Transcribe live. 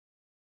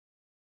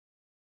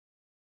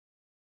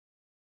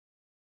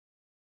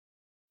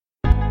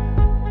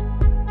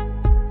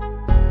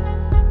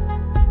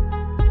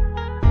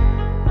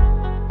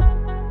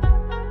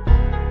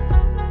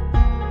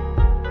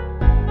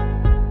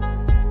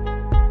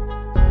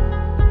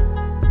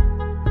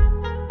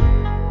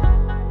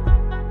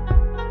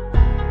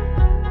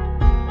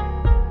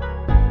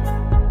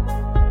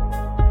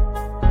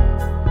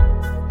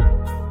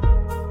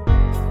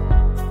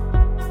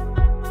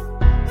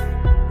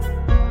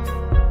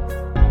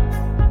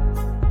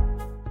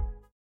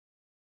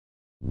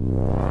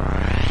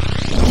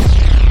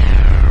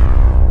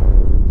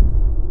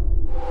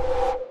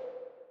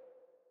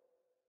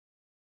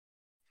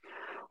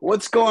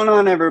What's going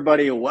on,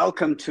 everybody?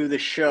 Welcome to the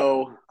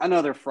show.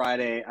 Another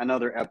Friday,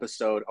 another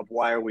episode of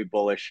Why Are We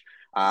Bullish?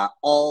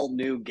 All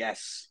new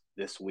guests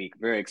this week.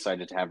 Very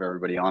excited to have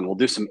everybody on. We'll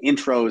do some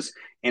intros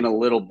in a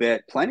little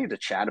bit. Plenty to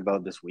chat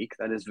about this week.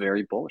 That is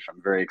very bullish. I'm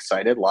very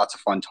excited. Lots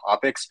of fun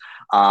topics.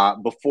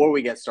 Before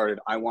we get started,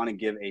 I want to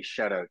give a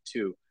shout out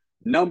to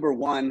number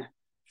one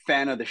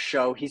fan of the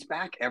show. He's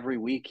back every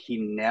week. He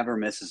never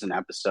misses an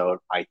episode.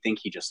 I think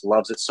he just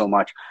loves it so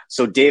much.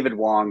 So David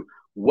Wong,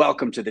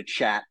 welcome to the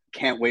chat.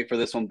 Can't wait for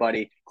this one,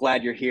 buddy.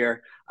 Glad you're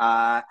here.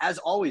 As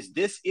always,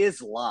 this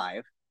is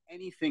live.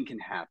 Anything can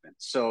happen.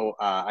 So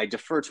I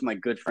defer to my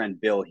good friend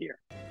Bill here.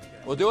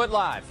 We'll do it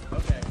live.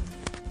 Okay.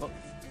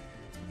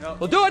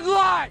 We'll do it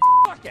live.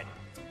 Fuck it.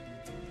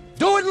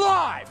 Do it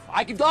live.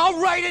 I'll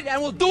write it and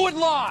we'll do it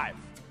live.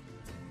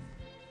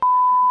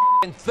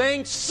 And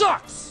thing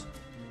sucks.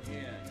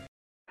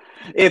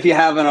 If you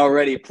haven't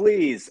already,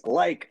 please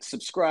like,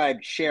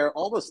 subscribe, share.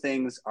 All those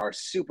things are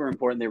super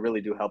important. They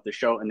really do help the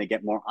show and they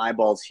get more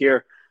eyeballs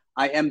here.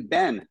 I am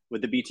Ben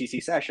with the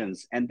BTC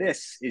Sessions, and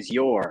this is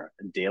your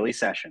daily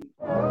session.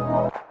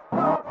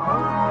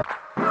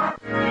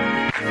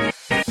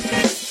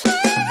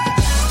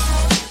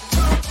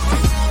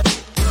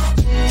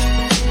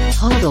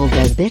 Hodl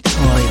the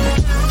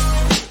Bitcoin.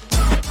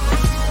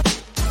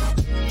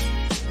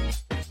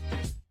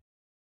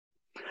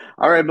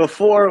 All right,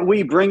 before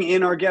we bring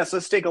in our guests,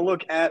 let's take a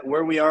look at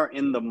where we are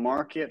in the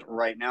market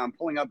right now. I'm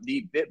pulling up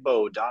the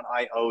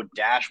bitbo.io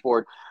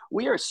dashboard.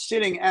 We are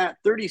sitting at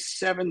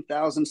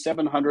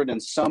 37,700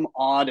 and some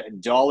odd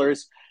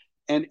dollars,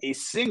 and a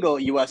single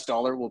US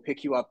dollar will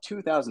pick you up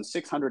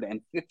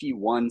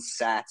 2,651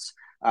 sats.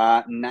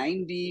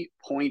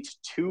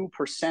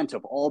 90.2%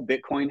 of all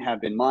Bitcoin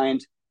have been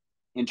mined.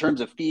 In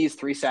terms of fees,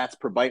 3 sats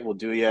per byte will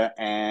do you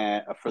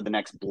for the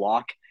next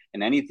block.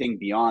 And anything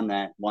beyond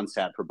that, 1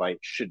 sat per byte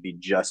should be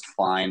just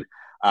fine.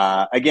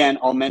 Again,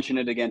 I'll mention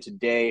it again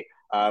today.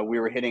 We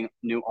were hitting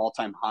new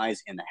all-time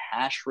highs in the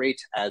hash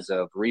rate as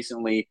of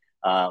recently.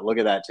 Look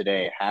at that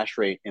today. Hash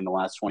rate in the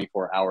last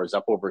 24 hours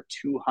up over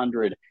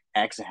 200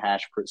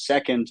 exahash per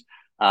second.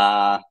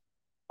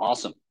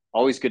 Awesome.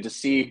 Always good to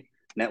see.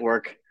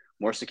 Network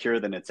more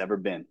secure than it's ever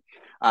been.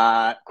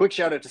 Quick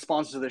shout out to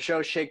sponsors of the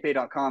show,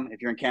 ShakePay.com.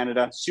 If you're in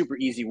Canada, super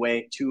easy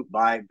way to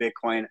buy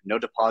Bitcoin. No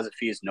deposit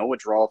fees, no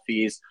withdrawal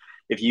fees.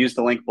 If you use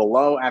the link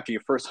below after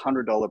your first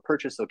 $100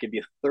 purchase, they'll give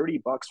you $30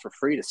 for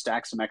free to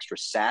stack some extra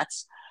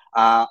sats.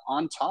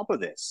 On top of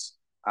this,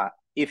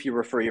 if you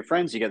refer your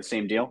friends, you get the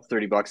same deal,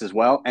 $30 as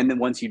well. And then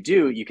once you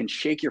do, you can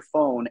shake your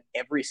phone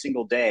every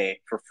single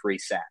day for free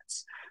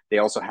sats. They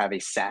also have a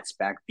Sats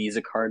Back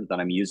Visa card that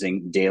I'm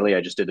using daily.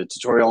 I just did a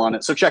tutorial on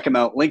it. So check them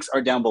out. Links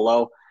are down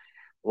below.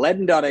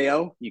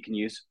 Ledn.io, you can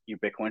use your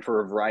Bitcoin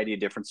for a variety of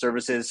different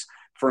services.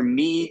 For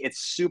me, it's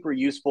super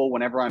useful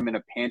whenever I'm in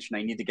a pinch and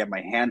I need to get my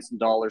hands on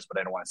dollars, but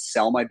I don't want to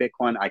sell my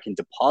Bitcoin. I can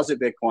deposit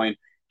Bitcoin,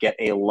 get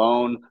a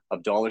loan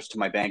of dollars to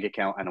my bank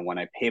account, and when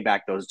I pay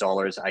back those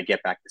dollars, I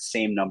get back the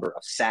same number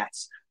of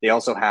sats. They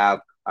also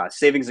have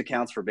savings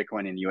accounts for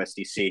Bitcoin and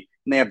USDC,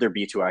 and they have their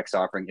B2X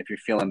offering. If you're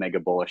feeling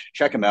mega bullish,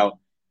 check them out.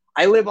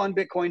 I live on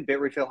Bitcoin.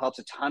 BitRefill helps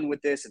a ton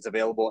with this. It's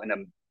available in a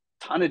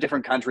ton of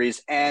different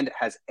countries and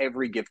has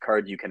every gift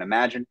card you can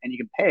imagine, and you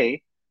can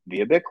pay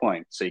via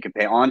Bitcoin. So you can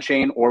pay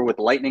on-chain or with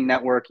Lightning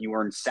Network. You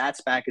earn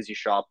sats back as you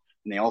shop,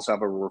 and they also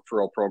have a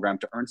referral program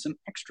to earn some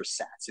extra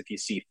sats if you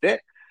see fit.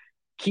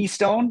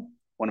 Keystone,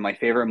 one of my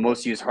favorite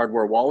most used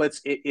hardware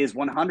wallets. It is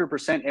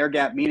 100% air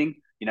gap, meaning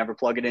you never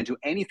plug it into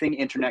anything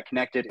internet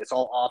connected. It's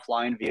all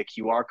offline via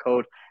QR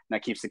code, and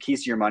that keeps the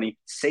keys to your money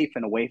safe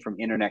and away from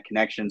internet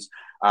connections.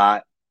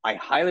 I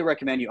highly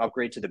recommend you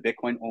upgrade to the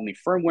Bitcoin-only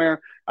firmware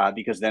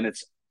because then it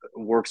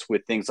works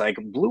with things like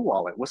Blue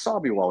Wallet,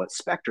 Wasabi Wallet,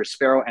 Spectre,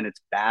 Sparrow, and it's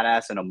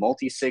badass in a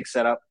multi-sig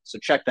setup. So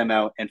check them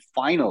out. And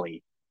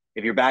finally,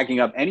 if you're backing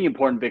up any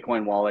important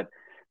Bitcoin wallet,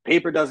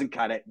 paper doesn't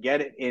cut it.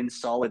 Get it in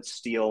solid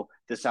steel.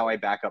 This is how I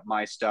back up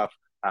my stuff.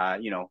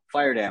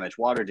 Fire damage,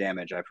 water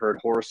damage. I've heard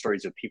horror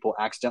stories of people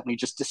accidentally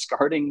just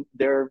discarding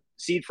their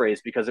seed phrase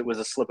because it was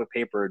a slip of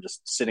paper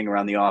just sitting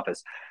around the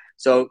office.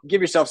 So give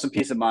yourself some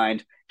peace of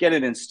mind. Get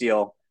it in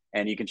steel.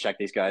 And you can check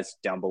these guys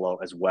down below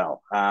as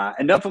well.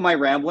 Enough of my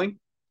rambling.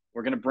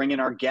 We're going to bring in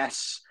our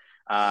guests.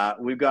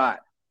 We've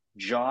got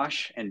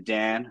Josh and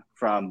Dan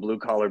from Blue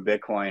Collar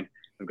Bitcoin.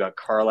 We've got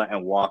Carla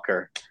and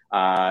Walker.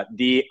 I'm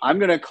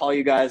going to call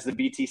you guys the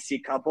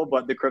BTC couple,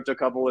 but the crypto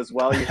couple as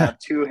well. You have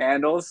 2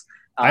 handles.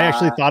 I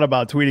actually thought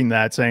about tweeting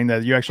that, saying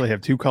that you actually have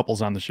 2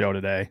 couples on the show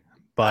today.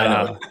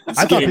 But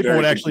I thought people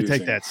would actually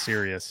take that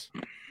serious.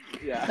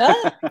 Yeah.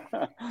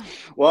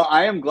 Well,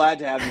 I am glad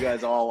to have you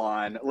guys all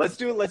on. Let's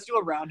do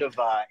a round of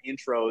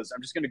intros.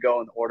 I'm just going to go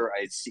in the order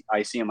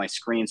I see on my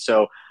screen.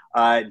 So,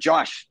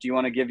 Josh, do you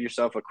want to give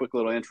yourself a quick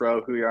little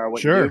intro? Who you are?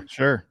 What you do?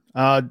 Sure.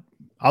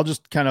 I'll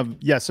just kind of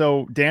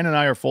So Dan and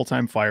I are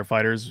full-time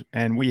firefighters,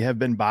 and we have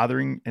been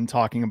bothering and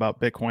talking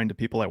about Bitcoin to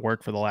people at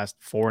work for the last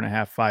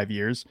 4.5, 5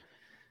 years.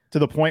 To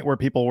the point where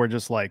people were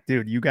just like,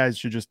 dude, you guys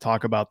should just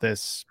talk about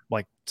this,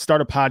 like start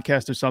a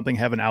podcast or something,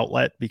 have an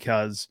outlet,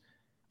 because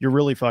you're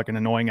really fucking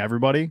annoying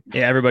everybody.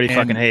 Yeah, everybody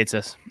fucking hates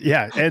us.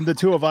 Yeah, and the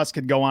two of us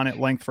could go on at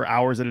length for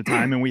hours at a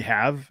time, and we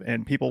have,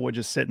 and people would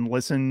just sit and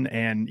listen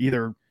and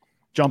either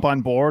jump on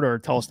board or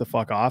tell us to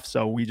fuck off.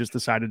 So we just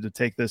decided to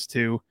take this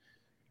to,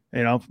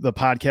 the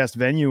podcast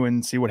venue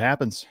and see what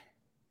happens.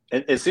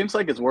 It seems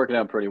like it's working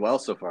out pretty well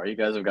so far. You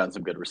guys have gotten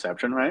some good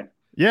reception, right?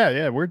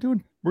 Yeah, we're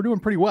doing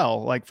pretty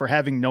well, like for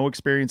having no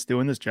experience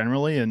doing this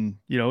generally, and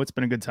it's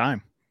been a good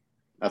time.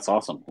 That's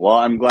awesome. Well,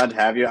 I'm glad to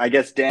have you. I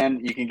guess,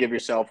 Dan, you can give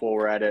yourself, while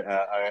we're at it,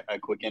 a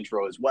quick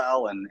intro as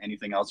well, and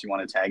anything else you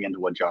want to tag into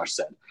what Josh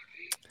said.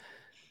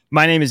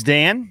 My name is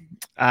Dan.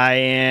 I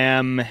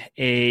am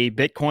a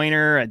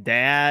Bitcoiner, a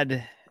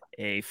dad,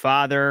 a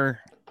father,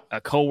 a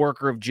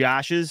coworker of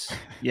Josh's.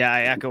 Yeah,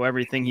 I echo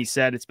everything he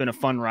said. It's been a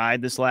fun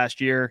ride this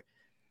last year.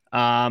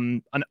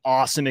 An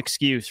awesome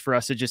excuse for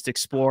us to just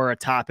explore a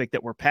topic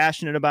that we're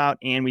passionate about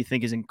and we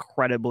think is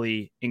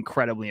incredibly,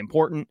 incredibly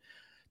important.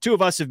 Two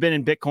of us have been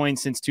in Bitcoin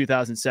since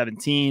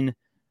 2017.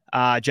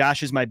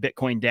 Josh is my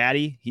Bitcoin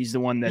daddy. He's the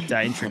one that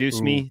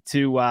introduced me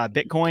to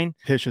Bitcoin.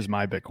 Hish is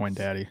my Bitcoin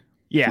daddy.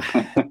 Yeah.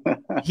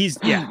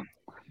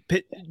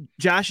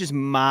 Josh is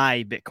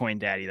my Bitcoin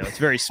daddy, though. It's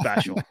very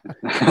special.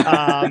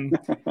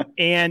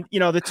 And,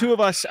 the two of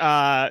us,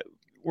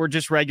 we're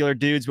just regular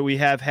dudes, but we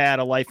have had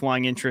a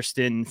lifelong interest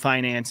in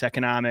finance,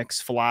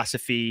 economics,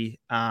 philosophy.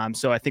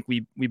 So I think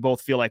we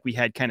both feel like we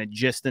had kind of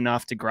just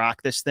enough to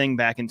grok this thing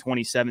back in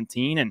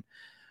 2017. And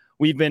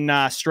we've been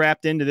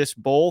strapped into this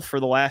bowl for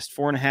the last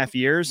 4.5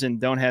 years and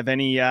don't have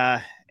any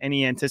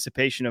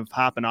anticipation of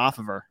hopping off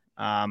of her.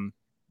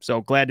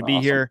 So glad to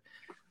be here.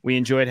 We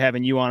enjoyed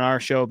having you on our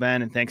show,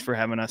 Ben, and thanks for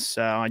having us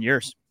on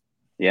yours.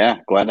 Yeah,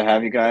 glad to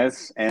have you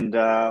guys. And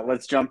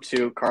let's jump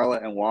to Carla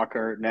and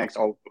Walker next.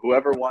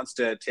 Whoever wants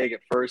to take it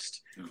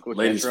first.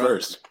 Ladies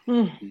first.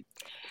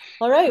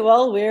 All right.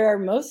 Well, we are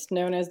most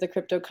known as the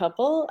Crypto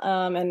Couple,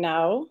 and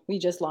now we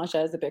just launched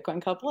as the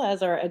Bitcoin Couple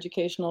as our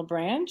educational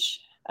branch.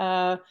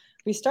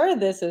 We started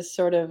this as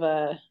sort of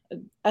a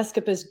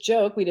escapist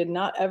joke. We did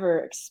not ever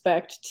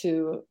expect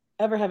to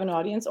ever have an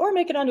audience or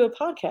make it onto a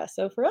podcast.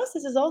 So for us,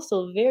 this is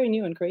also very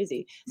new and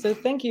crazy. So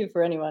thank you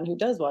for anyone who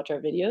does watch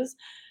our videos.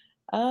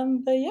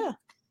 But yeah.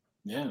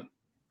 Yeah,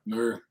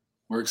 we're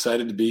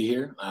excited to be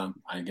here.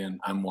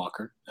 I'm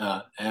Walker.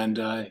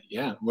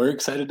 We're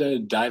excited to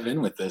dive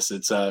in with this.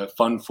 It's a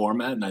fun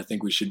format, and I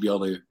think we should be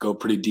able to go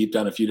pretty deep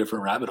down a few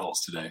different rabbit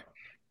holes today.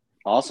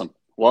 Awesome.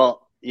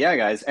 Well, yeah,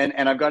 guys.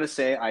 And I've got to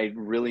say, I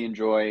really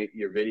enjoy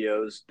your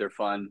videos. They're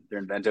fun. They're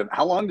inventive.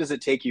 How long does it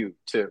take you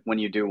when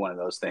you do one of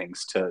those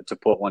things to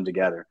put one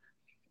together?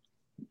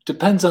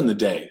 Depends on the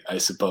day, I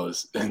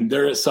suppose. And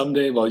there is some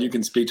day, well, you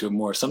can speak to it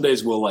more. Some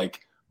days we'll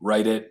like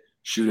write it,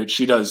 shoot it.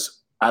 She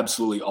does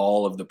absolutely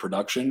all of the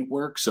production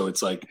work. So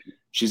it's like,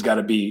 she's got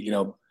to be,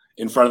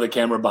 in front of the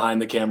camera,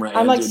 behind the camera.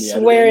 I'm like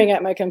swearing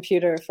at my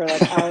computer for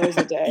like hours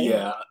a day.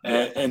 Yeah.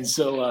 And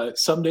so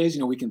some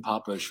days, we can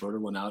pop a shorter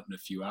one out in a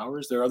few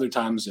hours. There are other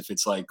times if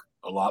it's like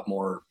a lot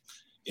more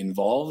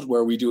involved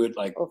where we do it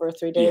like over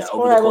 3 days,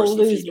 or I will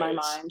lose my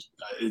mind.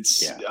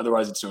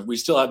 Otherwise we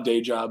still have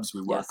day jobs.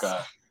 We work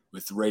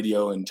with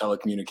radio and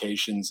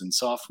telecommunications and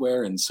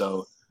software. And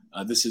so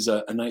this is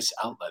a nice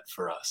outlet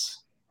for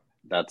us.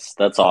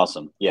 That's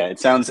awesome. Yeah. It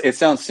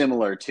sounds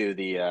similar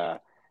to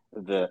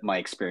my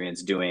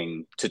experience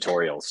doing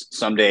tutorials.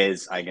 Some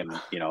days I can,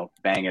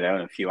 bang it out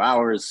in a few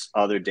hours.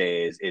 Other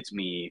days it's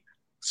me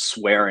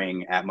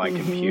swearing at my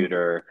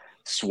computer,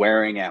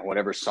 swearing at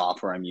whatever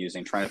software I'm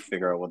using, trying to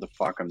figure out what the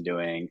fuck I'm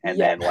doing. And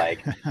then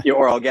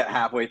or I'll get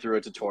halfway through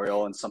a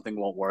tutorial and something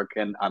won't work.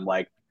 And I'm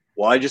like,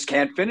 well, I just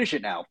can't finish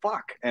it now.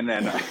 Fuck. And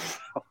then,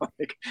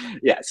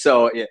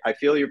 so I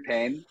feel your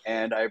pain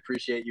and I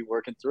appreciate you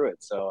working through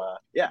it. So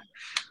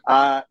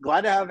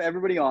glad to have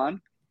everybody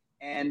on.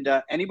 And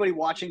anybody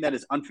watching that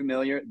is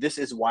unfamiliar, this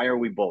is Why Are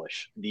We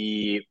Bullish?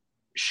 The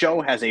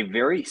show has a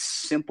very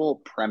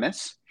simple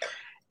premise,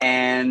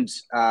 and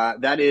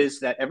that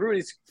is that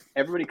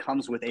everybody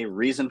comes with a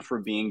reason for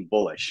being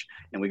bullish.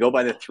 And we go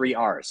by the 3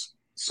 R's.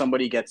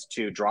 Somebody gets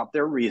to drop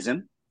their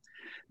reason.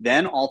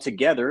 Then all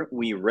together,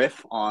 we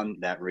riff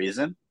on that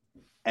reason.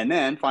 And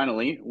then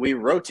finally, we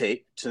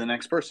rotate to the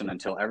next person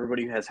until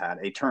everybody has had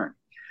a turn.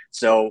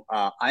 So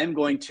I'm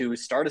going to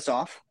start us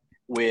off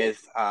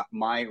with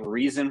my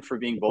reason for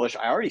being bullish.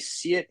 I already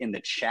see it in the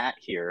chat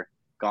here.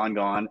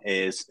 Gone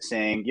is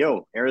saying,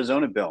 yo,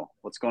 Arizona Bill,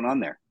 what's going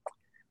on there?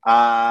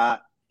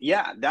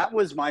 That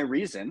was my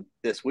reason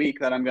this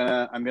week that I'm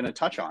gonna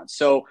touch on.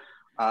 So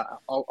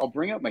I'll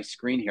bring up my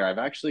screen here. I've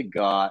actually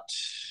got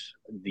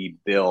the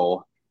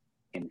bill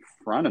in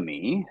front of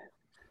me.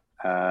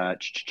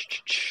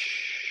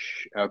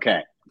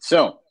 Okay,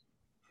 so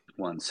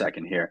 1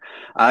 second here.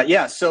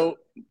 So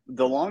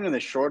the long and the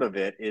short of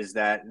it is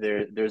that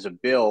there's a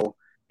bill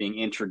being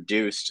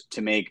introduced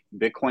to make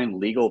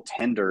Bitcoin legal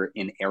tender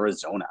in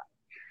Arizona.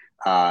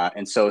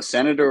 And so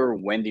Senator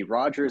Wendy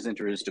Rogers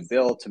introduced a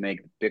bill to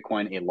make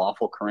Bitcoin a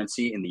lawful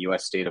currency in the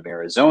U.S. state of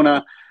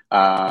Arizona.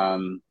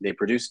 They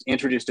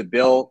introduced a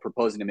bill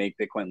proposing to make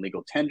Bitcoin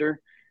legal tender.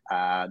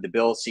 The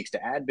bill seeks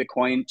to add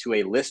Bitcoin to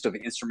a list of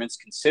instruments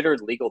considered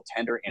legal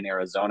tender in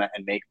Arizona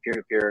and make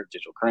peer-to-peer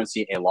digital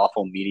currency a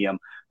lawful medium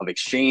of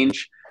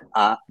exchange.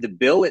 The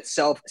bill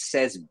itself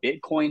says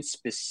Bitcoin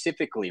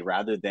specifically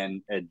rather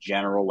than a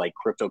general like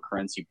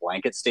cryptocurrency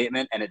blanket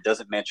statement, and it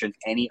doesn't mention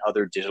any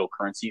other digital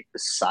currency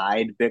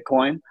beside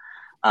Bitcoin.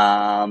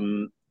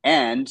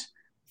 And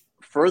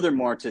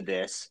furthermore to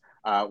this,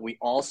 we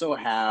also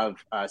have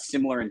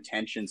similar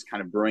intentions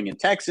kind of brewing in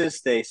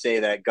Texas. They say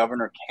that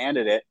governor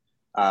candidate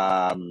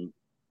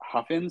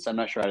Huffins, I'm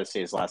not sure how to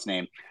say his last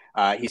name,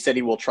 he said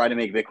he will try to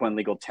make Bitcoin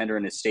legal tender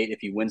in his state if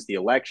he wins the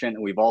election.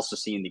 And we've also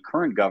seen the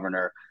current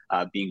governor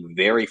being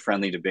very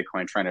friendly to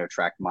Bitcoin, trying to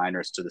attract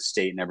miners to the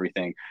state and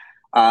everything.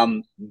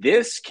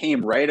 This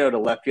came right out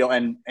of left field.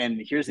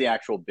 And here's the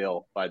actual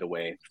bill, by the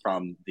way,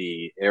 from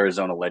the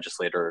Arizona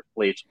legislature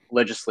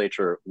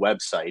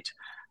website.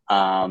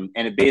 And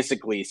it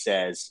basically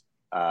says,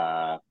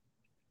 where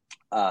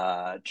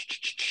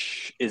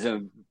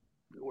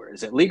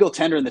is it? Legal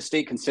tender in the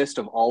state consists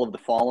of all of the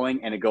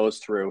following, and it goes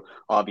through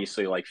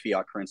obviously like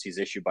fiat currencies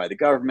issued by the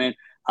government.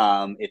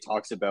 It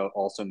talks about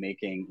also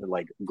making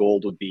like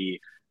gold would be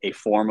a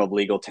form of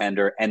legal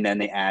tender, and then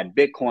they add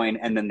Bitcoin,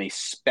 and then they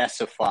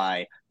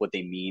specify what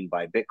they mean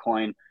by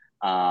Bitcoin.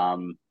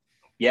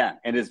 Yeah,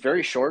 and it's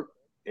very short.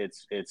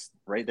 It's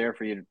right there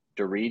for you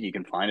to read. You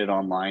can find it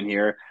online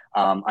here.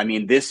 I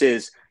mean, this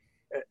is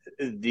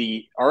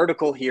the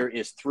article here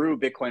is through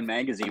Bitcoin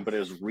Magazine, but it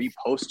was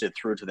reposted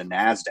through to the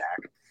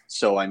NASDAQ.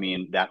 So, I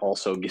mean, that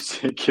also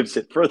gives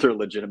it further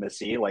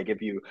legitimacy. Like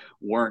if you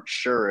weren't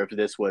sure if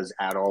this was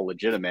at all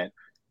legitimate,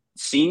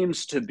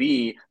 seems to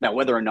be. Now,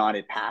 whether or not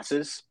it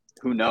passes,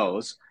 who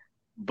knows?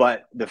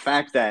 But the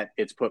fact that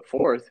it's put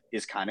forth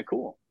is kind of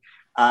cool.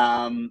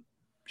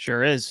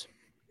 Sure is.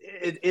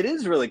 It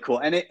is really cool.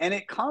 And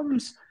it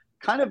comes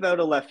kind of out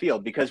of left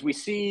field because we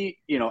see,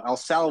 El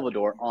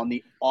Salvador on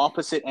the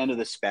opposite end of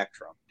the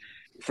spectrum.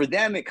 For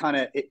them,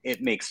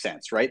 it makes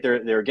sense, right?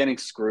 They're getting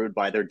screwed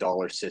by their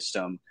dollar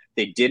system.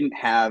 They didn't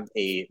have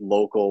a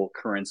local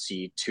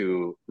currency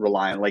to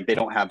rely on, like they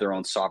don't have their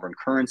own sovereign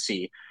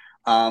currency.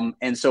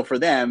 And so for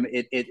them,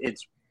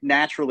 it's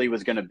naturally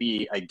was going to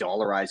be a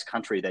dollarized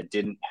country that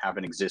didn't have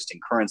an existing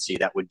currency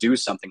that would do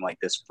something like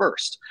this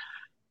first.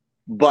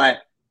 But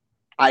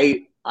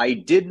I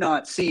did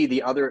not see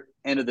the other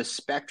end of the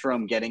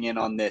spectrum getting in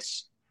on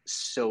this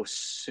so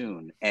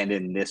soon and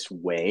in this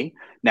way.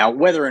 Now,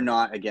 whether or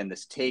not, again,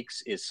 this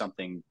takes is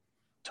something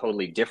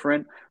totally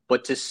different,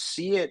 but to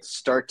see it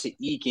start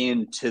to eke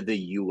into the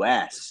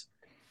US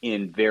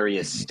in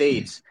various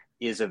states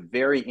is a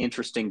very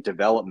interesting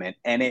development.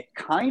 And it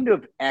kind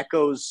of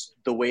echoes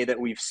the way that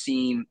we've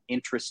seen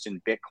interest in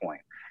Bitcoin,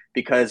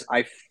 because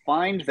I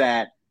find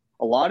that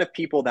a lot of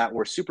people that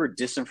were super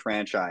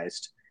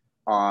disenfranchised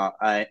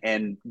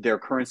and their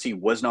currency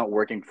was not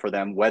working for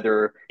them,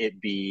 whether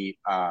it be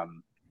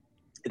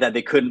that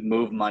they couldn't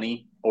move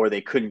money or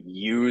they couldn't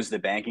use the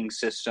banking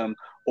system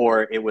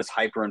or it was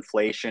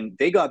hyperinflation,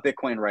 they got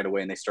Bitcoin right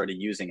away and they started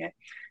using it.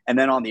 And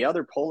then on the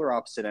other polar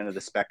opposite end of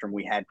the spectrum,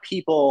 we had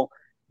people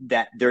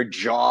that their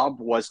job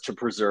was to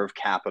preserve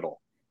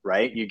capital,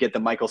 right? You get the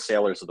Michael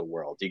Saylors of the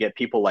world. You get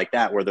people like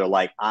that where they're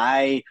like,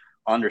 I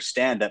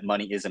understand that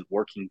money isn't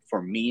working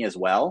for me as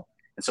well.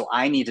 And so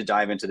I need to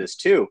dive into this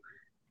too.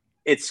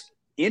 It's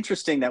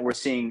interesting that we're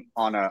seeing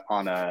on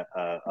a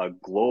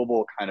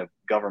global kind of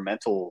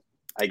governmental,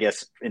 I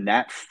guess, in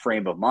that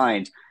frame of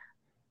mind,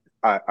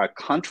 a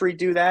country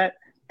do that.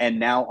 And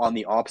now on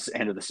the opposite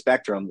end of the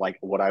spectrum, like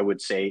what I would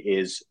say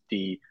is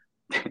the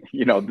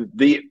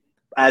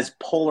as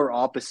polar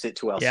opposite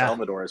to El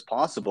Salvador as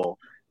possible,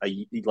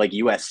 like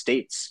U.S.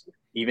 states,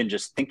 even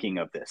just thinking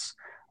of this.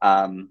 So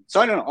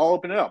I don't know. I'll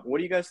open it up. What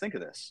do you guys think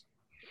of this?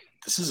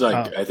 This is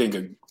like, I think,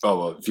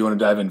 if you want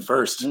to dive in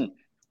first.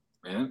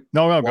 Yeah.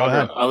 No, go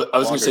ahead. I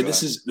was going to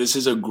say this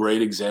is a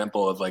great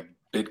example of like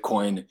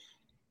Bitcoin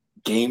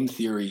game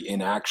theory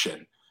in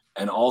action,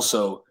 and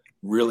also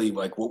really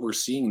like what we're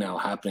seeing now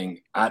happening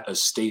at a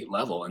state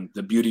level, and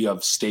the beauty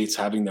of states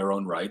having their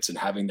own rights and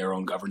having their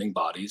own governing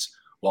bodies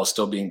while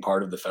still being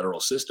part of the federal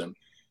system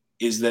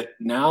is that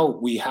now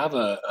we have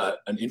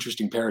an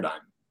interesting paradigm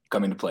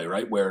coming to play,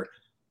 right? Where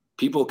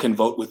people can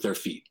vote with their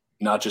feet,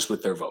 not just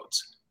with their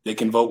votes. They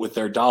can vote with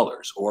their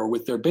dollars or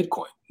with their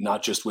Bitcoin,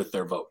 not just with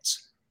their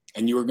votes.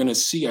 And you are going to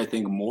see, I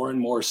think, more and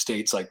more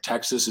states, like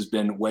Texas has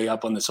been way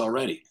up on this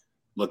already.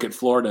 Look at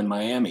Florida and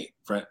Miami.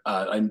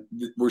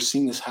 We're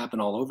seeing this happen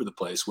all over the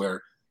place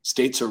where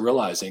states are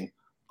realizing,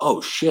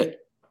 oh, shit,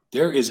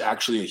 there is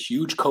actually a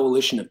huge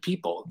coalition of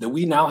people that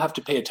we now have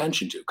to pay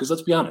attention to. Because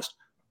let's be honest,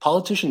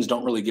 politicians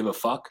don't really give a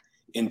fuck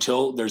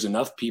until there's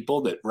enough people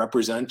that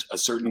represent a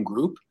certain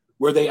group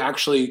where they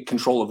actually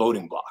control a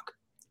voting block.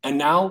 And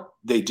now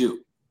they do.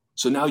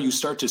 So now you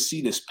start to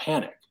see this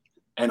panic.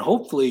 And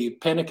hopefully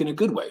panic in a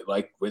good way,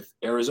 like with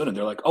Arizona.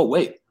 They're like, oh,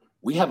 wait,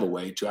 we have a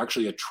way to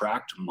actually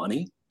attract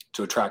money,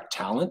 to attract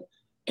talent,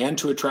 and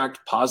to attract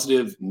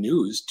positive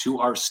news to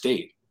our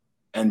state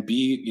and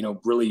be,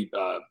 really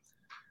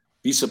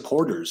be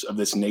supporters of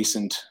this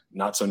nascent,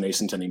 not so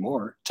nascent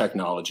anymore,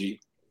 technology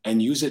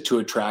and use it to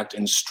attract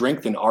and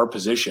strengthen our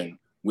position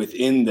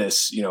within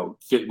this,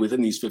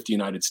 within these 50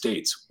 United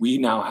States. We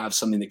now have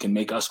something that can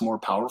make us more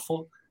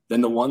powerful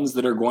than the ones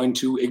that are going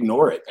to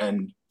ignore it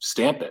and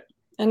stamp it.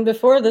 And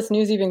before this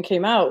news even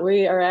came out,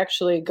 we are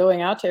actually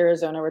going out to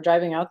Arizona. We're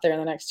driving out there in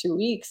the next 2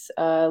 weeks,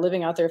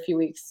 living out there a few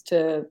weeks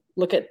to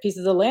look at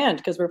pieces of land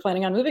because we're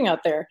planning on moving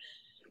out there.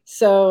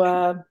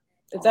 So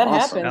if that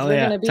happens,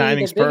 we're going to be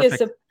the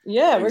biggest.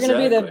 We're going to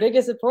be the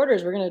biggest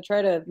supporters. We're going to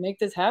try to make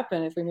this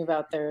happen if we move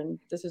out there. And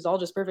this is all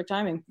just perfect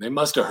timing. They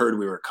must have heard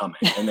we were coming.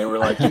 And they were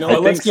like,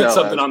 let's get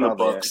something on the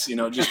books,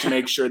 just to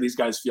make sure these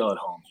guys feel at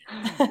home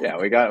here. Yeah,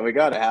 we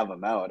got to have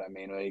them out. I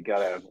mean, we got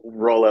to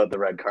roll out the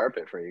red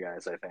carpet for you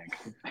guys, I think.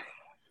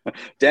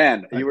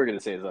 Dan, you were going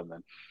to say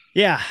something.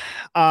 Yeah.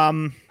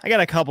 I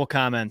got a couple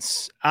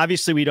comments.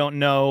 Obviously, we don't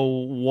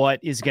know what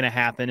is going to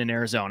happen in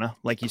Arizona.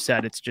 Like you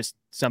said, it's just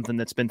something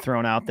that's been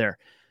thrown out there.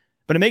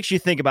 But it makes you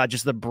think about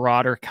just the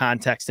broader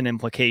context and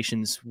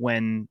implications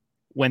when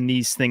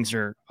these things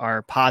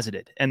are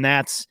posited. And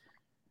that's,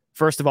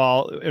 first of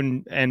all,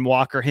 and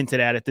Walker hinted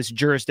at it, this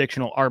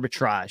jurisdictional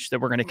arbitrage that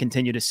we're going to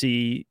continue to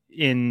see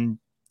in,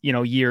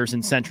 years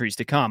and centuries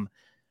to come.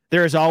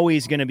 There is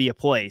always going to be a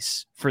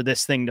place for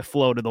this thing to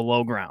flow to the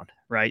low ground,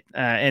 right?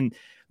 And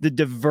the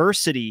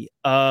diversity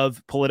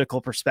of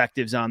political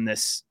perspectives on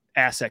this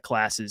asset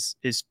class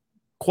is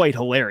quite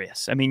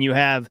hilarious. I mean, you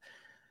have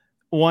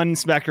one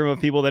spectrum of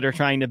people that are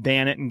trying to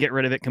ban it and get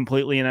rid of it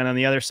completely. And then on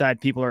the other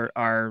side, people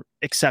are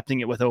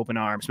accepting it with open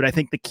arms. But I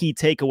think the key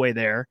takeaway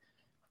there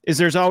is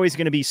there's always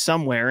going to be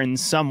somewhere and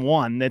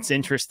someone that's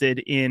interested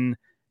in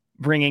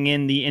bringing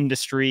in the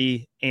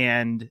industry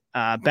and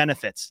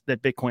benefits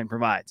that Bitcoin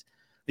provides.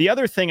 The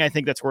other thing I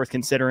think that's worth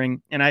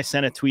considering, and I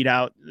sent a tweet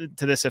out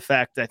to this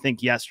effect, I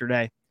think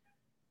yesterday,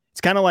 it's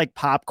kind of like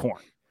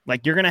popcorn.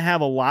 Like you're going to have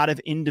a lot of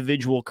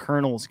individual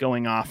kernels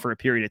going off for a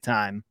period of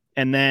time.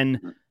 And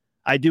then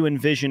I do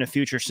envision a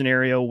future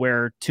scenario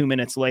where 2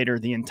 minutes later,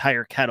 the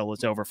entire kettle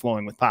is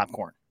overflowing with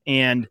popcorn.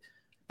 And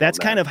that's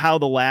kind of how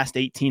the last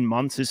 18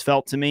 months has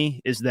felt to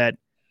me, is that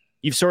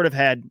you've sort of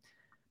had,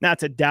 not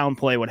to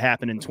downplay what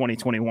happened in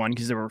 2021,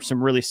 because there were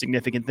some really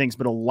significant things,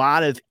 but a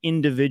lot of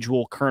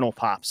individual kernel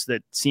pops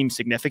that seem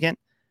significant.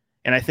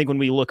 And I think when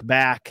we look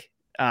back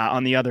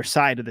on the other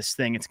side of this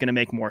thing, it's going to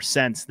make more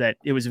sense that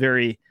it was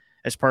very,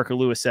 as Parker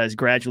Lewis says,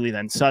 gradually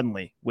then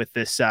suddenly with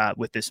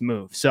this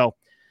move. So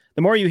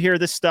the more you hear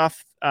this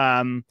stuff,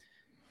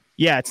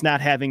 it's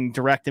not having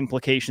direct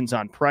implications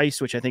on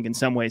price, which I think in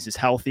some ways is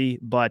healthy,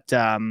 but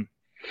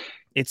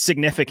it's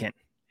significant.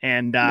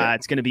 And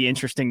it's going to be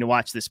interesting to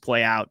watch this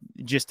play out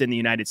just in the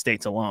United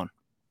States alone.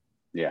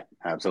 Yeah,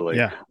 absolutely.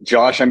 Yeah.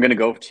 Josh, I'm going to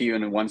go to you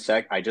in 1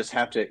 sec. I just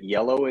have to,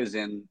 Yellow is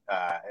in,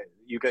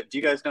 do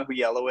you guys know who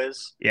Yellow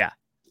is? Yeah.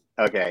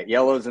 Okay,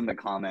 Yellow's in the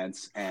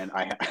comments, and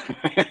I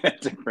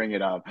had to bring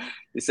it up.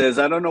 He says,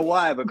 I don't know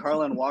why, but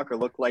Carla and Walker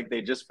look like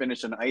they just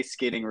finished an ice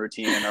skating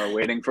routine and are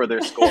waiting for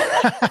their score.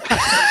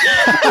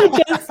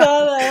 I just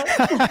saw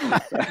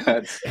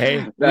that.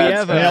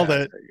 Nailed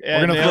it.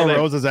 We're going to throw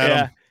roses at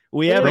him.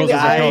 We have a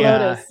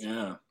guy.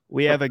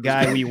 We have a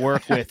guy we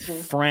work with,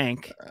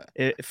 Frank.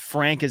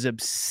 Frank is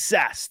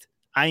obsessed.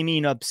 I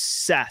mean,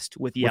 obsessed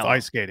with Yellow. With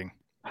ice skating.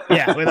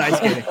 Yeah, with ice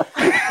skating.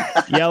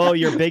 Yellow,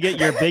 your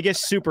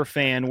biggest super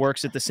fan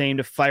works at the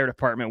same fire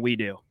department we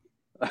do.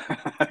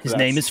 His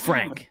name is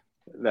Frank.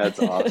 That's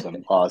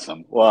awesome.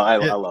 Awesome. Well, I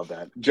love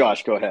that.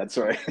 Josh, go ahead.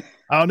 Sorry.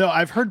 Oh, no,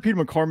 I've heard Peter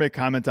McCormick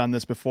comment on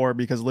this before,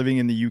 because living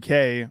in the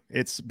UK,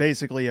 it's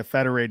basically a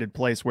federated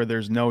place where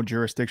there's no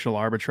jurisdictional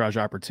arbitrage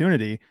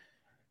opportunity.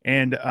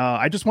 And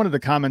I just wanted to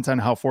comment on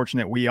how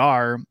fortunate we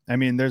are. I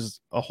mean, there's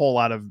a whole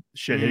lot of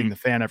shit hitting the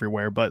fan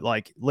everywhere, but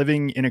like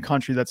living in a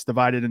country that's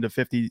divided into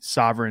 50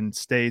 sovereign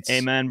states.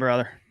 Amen,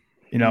 brother.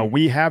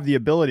 We have the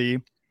ability,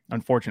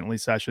 unfortunately,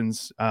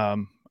 Sessions.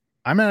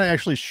 I'm not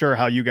actually sure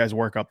how you guys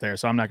work up there,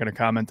 so I'm not going to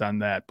comment on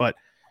that. But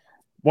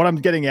what I'm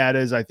getting at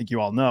is, I think you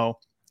all know,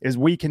 is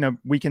we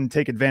can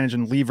take advantage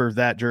and lever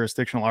that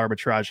jurisdictional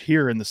arbitrage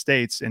here in the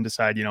States and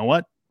decide, you know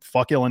what?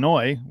 Fuck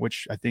Illinois,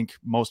 which I think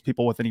most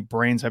people with any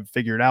brains have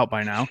figured out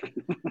by now.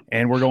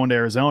 And we're going to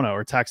Arizona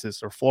or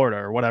Texas or Florida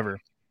or whatever.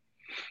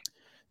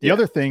 The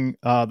other thing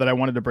that I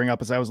wanted to bring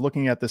up is I was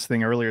looking at this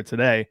thing earlier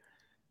today.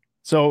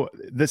 So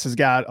this has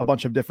got a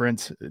bunch of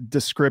different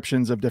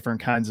descriptions of different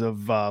kinds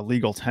of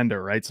legal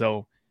tender, right?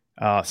 So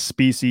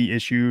specie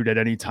issued at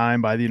any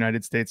time by the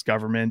United States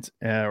government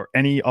or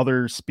any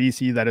other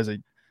specie that is a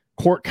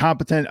court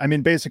competent. I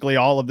mean, basically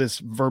all of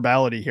this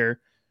verbality here.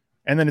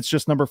 And then it's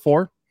just number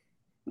 4.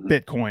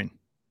 Bitcoin.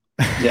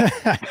 Yeah.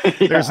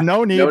 There's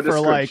no need for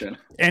description. like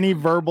any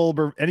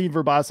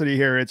verbosity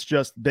here. It's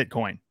just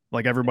Bitcoin.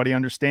 Like everybody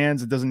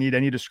understands. It doesn't need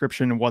any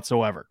description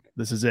whatsoever.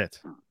 This is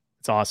it.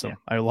 It's awesome. Yeah.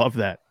 I love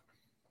that.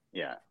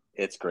 Yeah,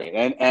 it's great.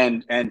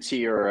 And to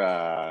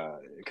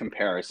your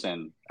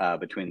comparison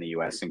between the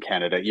US and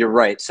Canada, you're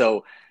right.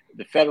 So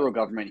the federal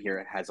government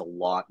here has a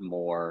lot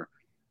more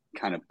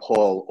kind of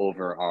pull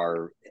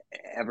over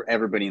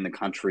everybody in the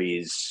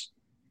country's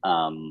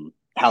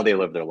how they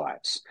live their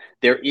lives.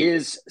 There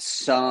is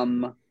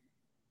some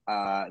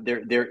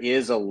there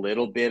is a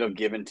little bit of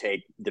give and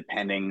take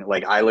depending.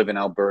 Like I live in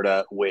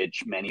Alberta,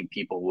 which many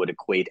people would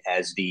equate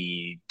as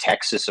the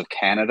Texas of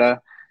Canada,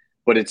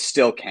 but it's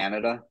still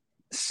Canada.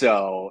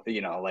 So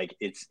like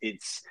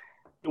it's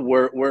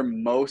we're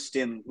most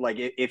in, like,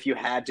 if you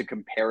had to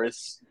compare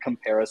us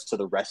to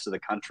the rest of the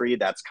country,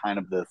 that's kind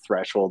of the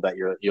threshold that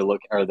you're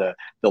looking, or the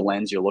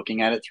lens you're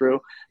looking at it through.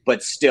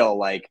 But still,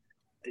 like,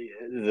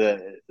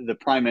 the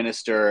prime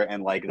minister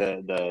and like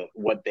the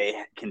what they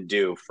can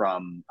do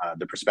from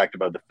the perspective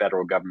of the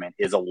federal government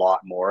is a lot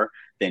more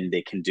than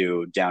they can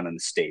do down in the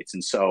States.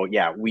 And so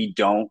we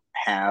don't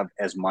have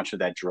as much of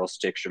that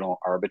jurisdictional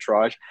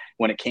arbitrage.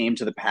 When it came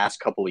to the past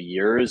couple of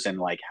years and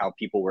like how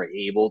people were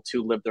able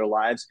to live their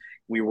lives,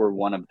 we were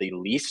one of the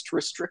least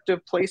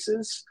restrictive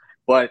places,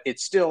 but it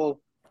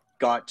still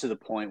got to the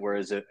point where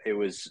it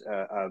was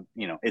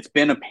it's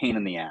been a pain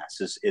in the ass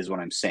is what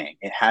I'm saying.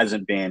 It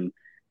hasn't been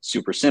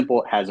super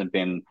simple. It hasn't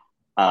been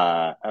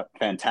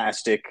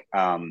fantastic.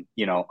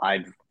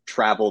 I've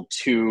traveled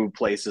to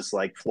places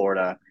like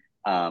Florida.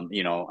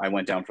 I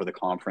went down for the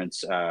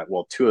conference,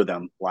 two of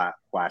them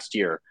last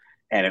year,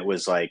 and it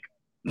was like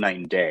night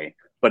and day.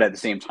 But at the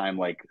same time,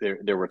 like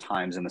there were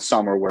times in the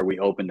summer where we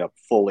opened up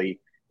fully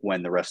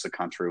when the rest of the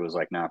country was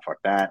like, nah, fuck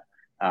that.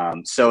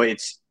 So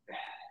it's,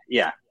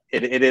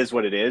 it is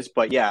what it is.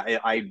 But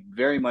I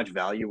very much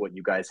value what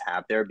you guys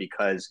have there,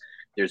 because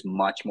there's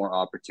much more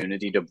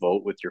opportunity to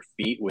vote with your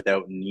feet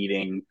without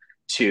needing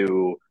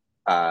to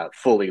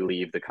fully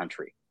leave the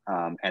country.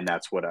 And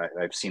that's what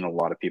I've seen a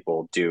lot of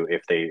people do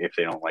if they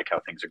don't like how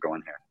things are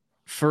going here.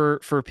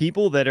 For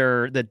people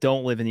that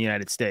don't live in the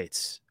United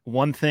States,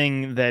 one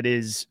thing that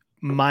is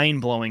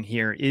mind-blowing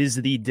here is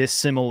the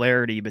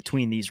dissimilarity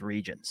between these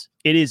regions.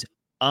 It is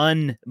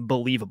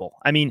unbelievable.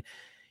 I mean,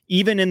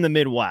 even in the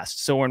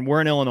Midwest. So when we're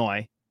in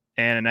Illinois,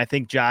 and I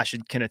think Josh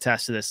can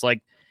attest to this,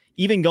 like,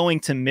 even going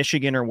to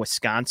Michigan or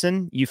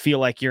Wisconsin, you feel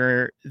like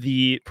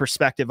the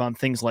perspective on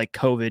things like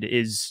COVID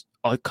is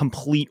a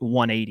complete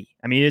 180.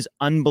 I mean, it is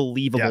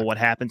unbelievable what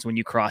happens when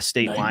you cross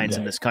state lines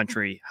in this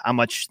country, how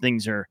much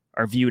things are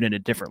viewed in a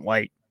different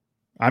light.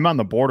 I'm on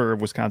the border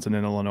of Wisconsin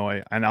and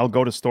Illinois, and I'll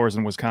go to stores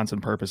in Wisconsin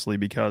purposely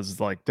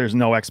because, like, there's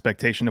no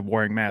expectation of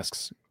wearing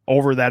masks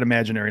over that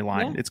imaginary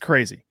line. Yeah. It's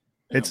crazy.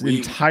 It's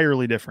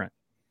entirely different.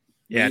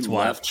 Yeah, it's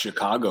left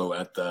Chicago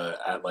at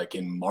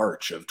in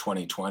March of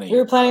 2020. We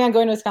were planning on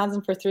going to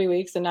Wisconsin for 3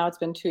 weeks, and now it's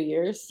been 2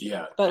 years.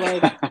 Yeah, but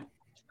like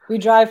we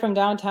drive from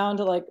downtown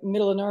to like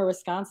middle of nowhere,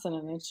 Wisconsin,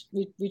 and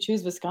we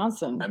choose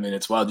Wisconsin. I mean,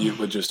 it's wild. You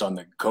would just on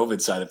the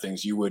COVID side of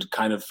things, you would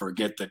kind of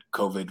forget that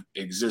COVID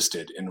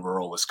existed in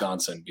rural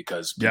Wisconsin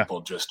because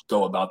people just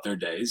go about their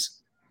days.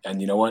 And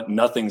you know what?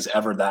 Nothing's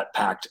ever that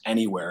packed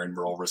anywhere in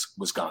rural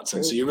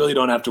Wisconsin, so you really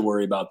don't have to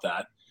worry about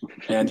that.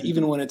 And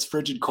even when it's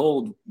frigid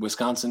cold,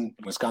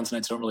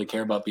 Wisconsinites don't really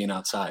care about being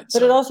outside.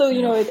 But it also,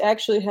 it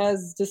actually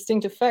has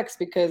distinct effects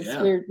because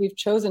we've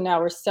chosen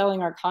now, we're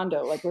selling our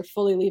condo. Like, we're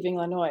fully leaving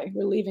Illinois.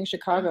 We're leaving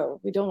Chicago.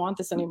 We don't want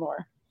this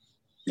anymore.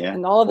 Yeah.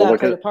 And all of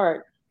that played a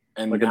part.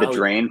 And look at the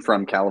drain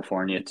from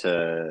California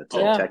to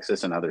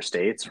Texas and other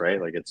states, right?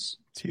 Like, it's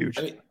huge.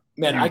 I mean,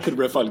 man, I could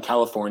riff on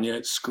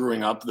California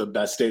screwing up the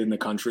best state in the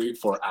country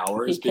for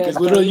hours because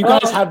literally you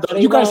guys have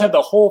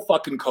the whole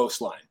fucking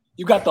coastline.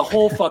 You got the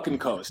whole fucking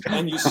coast,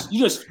 and you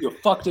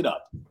fucked it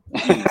up.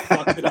 You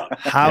fucked it up.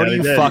 How do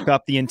you fuck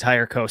up the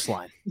entire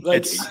coastline? Like,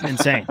 it's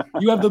insane.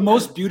 You have the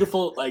most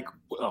beautiful,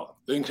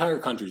 the entire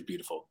country is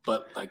beautiful,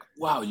 but like,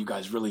 wow, you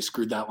guys really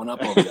screwed that one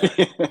up over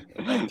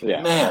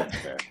there. Man,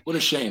 what a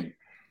shame.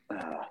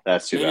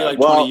 That's too maybe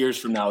bad. 20 years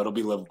from now, it'll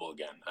be livable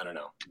again. I don't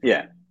know.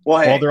 Yeah.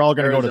 Well, they're all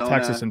going to go to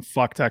Texas and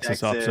fuck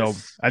Texas up. So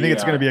I think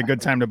it's going to be a good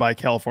time to buy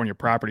California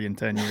property in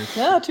 10 years.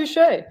 Yeah, touche.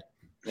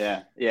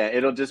 Yeah.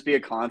 It'll just be a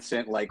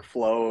constant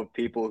flow of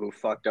people who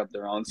fucked up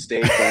their own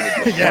state.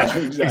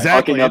 Exactly.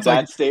 Fucking up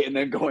that state and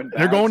then going back.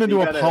 They're going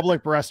into a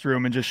public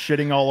restroom and just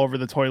shitting all over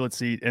the toilet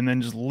seat, and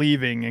then just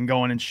leaving and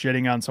going and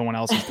shitting on someone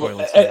else's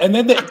toilet seat. And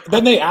then they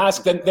would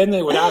ask, they'd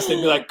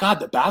be like,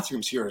 "God, the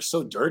bathrooms here are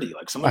so dirty.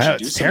 Like, someone should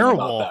do something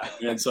about that."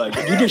 And it's like,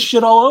 you just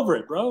shit all over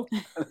it, bro.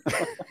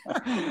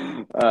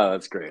 Oh,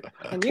 that's great.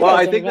 Well,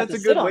 I think that's a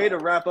good way to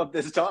wrap up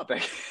this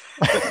topic.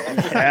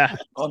 Yeah.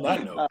 On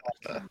that note.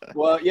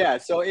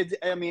 So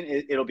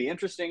it'll be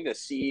interesting to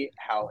see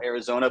how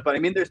Arizona, but I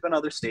mean, there's been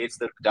other states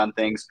that have done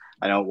things.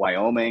 I know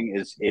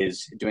Wyoming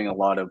is doing a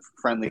lot of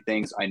friendly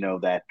things. I know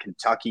that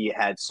Kentucky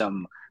had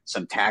some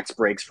tax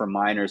breaks for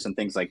minors and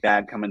things like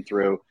that coming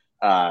through.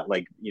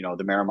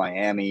 The mayor of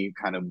Miami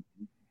kind of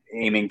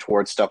aiming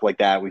towards stuff like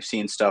that. We've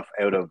seen stuff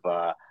out of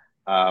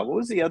what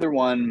was the other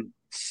one?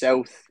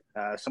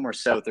 Somewhere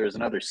south. There's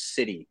another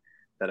city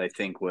that I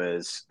think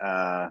was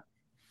God,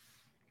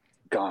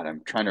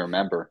 I'm trying to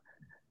remember.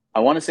 I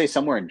want to say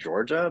somewhere in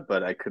Georgia,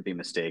 but I could be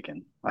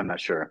mistaken. I'm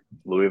not sure.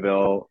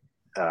 Louisville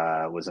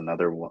was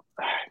another one.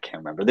 I can't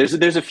remember.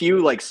 There's a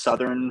few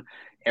southern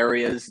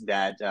areas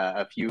that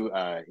a few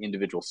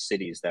individual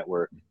cities that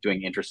were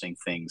doing interesting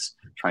things,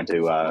 trying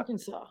to.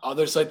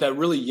 There's that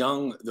really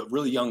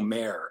young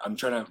mayor. I'm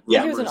trying to.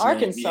 He was in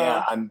Arkansas.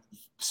 Yeah, I'm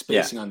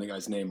spacing on the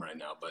guy's name right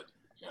now, but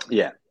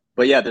Yeah.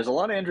 But yeah, there's a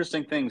lot of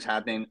interesting things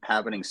happening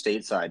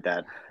stateside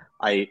that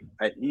I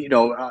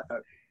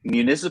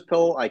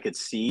municipal, I could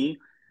see.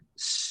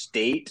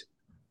 State,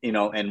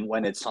 and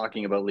when it's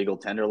talking about legal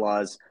tender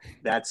laws,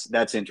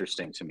 that's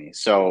interesting to me.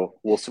 So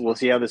we'll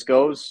see how this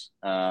goes.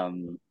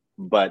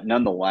 But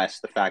nonetheless,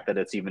 the fact that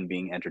it's even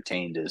being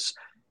entertained is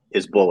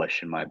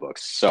bullish in my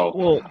books. So,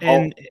 well,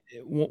 and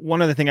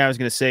one other thing I was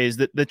going to say is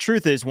that the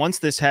truth is, once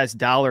this has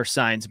dollar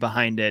signs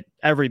behind it,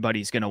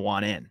 everybody's going to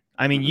want in.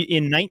 I mean,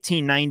 in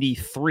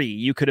 1993,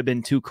 you could have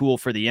been too cool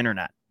for the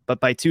internet, but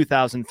by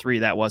 2003,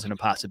 that wasn't a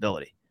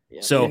possibility. Yeah.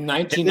 So in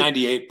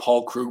 1998,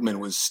 Paul Krugman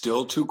was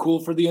still too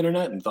cool for the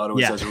internet and thought it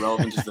was as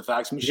irrelevant as the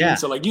fax machine. Yeah.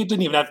 So like, you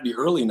didn't even have to be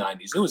early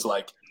 90s. It was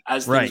like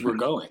as things were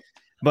going.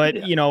 But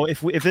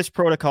if this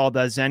protocol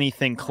does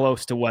anything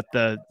close to what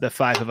the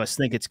five of us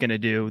think it's going to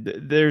do,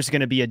 there's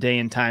going to be a day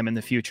and time in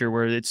the future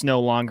where it's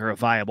no longer a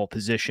viable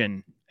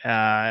position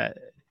as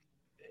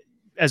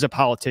a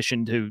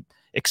politician to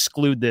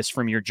exclude this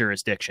from your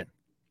jurisdiction.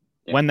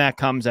 Yeah. When that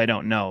comes, I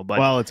don't know. But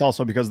well, it's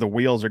also because the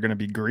wheels are going to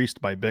be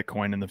greased by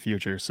Bitcoin in the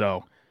future,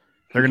 so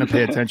they're going to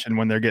pay attention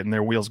when they're getting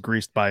their wheels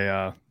greased by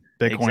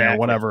Bitcoin or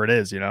whatever it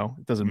is. It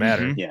doesn't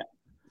matter. Mm-hmm. Yeah,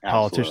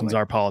 politicians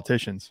are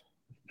politicians.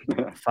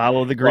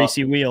 Follow the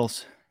greasy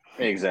wheels.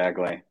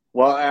 Exactly.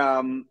 Well,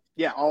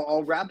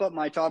 I'll wrap up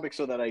my topic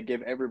so that I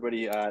give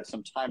everybody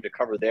some time to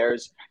cover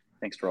theirs.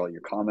 Thanks for all your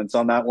comments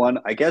on that one.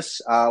 I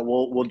guess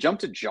we'll jump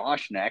to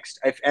Josh next.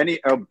 If any,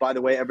 by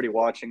the way, everybody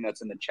watching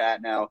that's in the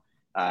chat now,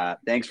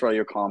 thanks for all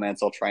your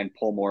comments. I'll try and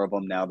pull more of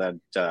them now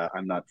that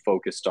I'm not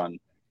focused on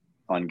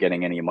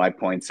getting any of my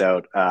points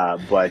out.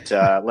 But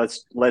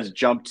let's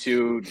jump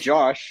to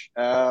Josh.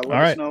 Let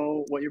us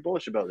know what you're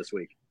bullish about this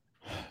week.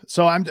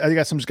 So I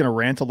guess I'm just going to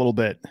rant a little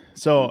bit.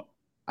 So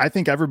I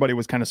think everybody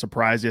was kind of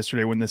surprised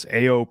yesterday when this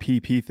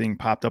AOPP thing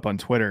popped up on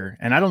Twitter.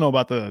 And I don't know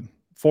about the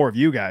four of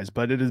you guys,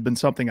 but it has been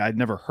something I'd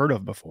never heard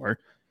of before.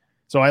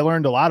 So I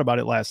learned a lot about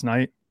it last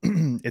night.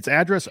 It's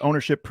Address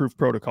Ownership Proof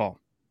Protocol.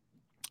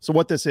 So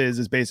what this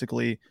is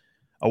basically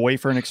a way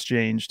for an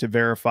exchange to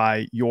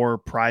verify your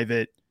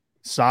private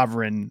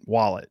sovereign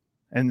wallet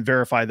and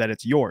verify that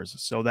it's yours,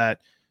 so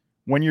that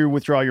when you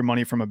withdraw your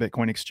money from a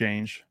Bitcoin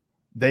exchange,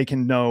 they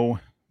can know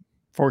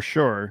for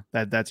sure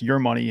that that's your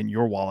money in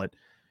your wallet.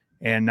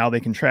 And now they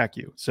can track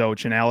you. So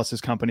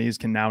Chainalysis companies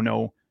can now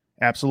know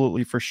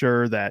absolutely for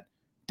sure that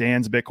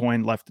Dan's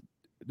Bitcoin left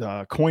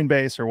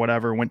Coinbase or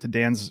whatever, went to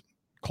Dan's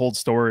cold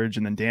storage,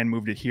 and then Dan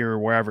moved it here or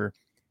wherever.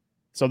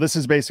 So this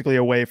is basically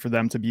a way for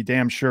them to be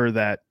damn sure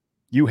that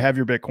you have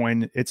your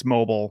Bitcoin, it's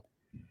mobile,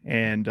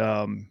 and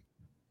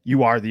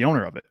you are the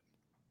owner of it.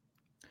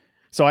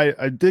 So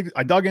I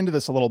dug into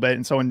this a little bit.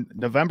 And so in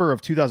November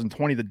of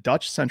 2020, the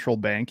Dutch Central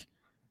Bank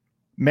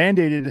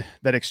mandated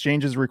that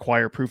exchanges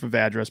require proof of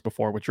address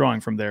before withdrawing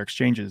from their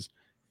exchanges.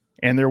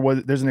 And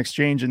there's an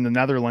exchange in the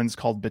Netherlands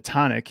called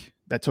Bitonic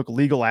that took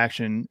legal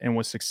action and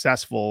was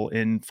successful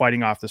in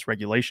fighting off this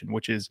regulation,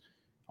 which is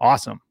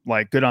awesome.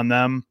 Like, good on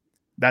them.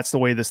 That's the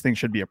way this thing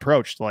should be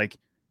approached. Like,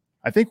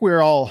 I think we're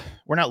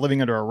not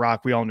living under a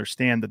rock. We all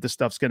understand that this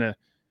stuff's going to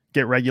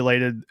get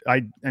regulated.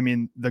 I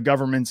mean, the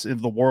governments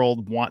of the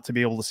world want to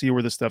be able to see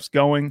where this stuff's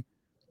going.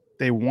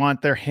 They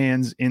want their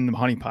hands in the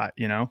honeypot,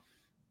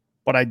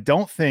 but I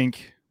don't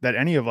think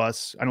any of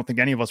us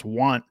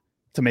want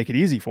to make it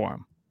easy for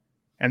them.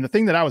 And the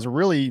thing that I was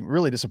really,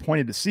 really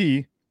disappointed to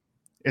see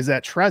is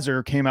that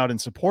Trezor came out in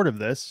support of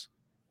this.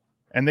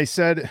 And they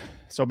said,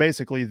 so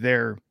basically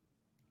their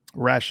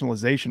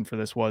rationalization for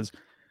this was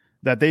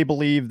that they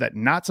believe that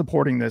not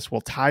supporting this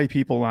will tie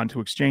people onto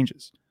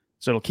exchanges.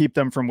 So it'll keep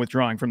them from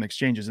withdrawing from the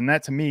exchanges. And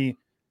that to me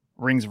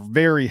rings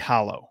very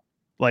hollow.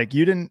 Like,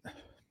 you didn't,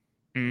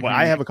 well,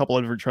 I have a couple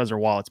of different Trezor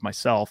wallets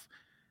myself.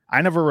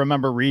 I never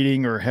remember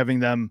reading or having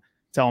them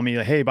tell me,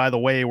 hey, by the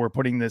way, we're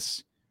putting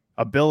this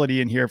ability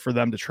in here for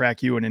them to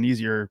track you in an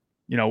easier,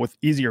 with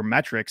easier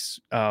metrics.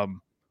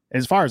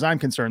 As far as I'm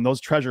concerned,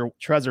 those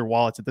Trezor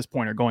wallets at this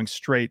point are going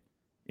straight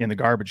in the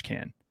garbage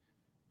can.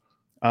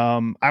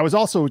 I was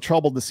also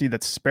troubled to see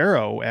that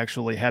Sparrow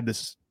actually had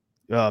this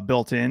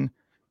built in,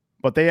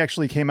 but they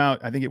actually came out,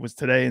 I think it was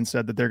today, and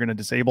said that they're going to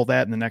disable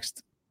that in the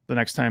next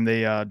time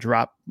they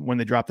drop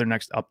their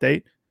next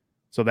update.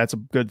 So that's a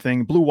good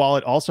thing. Blue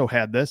Wallet also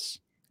had this,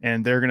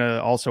 and they're going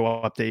to also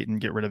update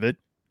and get rid of it.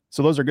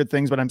 So those are good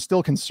things, but I'm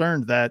still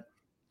concerned that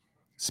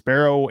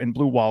Sparrow and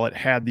Blue Wallet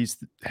had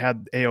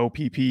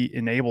AOPP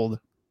enabled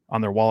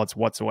on their wallets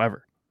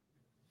whatsoever.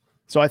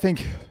 So I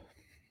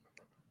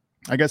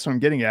guess what I'm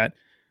getting at,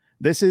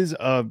 this is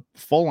a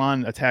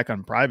full-on attack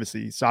on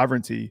privacy,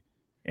 sovereignty,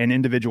 and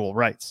individual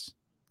rights,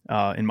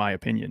 in my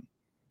opinion.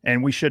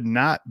 And we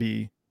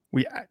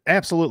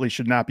absolutely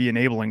should not be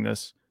enabling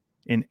this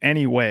in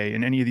any way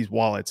in any of these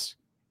wallets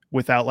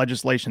without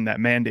legislation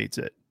that mandates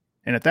it.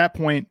 And at that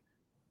point,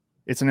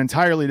 it's an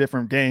entirely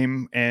different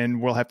game,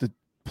 and we'll have to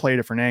play a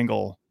different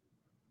angle.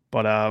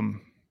 But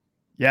I'm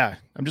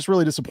just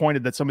really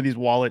disappointed that some of these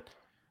wallets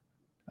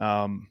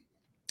have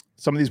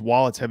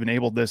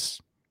enabled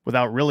this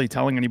without really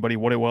telling anybody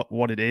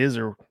what it is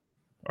or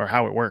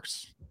how it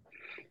works.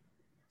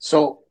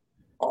 So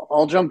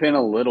I'll jump in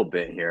a little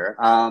bit here.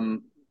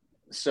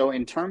 So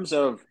in terms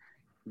of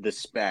the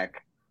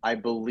spec, I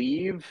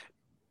believe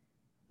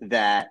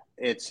that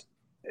it's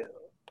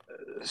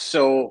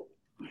so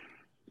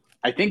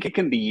I think it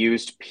can be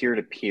used peer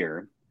to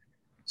peer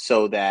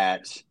so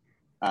that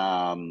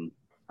I'm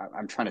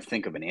trying to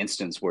think of an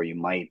instance where you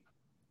might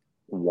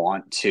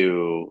want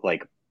to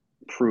like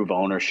prove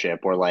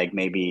ownership or like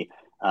maybe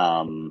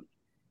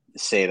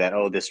say that,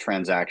 oh, this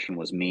transaction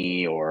was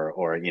me,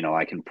 or you know,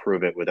 I can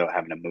prove it without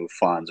having to move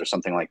funds or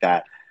something like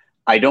that.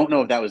 I don't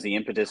know if that was the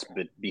impetus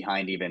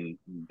behind even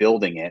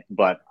building it,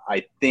 but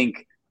I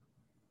think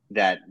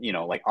that, you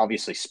know, like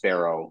obviously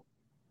Sparrow,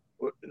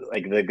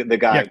 like the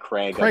guy, Yeah,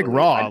 Craig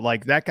Raw,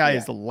 like that guy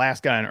is the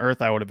last guy on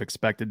earth I would have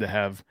expected to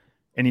have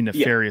any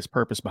nefarious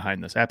purpose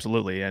behind this.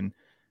 Absolutely. And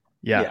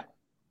And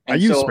I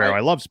use Sparrow. I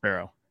love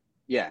Sparrow.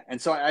 Yeah.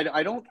 And so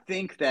I don't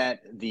think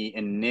that the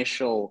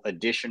initial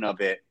addition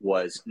of it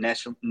was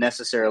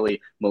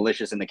necessarily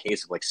malicious in the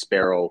case of like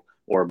Sparrow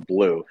or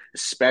Blue,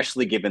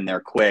 especially given their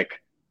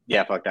quick,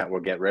 yeah, fuck that,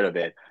 we'll get rid of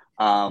it.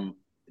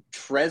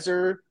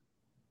 Trezor,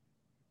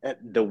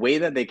 the way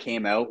that they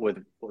came out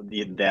with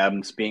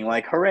them being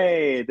like,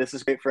 hooray, this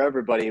is great for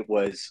everybody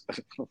was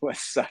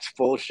such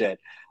bullshit.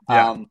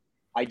 Yeah.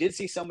 I did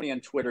see somebody on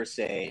Twitter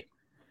say,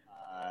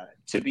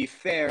 to be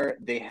fair,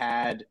 they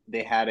had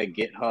a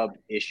GitHub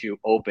issue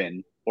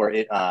open or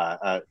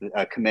a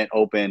commit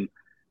open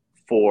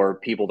for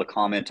people to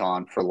comment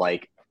on for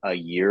like a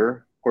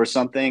year or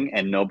something,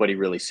 and nobody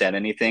really said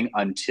anything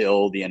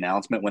until the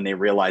announcement when they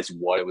realized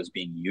what it was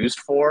being used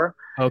for.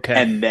 Okay.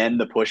 And then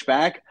the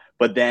pushback.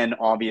 But then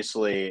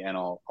obviously, and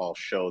I'll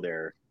show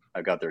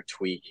I got their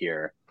tweet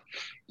here.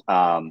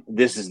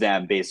 This is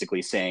them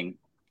basically saying,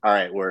 all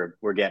right,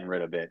 we're getting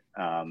rid of it.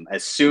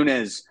 As soon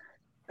as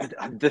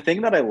the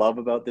thing that I love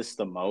about this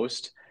the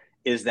most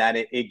is that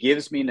it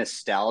gives me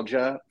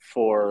nostalgia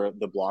for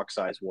the block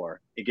size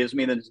war. It gives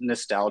me the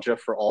nostalgia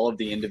for all of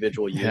the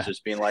individual users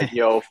being like,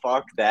 yo,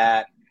 fuck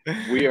that.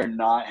 We are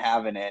not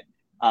having it.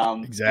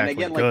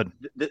 Exactly. And again,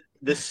 like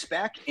the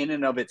spec in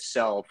and of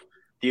itself,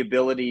 the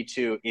ability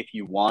to, if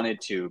you wanted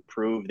to,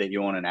 prove that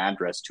you own an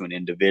address to an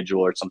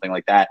individual or something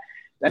like that,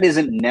 that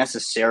isn't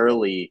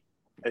necessarily,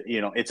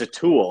 you know, it's a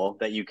tool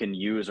that you can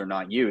use or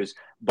not use.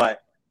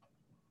 But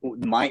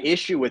my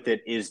issue with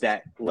it is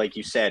that, like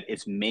you said,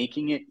 it's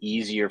making it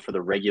easier for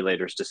the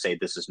regulators to say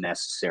this is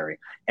necessary.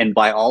 And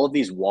by all of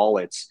these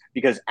wallets,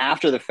 because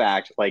after the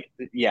fact, like,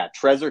 yeah,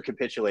 Trezor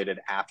capitulated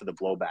after the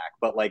blowback,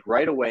 but like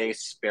right away,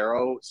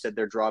 Sparrow said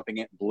they're dropping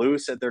it. Blue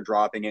said they're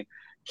dropping it.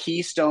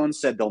 Keystone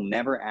said they'll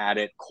never add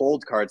it.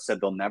 Cold Card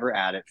said they'll never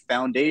add it.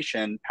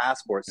 Foundation,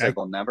 Passport said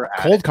they'll never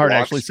add it. Cold Card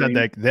actually said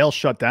that they'll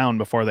shut down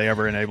before they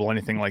ever enable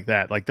anything like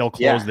that. Like they'll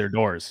close their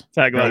doors.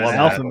 Talk about an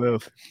alpha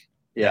move.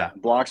 Yeah,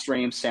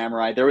 Blockstream,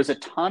 Samurai. There was a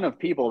ton of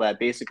people that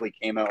basically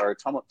came out, or a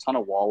ton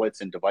of wallets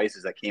and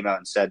devices that came out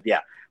and said, yeah,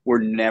 we're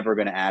never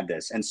going to add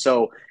this. And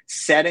so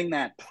setting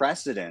that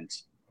precedent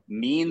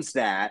means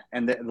that,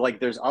 and like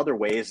there's other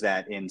ways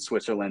that in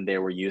Switzerland they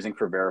were using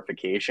for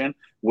verification,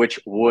 which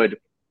would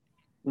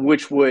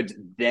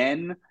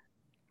then,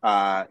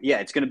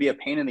 it's going to be a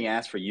pain in the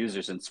ass for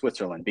users in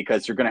Switzerland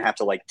because you're going to have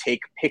to like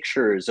take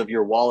pictures of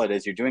your wallet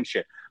as you're doing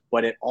shit.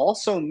 But it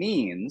also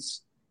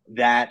means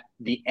that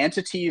the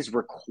entities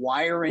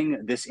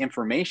requiring this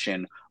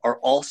information are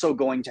also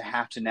going to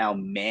have to now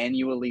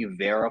manually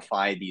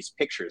verify these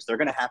pictures. They're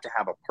going to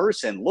have a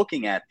person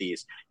looking at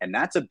these, and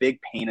that's a big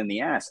pain in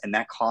the ass, and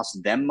that costs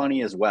them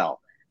money as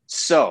well.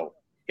 So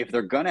if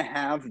they're going to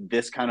have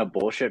this kind of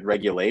bullshit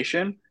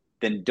regulation,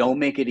 then don't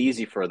make it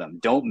easy for them.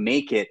 Don't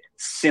make it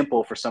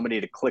simple for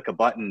somebody to click a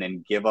button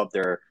and give up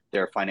their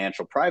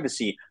financial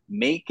privacy.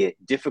 Make it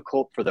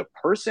difficult for the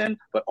person,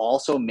 but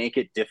also make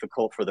it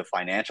difficult for the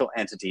financial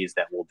entities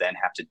that will then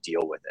have to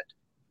deal with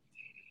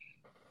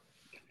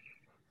it.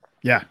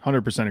 Yeah,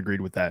 100%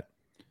 agreed with that.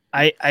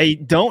 I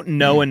don't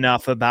know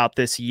enough about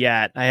this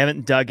yet. I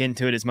haven't dug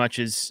into it as much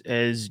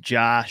as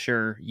Josh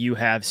or you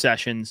have,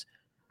 Sessions.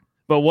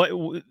 But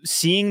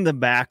seeing the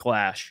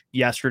backlash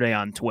yesterday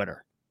on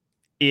Twitter,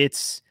 it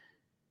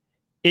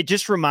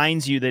just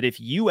reminds you that if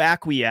you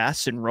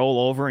acquiesce and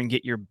roll over and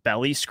get your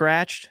belly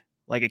scratched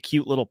like a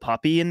cute little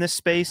puppy in this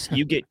space,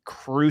 you get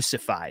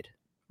crucified,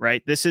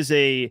 right? This is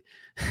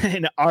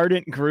an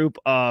ardent group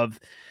of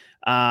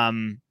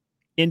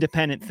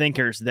independent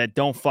thinkers that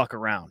don't fuck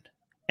around.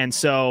 And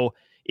so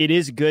it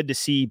is good to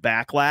see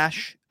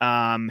backlash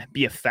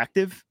be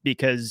effective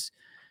because,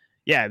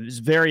 yeah, it was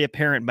very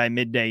apparent by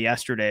midday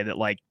yesterday that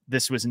like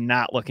this was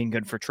not looking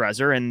good for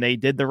Trezor, and they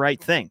did the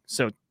right thing.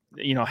 So,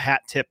 you know,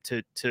 hat tip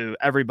to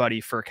everybody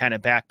for kind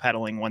of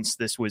backpedaling once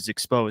this was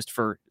exposed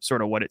for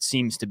sort of what it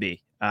seems to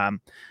be.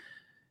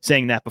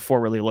 Saying that before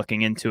really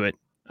looking into it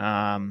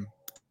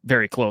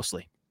very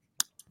closely.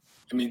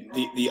 I mean,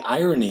 the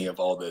irony of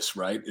all this,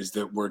 right, is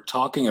that we're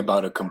talking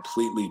about a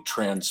completely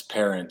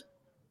transparent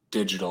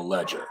digital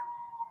ledger.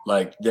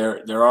 Like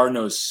there are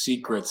no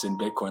secrets in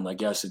Bitcoin. Like,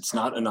 yes, it's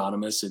not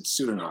anonymous, it's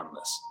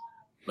pseudonymous.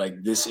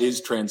 Like, this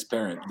is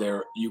transparent.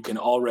 There, you can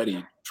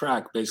already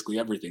track basically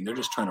everything. They're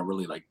just trying to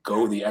really like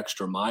go the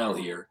extra mile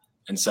here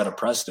and set a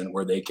precedent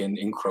where they can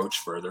encroach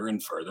further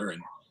and further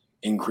and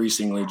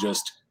increasingly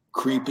just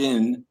creep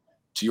in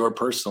to your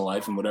personal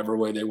life in whatever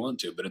way they want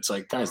to. But it's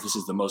like, guys, this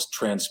is the most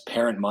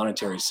transparent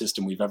monetary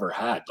system we've ever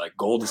had. Like,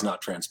 gold is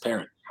not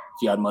transparent.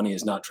 Fiat money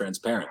is not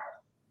transparent.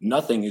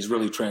 Nothing is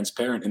really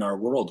transparent in our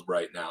world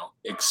right now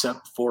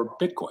except for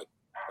Bitcoin.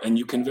 And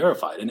you can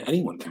verify it, and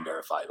anyone can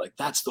verify it. Like,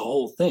 that's the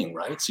whole thing,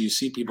 right? So you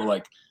see people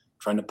like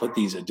trying to put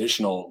these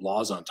additional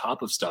laws on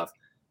top of stuff,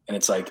 and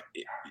it's like,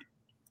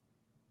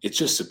 it's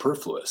just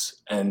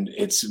superfluous. And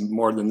it's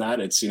more than that.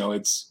 It's,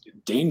 it's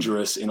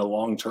dangerous in a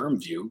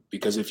long-term view,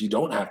 because if you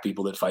don't have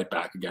people that fight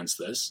back against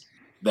this,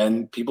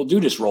 then people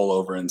do just roll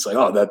over and say,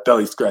 oh, that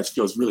belly scratch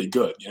feels really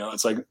good.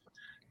 It's like,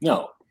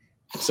 no.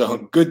 So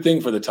good thing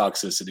for the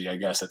toxicity, I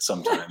guess, at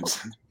sometimes.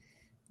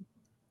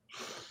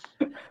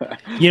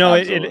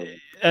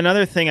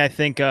 Another thing I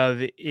think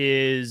of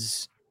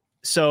is,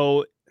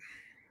 so,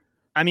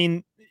 I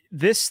mean,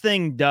 this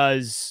thing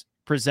does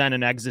present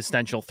an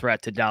existential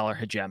threat to dollar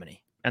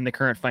hegemony and the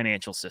current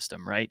financial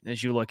system, right?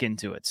 As you look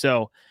into it.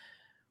 So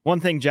one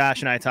thing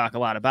Josh and I talk a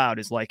lot about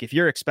is, like, if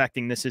you're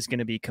expecting this is going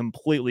to be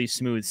completely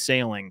smooth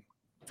sailing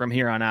from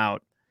here on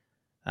out,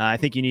 I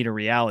think you need a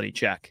reality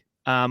check.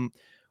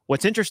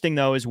 What's interesting,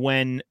 though, is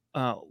when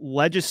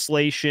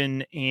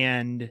legislation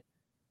and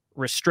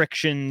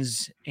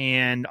restrictions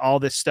and all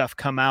this stuff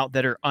come out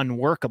that are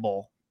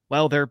unworkable,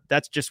 well,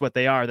 that's just what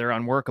they are. They're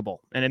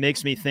unworkable. And it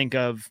makes me think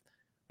of,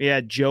 we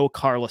had Joe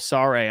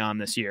Carlasare on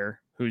this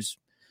year, who's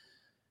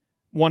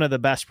one of the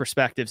best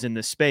perspectives in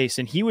this space.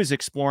 And he was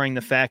exploring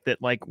the fact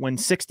that, like, when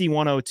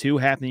 6102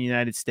 happened in the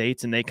United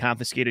States and they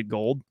confiscated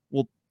gold,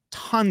 well,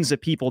 tons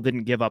of people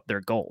didn't give up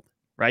their gold,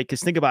 right?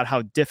 Because think about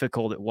how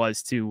difficult it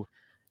was to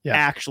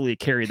actually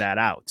carry that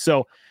out.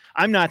 So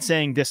I'm not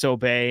saying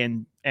disobey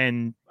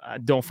and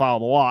don't follow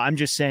the law. I'm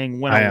just saying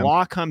when a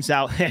law comes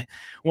out,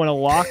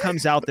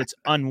 that's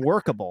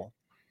unworkable,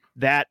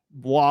 that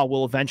law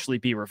will eventually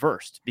be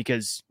reversed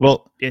because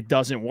it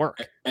doesn't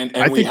work. And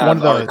we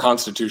have our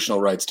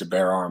constitutional rights to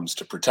bear arms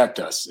to protect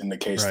us in the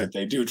case that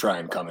they do try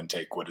and come and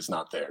take what is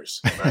not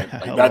theirs. Right?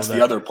 Like, that's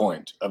the other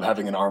point of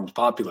having an armed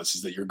populace,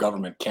 is that your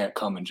government can't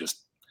come and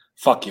just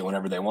fuck you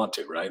whenever they want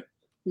to, right?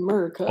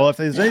 America. Well, if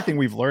there's anything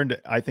we've learned,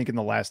 I think, in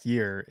the last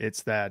year,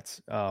 it's that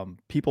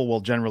people will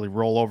generally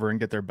roll over and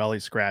get their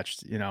belly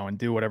scratched, and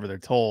do whatever they're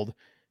told.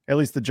 At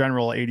least the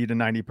general 80 to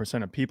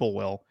 90% of people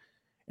will.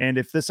 And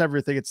if this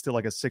ever gets to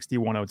like a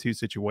 6102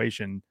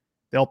 situation,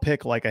 they'll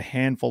pick like a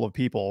handful of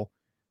people,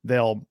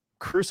 they'll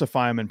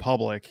crucify them in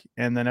public,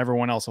 and then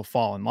everyone else will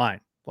fall in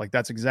line. Like,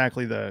 that's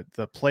exactly the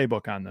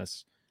playbook on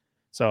this.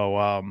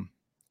 So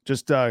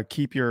just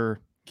keep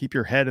your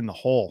head in the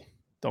hole.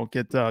 Don't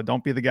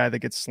be the guy that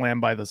gets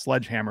slammed by the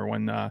sledgehammer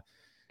when and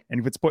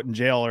if it's put in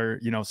jail or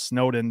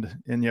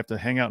Snowden, and you have to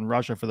hang out in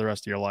Russia for the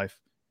rest of your life.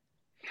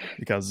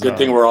 Because good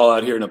thing we're all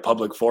out here in a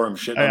public forum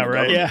shitting on the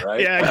government, right?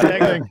 Yeah,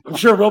 exactly. I'm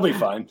sure we'll be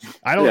fine.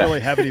 I don't really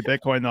have any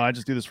Bitcoin though. I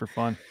just do this for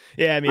fun.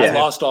 Yeah, I mean, I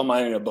lost all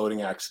mine in a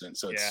boating accident,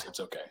 so it's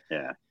okay.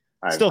 Yeah,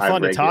 still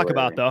fun to talk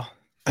about though.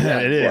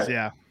 It is.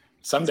 Yeah.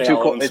 Someday it's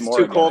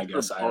too cold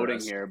for for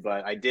boating here,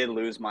 but I did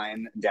lose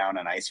mine down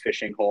an ice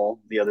fishing hole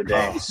the other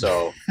day.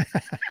 So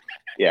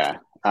yeah.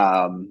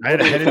 I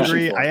had a head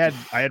injury. I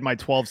had my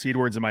 12 seed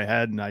words in my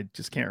head, and I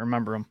just can't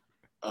remember them.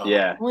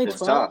 Yeah, it's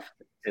tough.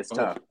 It's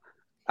tough.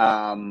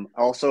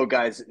 Also,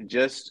 guys,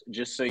 just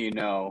so you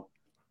know,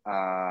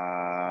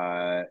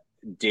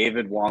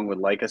 David Wong would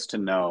like us to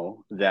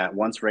know that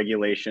once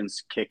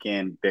regulations kick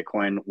in,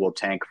 Bitcoin will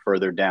tank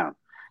further down.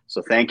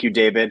 So thank you,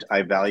 David.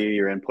 I value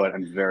your input.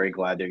 I'm very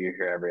glad that you're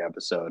here every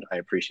episode. I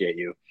appreciate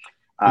you.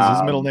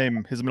 His middle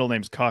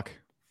name's Cuck.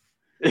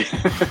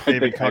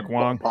 David Cuck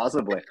Wong.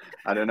 Possibly.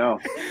 I don't know.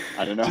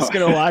 Just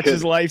gonna watch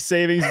his life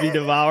savings be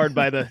devoured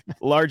by the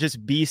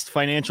largest beast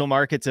financial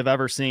markets have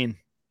ever seen.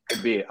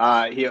 Could be.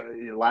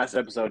 Last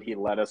episode he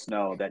let us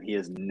know that he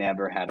has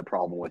never had a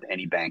problem with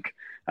any bank.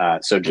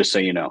 So just so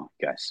you know,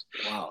 guys.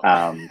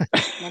 Wow.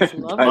 That's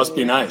lovely. Must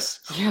be nice.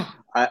 Yeah.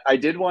 I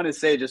did want to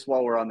say, just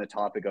while we're on the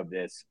topic of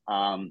this,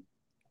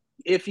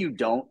 if you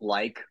don't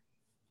like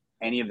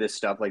any of this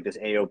stuff, like this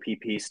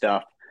AOPP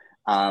stuff,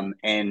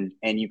 and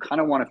you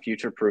kind of want to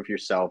future-proof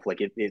yourself, like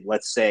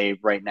let's say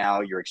right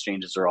now your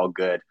exchanges are all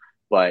good,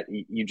 but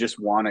you just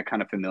want to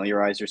kind of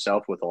familiarize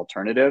yourself with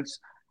alternatives.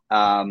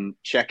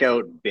 Check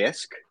out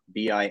Bisq,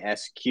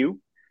 BISQ.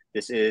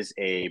 This is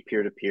a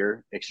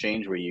peer-to-peer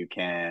exchange where you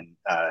can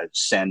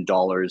send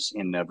dollars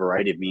in a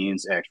variety of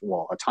means, a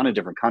ton of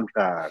different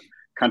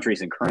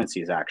countries and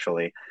currencies,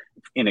 actually,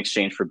 in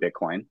exchange for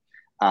Bitcoin.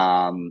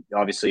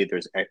 Obviously,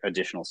 there's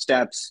additional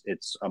steps.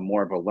 It's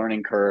more of a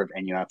learning curve,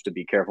 and you have to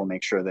be careful,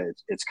 make sure that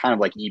it's kind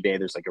of like eBay.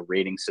 There's like a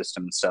rating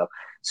system and stuff.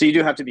 So you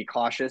do have to be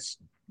cautious,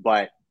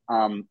 but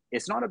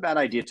it's not a bad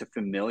idea to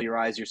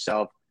familiarize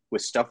yourself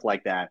with stuff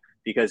like that,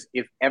 because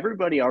if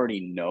everybody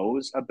already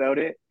knows about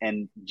it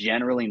and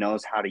generally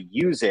knows how to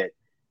use it,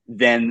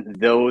 then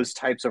those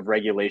types of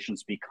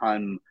regulations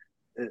become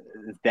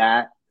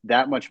that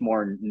that much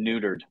more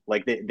neutered.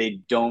 Like they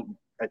don't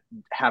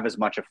have as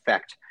much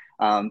effect.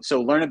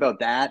 So learn about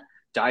that.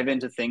 Dive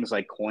into things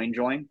like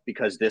CoinJoin,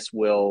 because this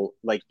will,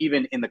 like,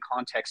 even in the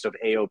context of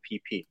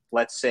AOPP,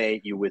 let's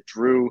say you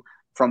withdrew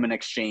from an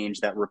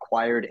exchange that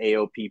required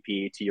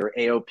AOPP to your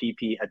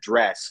AOPP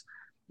address.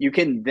 You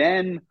can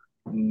then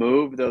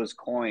move those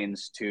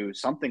coins to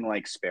something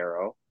like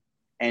Sparrow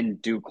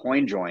and do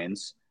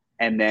CoinJoins,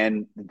 and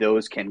then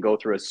those can go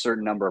through a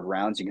certain number of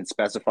rounds you can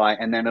specify,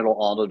 and then it'll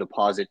auto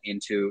deposit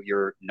into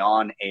your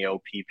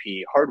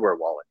non-AOPP hardware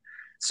wallet.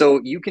 So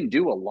you can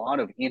do a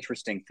lot of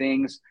interesting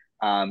things.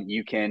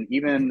 You can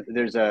even,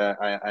 there's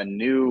a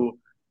new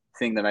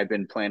thing that I've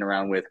been playing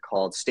around with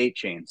called state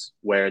chains,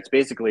 where it's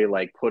basically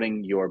like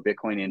putting your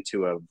Bitcoin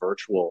into a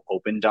virtual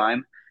open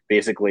dime.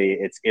 Basically,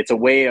 it's a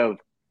way of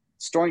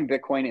storing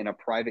Bitcoin in a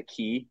private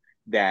key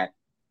that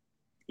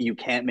you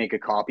can't make a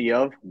copy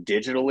of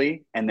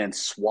digitally, and then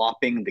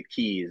swapping the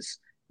keys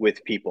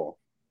with people.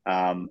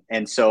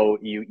 And so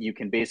you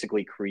can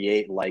basically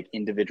create like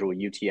individual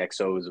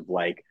UTXOs of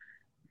like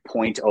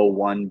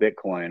 0.01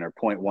 Bitcoin or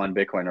 0.1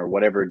 Bitcoin or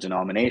whatever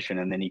denomination,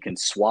 and then you can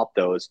swap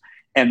those.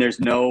 And there's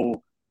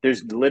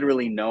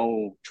literally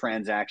no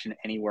transaction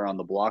anywhere on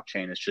the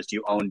blockchain. It's just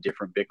you own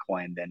different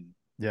Bitcoin than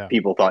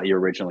people thought you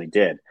originally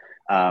did.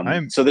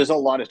 So there's a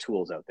lot of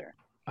tools out there.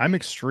 I'm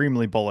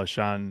extremely bullish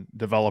on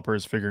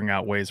developers figuring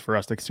out ways for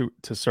us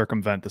to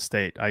circumvent the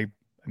state. I'm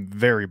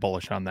very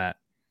bullish on that.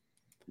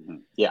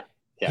 Yeah.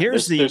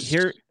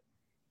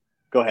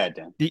 Go ahead,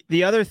 Dan.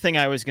 The other thing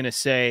I was going to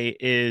say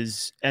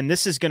is, and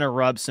this is going to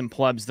rub some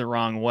plebs the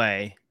wrong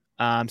way,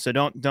 so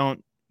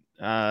don't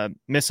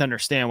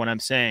misunderstand what I'm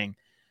saying,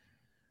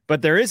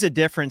 but there is a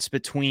difference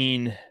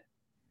between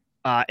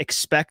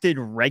expected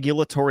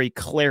regulatory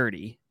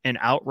clarity and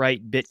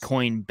outright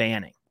Bitcoin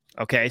banning.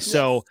 Okay,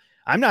 so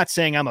I'm not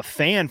saying I'm a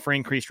fan for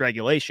increased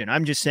regulation.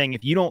 I'm just saying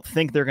if you don't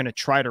think they're going to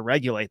try to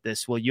regulate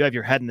this, well, you have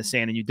your head in the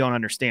sand and you don't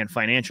understand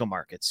financial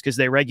markets, because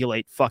they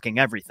regulate fucking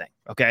everything.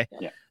 Okay.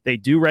 Yeah. They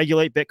do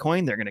regulate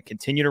Bitcoin. They're going to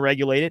continue to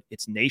regulate it.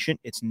 It's nascent.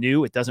 It's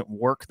new. It doesn't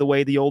work the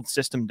way the old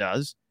system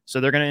does. So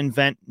they're going to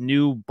invent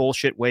new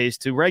bullshit ways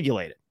to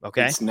regulate it.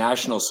 Okay. It's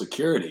national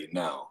security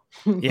now.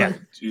 Yeah.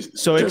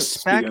 So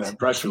expect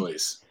press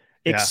release.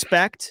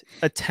 Expect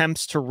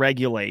attempts to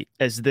regulate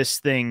as this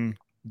thing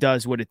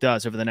does what it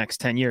does over the next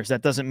 10 years.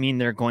 That doesn't mean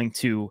they're going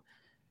to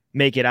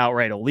make it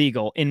outright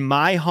illegal, in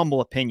my humble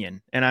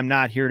opinion. And I'm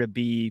not here to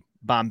be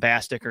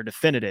bombastic or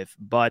definitive,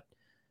 but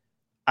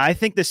I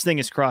think this thing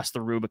has crossed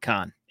the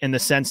Rubicon in the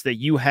sense that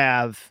you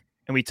have,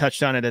 and we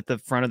touched on it at the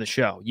front of the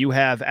show, you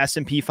have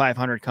S&P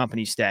 500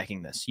 companies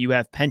stacking this. You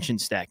have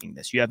pensions stacking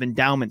this. You have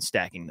endowments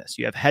stacking this.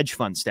 You have hedge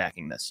funds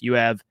stacking this. You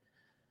have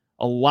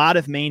a lot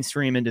of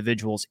mainstream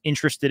individuals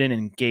interested in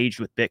and engaged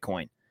with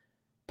Bitcoin.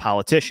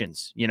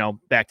 Politicians,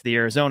 back to the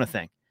Arizona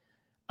thing.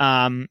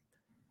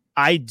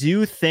 I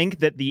do think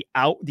that the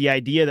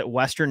idea that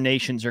Western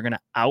nations are going to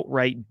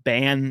outright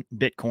ban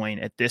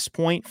Bitcoin at this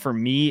point, for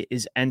me,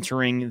 is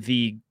entering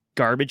the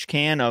garbage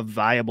can of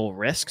viable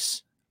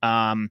risks.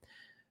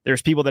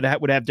 There's people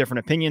that would have different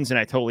opinions, and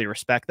I totally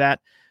respect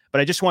that.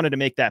 But I just wanted to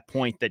make that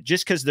point that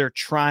just because they're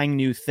trying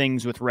new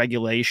things with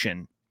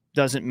regulation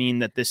doesn't mean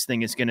that this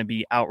thing is going to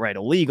be outright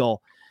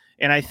illegal.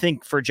 And I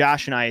think for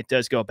Josh and I, it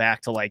does go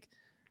back to like,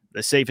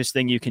 the safest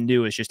thing you can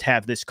do is just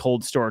have this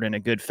cold stored in a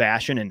good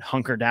fashion and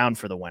hunker down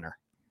for the winter.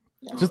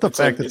 Just the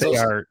fact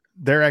that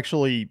they're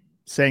actually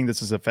saying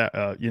this is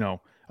a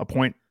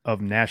point of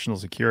national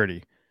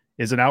security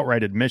is an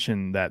outright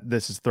admission that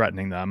this is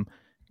threatening them.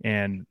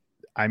 And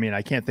I mean,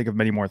 I can't think of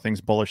many more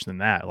things bullish than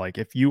that. Like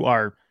if you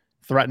are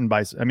threatened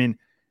by,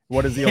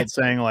 what is the old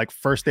saying? Like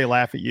first they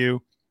laugh at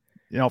you,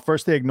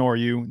 first they ignore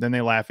you, then they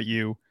laugh at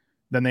you,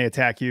 then they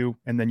attack you,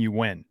 and then you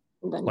win.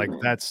 Like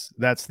that's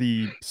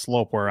the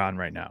slope we're on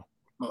right now.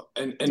 Well,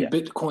 and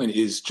Bitcoin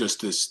is just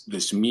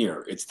this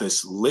mirror. It's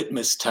this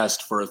litmus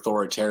test for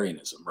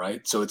authoritarianism,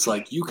 right? So it's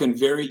like you can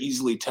very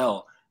easily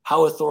tell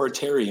how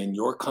authoritarian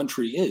your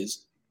country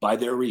is by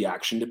their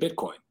reaction to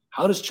Bitcoin.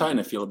 How does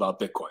China feel about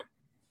Bitcoin?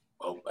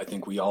 Well, I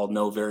think we all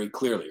know very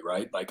clearly,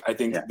 right? Like I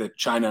think that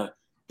China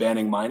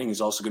banning mining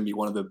is also going to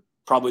be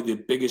probably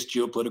the biggest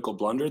geopolitical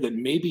blunder that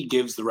maybe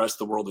gives the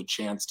rest of the world a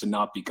chance to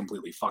not be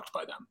completely fucked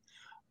by them.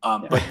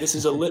 But this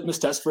is a litmus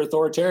test for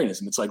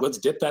authoritarianism. It's like, let's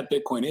dip that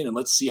Bitcoin in and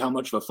let's see how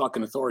much of a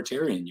fucking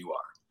authoritarian you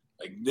are.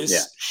 Like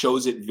this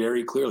shows it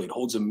very clearly. It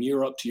holds a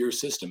mirror up to your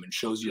system and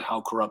shows you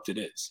how corrupt it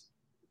is.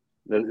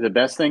 The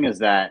best thing is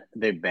that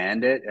they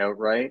banned it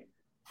outright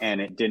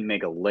and it didn't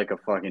make a lick of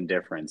fucking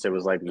difference. It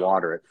was like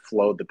water. It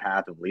flowed the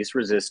path of least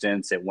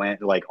resistance. It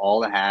went like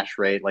all the hash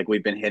rate. Like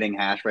we've been hitting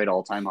hash rate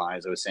all-time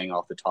highs, I was saying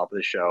off the top of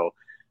the show.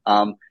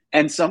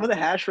 And some of the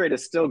hash rate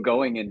is still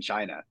going in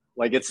China.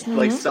 Like it's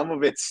like some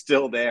of it's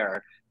still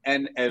there.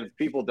 And if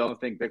people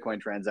don't think Bitcoin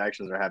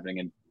transactions are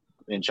happening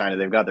in China,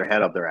 they've got their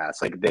head up their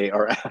ass. Like they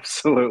are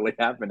absolutely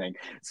happening.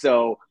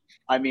 So,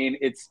 I mean,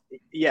 it's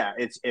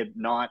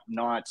not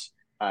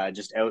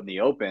just out in the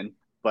open.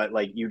 but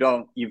like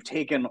you've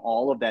taken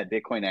all of that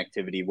Bitcoin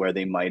activity where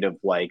they might have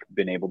like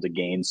been able to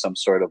gain some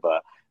sort of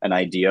an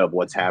idea of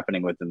what's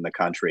happening within the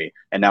country,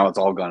 and now it's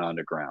all gone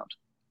underground.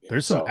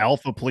 There's some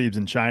alpha plebes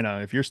in China.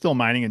 If you're still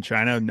mining in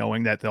China,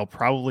 knowing that they'll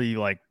probably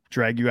like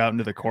drag you out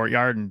into the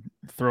courtyard and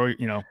throw,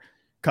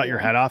 cut your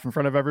head off in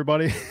front of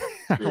everybody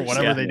or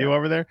whatever they do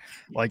over there.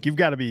 Like you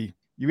got to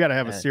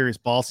have a serious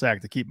ball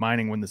sack to keep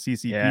mining when the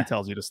CCP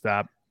tells you to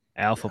stop.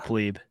 Alpha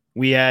plebe.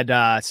 We had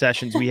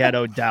sessions. We had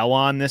Odell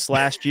on this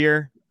last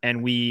year,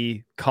 and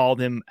we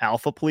called him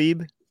Alpha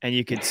plebe, and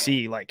you could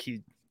see like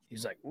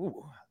he's like,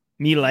 ooh,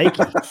 me like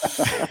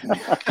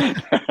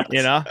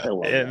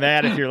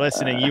Matt, if you're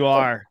listening, you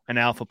are an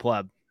alpha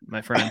pleb,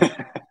 my friend.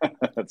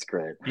 That's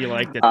great. You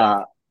liked it.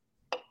 No,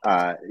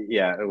 I'm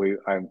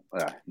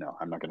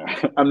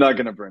not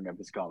gonna bring up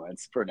his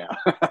comments for now.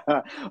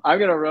 I'm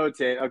gonna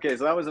rotate. Okay,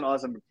 so that was an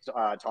awesome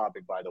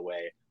topic, by the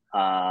way.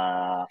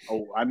 I'm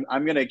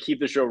gonna keep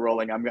the show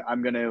rolling.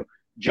 I'm gonna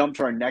jump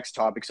to our next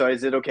topic. So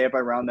is it okay if I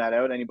round that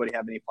out? Anybody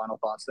have any final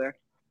thoughts there?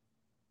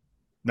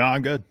 No,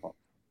 I'm good.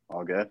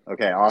 All good.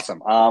 Okay,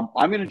 awesome.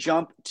 I'm going to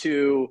jump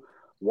to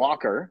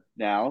Walker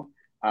now,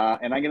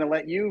 and I'm going to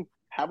let you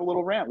have a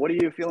little rant. What are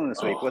you feeling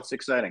this week? What's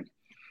exciting?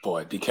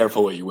 Boy, be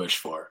careful what you wish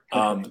for.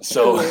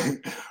 So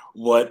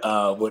what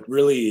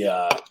really,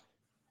 let's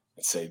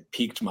say,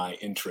 piqued my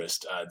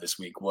interest this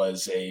week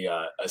was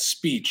a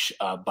speech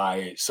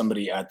by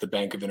somebody at the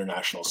Bank of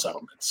International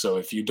Settlements. So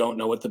if you don't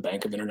know what the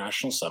Bank of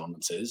International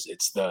Settlements is,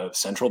 it's the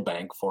central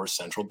bank for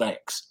central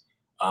banks.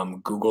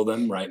 Google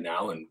them right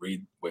now and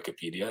read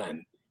Wikipedia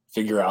and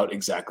figure out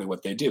exactly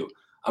what they do.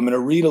 I'm going to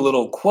read a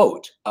little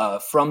quote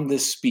from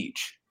this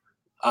speech.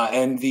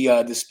 And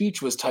the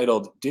speech was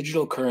titled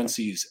Digital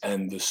Currencies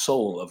and the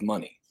Soul of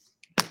Money.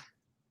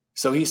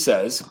 So he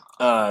says,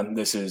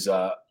 this is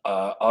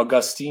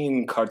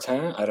Augustin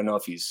Cartin. I don't know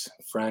if he's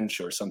French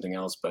or something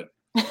else, but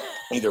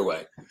either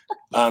way.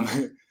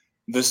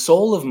 The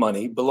soul of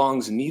money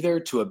belongs neither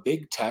to a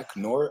big tech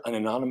nor an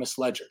anonymous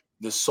ledger.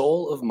 The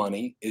soul of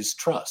money is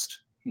trust.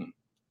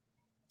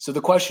 So the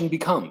question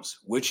becomes,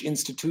 which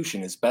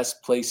institution is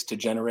best placed to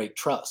generate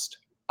trust?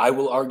 I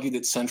will argue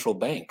that central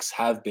banks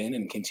have been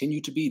and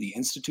continue to be the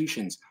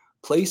institutions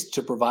placed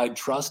to provide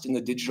trust in the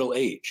digital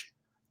age.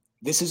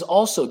 This is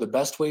also the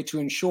best way to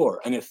ensure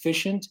an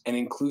efficient and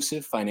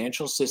inclusive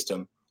financial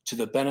system to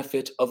the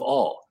benefit of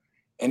all.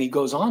 And he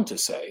goes on to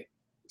say,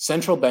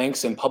 central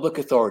banks and public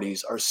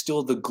authorities are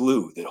still the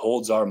glue that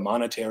holds our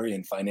monetary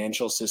and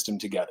financial system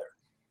together.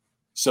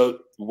 So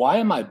why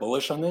am I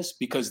bullish on this?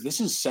 Because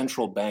this is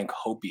central bank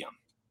hopium.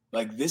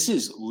 Like this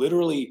is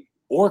literally,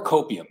 or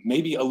copium,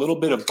 maybe a little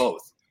bit of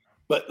both.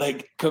 But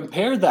like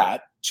compare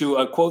that to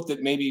a quote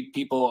that maybe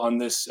people on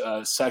this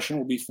session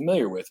will be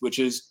familiar with, which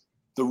is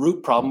the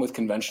root problem with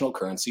conventional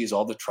currency is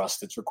all the trust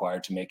that's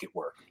required to make it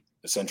work.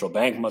 The central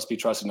bank must be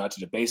trusted not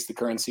to debase the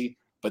currency,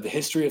 but the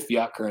history of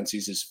fiat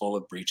currencies is full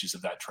of breaches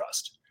of that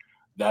trust.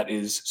 That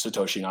is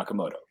Satoshi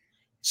Nakamoto.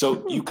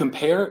 So you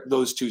compare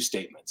those two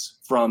statements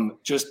from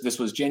this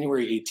was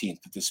January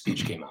 18th that this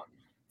speech came out,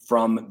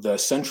 from the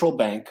central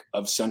bank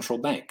of central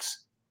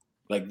banks.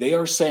 Like they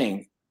are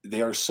saying,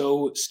 they are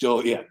so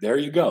still, there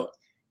you go.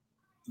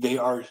 They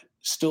are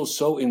still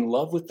so in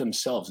love with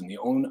themselves and the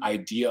own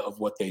idea of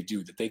what they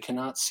do that they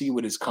cannot see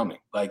what is coming.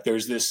 Like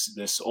there's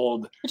this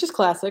old, which is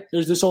classic.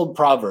 There's this old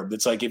proverb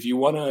that's like, if you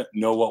want to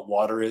know what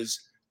water is,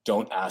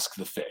 don't ask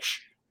the fish.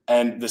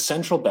 And the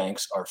central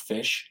banks are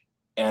fish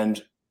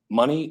and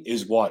money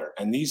is water,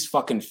 and these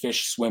fucking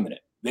fish swim in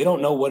it. They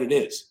don't know what it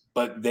is,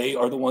 but they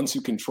are the ones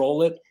who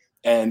control it,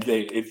 and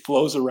it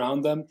flows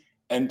around them.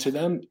 And to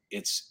them,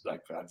 it's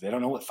like they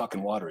don't know what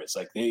fucking water is.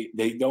 Like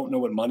they don't know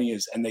what money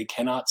is, and they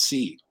cannot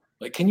see.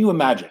 Like, can you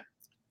imagine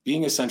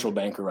being a central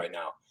banker right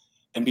now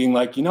and being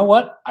like, you know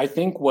what? I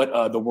think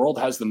what the world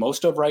has the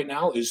most of right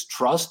now is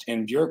trust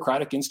in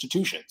bureaucratic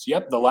institutions.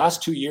 Yep, the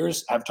last 2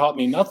 years have taught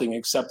me nothing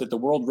except that the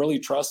world really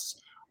trusts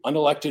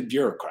unelected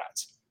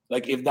bureaucrats.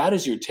 Like, if that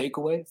is your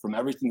takeaway from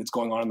everything that's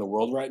going on in the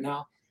world right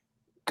now,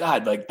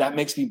 God, like that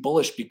makes me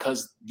bullish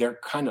because they're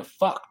kind of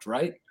fucked,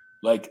 right?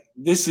 Like,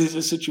 this is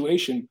a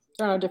situation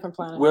they're on a different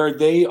planet where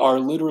they are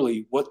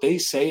literally what they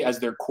say as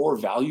their core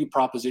value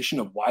proposition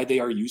of why they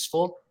are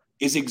useful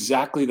is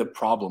exactly the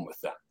problem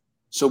with them.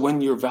 So when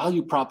your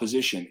value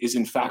proposition is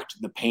in fact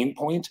the pain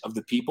point of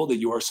the people that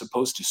you are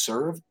supposed to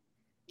serve,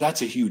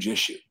 that's a huge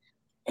issue.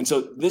 And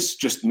so this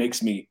just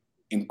makes me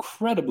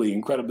incredibly,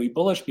 incredibly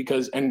bullish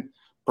because, and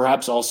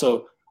perhaps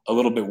also a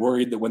little bit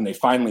worried that when they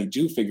finally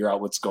do figure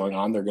out what's going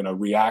on, they're going to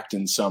react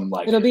in some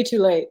like it'll be too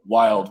late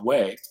wild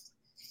way.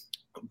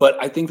 But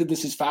I think that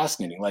this is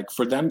fascinating, like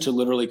for them to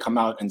literally come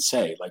out and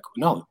say like,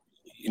 no,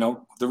 you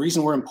know, the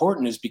reason we're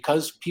important is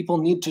because people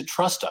need to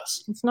trust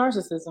us. It's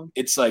narcissism.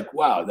 It's like,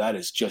 wow, that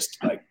is just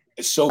like,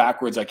 it's so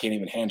backwards. I can't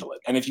even handle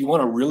it. And if you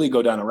want to really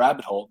go down a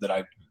rabbit hole that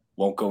I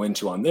won't go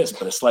into on this,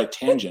 but a slight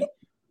tangent,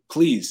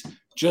 please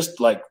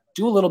just like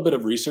do a little bit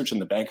of research in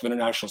the Bank of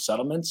International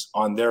Settlements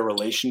on their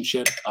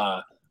relationship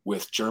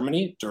with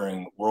Germany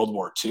during World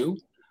War II.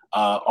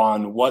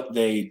 on what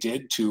they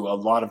did to a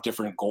lot of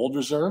different gold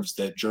reserves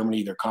that Germany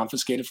either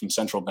confiscated from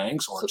central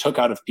banks or took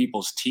out of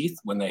people's teeth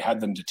when they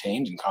had them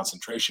detained in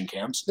concentration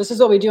camps. This is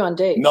what we do on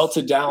dates.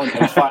 Melted down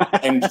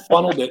and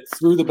funneled it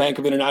through the Bank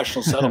of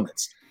International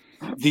Settlements.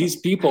 These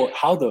people,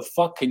 how the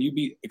fuck can you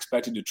be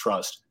expected to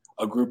trust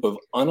a group of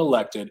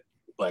unelected,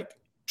 like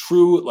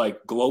true, like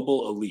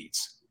global elites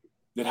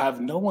that have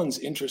no one's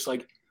interest?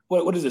 Like,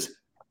 what is this?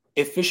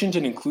 Efficient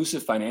and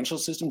inclusive financial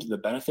system to the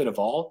benefit of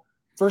all?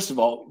 First of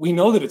all, we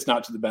know that it's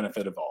not to the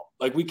benefit of all.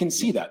 Like, we can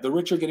see that the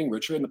rich are getting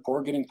richer and the poor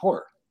are getting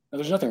poorer. Now,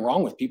 there's nothing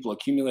wrong with people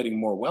accumulating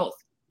more wealth.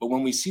 But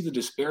when we see the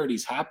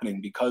disparities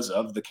happening because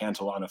of the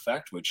Cantillon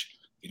effect, which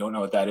if you don't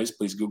know what that is,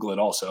 please Google it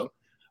also.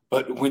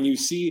 But when you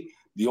see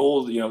the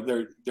old,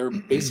 they're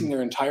basing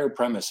their entire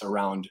premise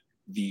around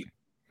the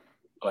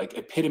like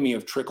epitome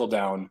of trickle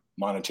down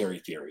monetary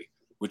theory,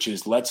 which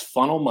is let's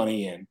funnel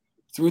money in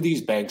through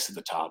these banks at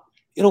the top.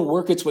 It'll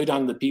work its way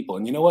down to the people.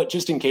 And you know what?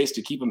 Just in case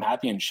to keep them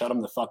happy and shut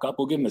them the fuck up,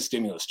 we'll give them a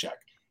stimulus check.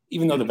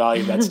 Even though the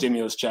value of that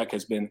stimulus check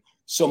has been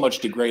so much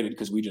degraded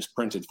because we just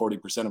printed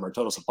 40% of our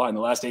total supply in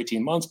the last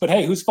 18 months. But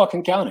hey, who's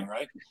fucking counting,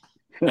 right?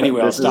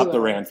 Anyway, I'll stop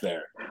the rant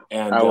there.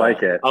 And I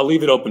like it. I'll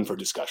leave it open for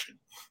discussion.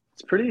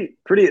 It's pretty.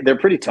 They're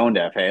pretty tone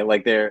deaf, hey.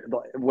 Like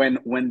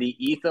when the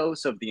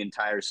ethos of the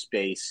entire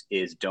space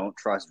is don't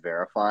trust,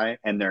 verify,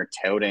 and they're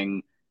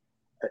touting,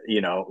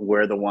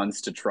 we're the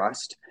ones to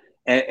trust,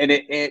 and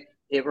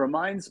it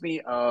reminds me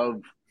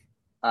of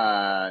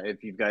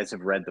if you guys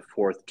have read The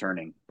Fourth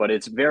Turning, but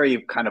it's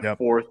very kind of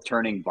Fourth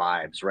Turning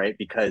vibes, right?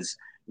 Because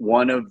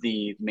one of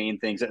the main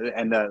things,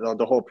 and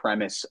the whole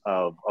premise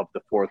of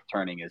The Fourth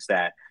Turning is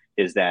that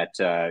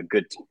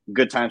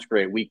good times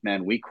create weak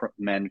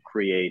men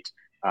create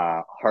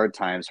hard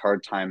times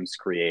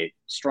create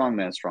strong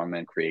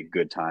men create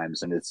good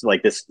times, and it's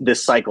like this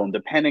cycle. And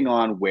depending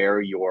on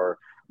where you're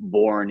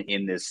born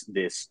in this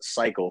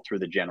cycle through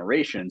the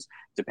generations,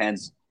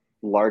 depends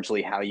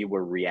largely how you will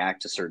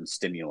react to certain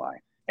stimuli.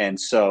 And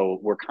so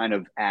we're kind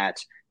of at,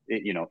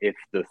 if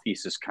the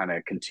thesis kind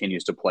of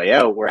continues to play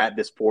out, we're at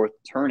this fourth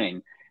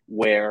turning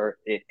where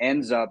it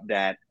ends up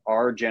that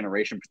our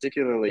generation,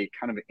 particularly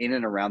kind of in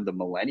and around the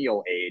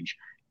millennial age,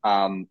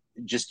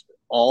 just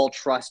all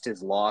trust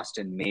is lost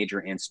in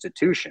major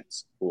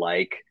institutions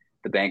like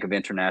the Bank of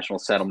International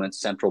Settlements,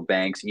 central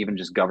banks, even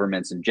just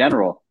governments in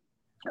general.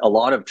 A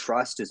lot of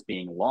trust is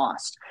being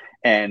lost.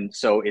 And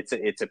so it's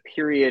a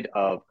period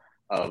of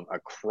a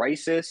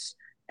crisis,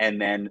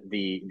 and then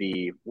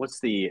the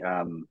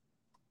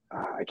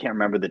I can't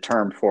remember the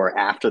term for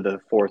after the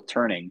fourth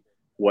turning,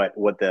 what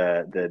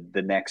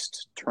the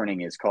next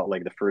turning is called,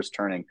 like the first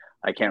turning.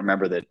 I can't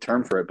remember the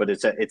term for it, but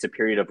it's a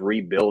period of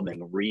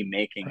rebuilding,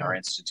 remaking our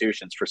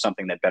institutions for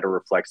something that better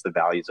reflects the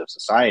values of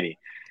society.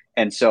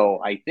 And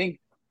so I think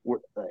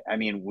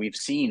we've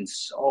seen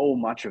so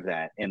much of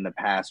that in the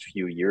past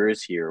few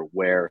years here,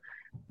 where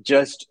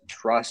just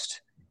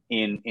trust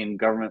in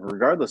government,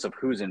 regardless of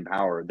who's in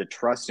power, the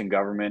trust in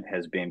government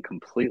has been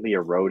completely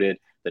eroded.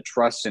 The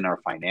trust in our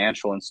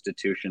financial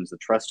institutions, the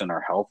trust in our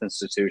health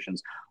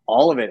institutions,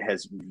 all of it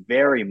has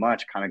very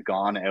much kind of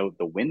gone out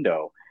the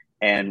window.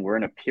 And we're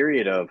in a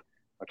period of,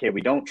 okay,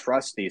 we don't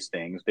trust these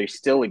things. They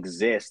still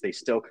exist. They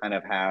still kind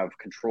of have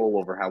control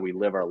over how we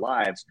live our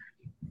lives.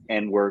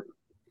 And we're,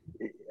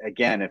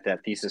 again, if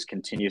that thesis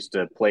continues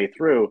to play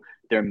through,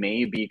 there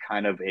may be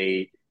kind of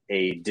a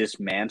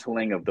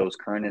dismantling of those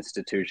current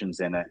institutions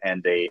and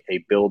a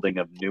building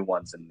of new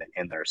ones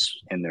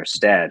in their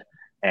stead.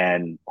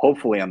 And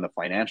hopefully on the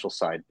financial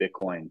side,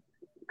 Bitcoin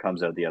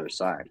comes out the other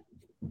side.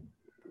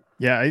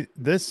 Yeah,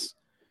 this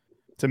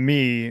to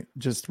me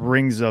just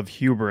rings of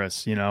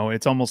hubris.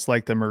 It's almost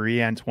like the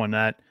Marie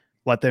Antoinette,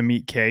 let them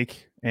eat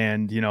cake.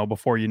 And,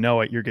 before you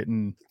know it, you're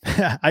getting,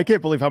 I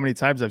can't believe how many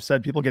times I've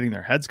said people getting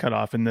their heads cut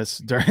off in this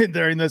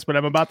during this, but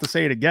I'm about to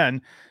say it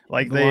again.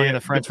 Like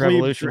the French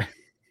Revolution.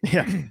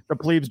 Yeah. The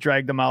plebes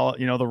dragged them out,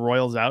 the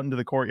royals out into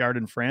the courtyard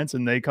in France,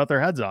 and they cut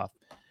their heads off.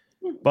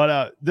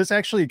 But this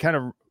actually kind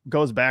of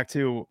goes back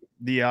to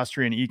the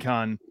Austrian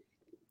econ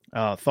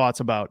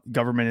thoughts about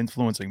government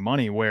influencing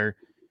money, where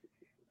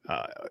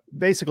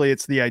basically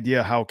it's the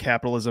idea how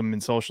capitalism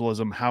and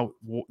socialism,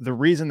 the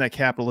reason that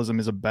capitalism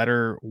is a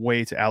better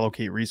way to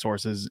allocate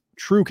resources,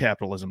 true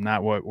capitalism,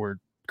 not what we're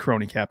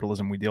crony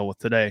capitalism we deal with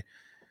today.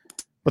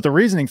 But the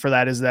reasoning for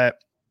that is that,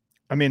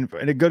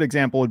 a good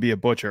example would be a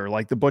butcher.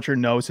 Like the butcher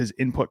knows his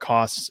input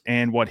costs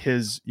and what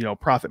his,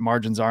 profit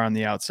margins are on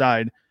the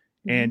outside.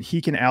 And he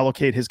can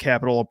allocate his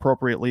capital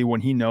appropriately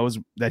when he knows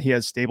that he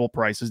has stable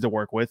prices to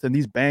work with. And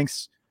these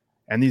banks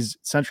and these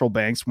central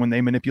banks, when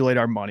they manipulate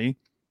our money,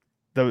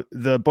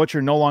 the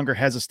butcher no longer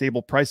has a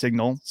stable price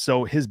signal.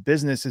 So his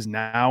business is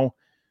now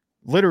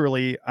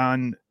literally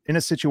in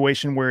a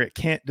situation where it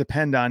can't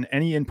depend on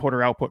any input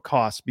or output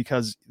costs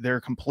because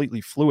they're completely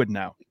fluid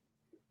now.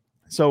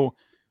 So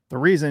the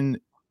reasoning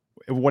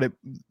what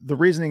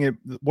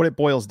it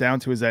boils down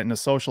to is that in a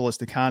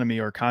socialist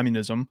economy or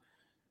communism,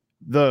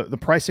 the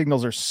price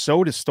signals are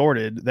so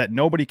distorted that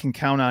nobody can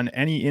count on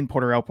any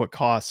input or output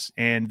costs,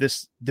 and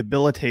this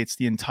debilitates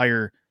the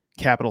entire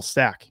capital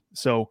stack.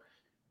 So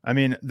I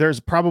mean, there's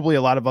probably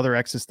a lot of other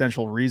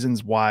existential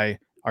reasons why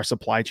our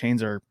supply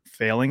chains are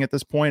failing at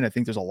this point. I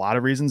think there's a lot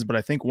of reasons, but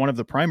I think one of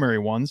the primary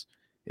ones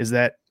is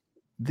that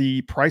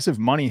the price of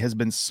money has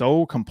been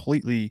so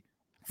completely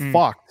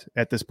fucked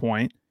at this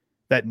point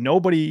that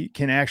nobody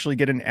can actually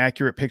get an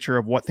accurate picture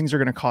of what things are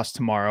going to cost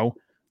tomorrow,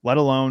 let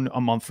alone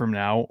a month from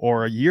now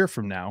or a year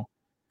from now.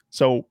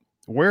 So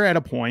we're at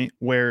a point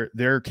where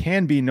there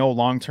can be no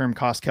long-term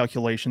cost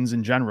calculations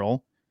in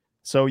general.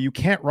 So you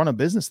can't run a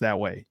business that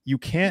way. You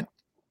can't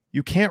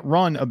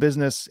run a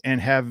business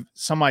and have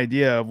some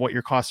idea of what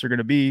your costs are going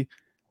to be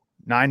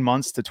 9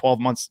 months to 12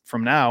 months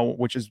from now,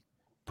 which is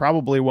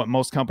probably what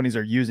most companies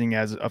are using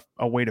as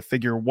a way to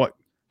figure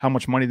how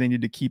much money they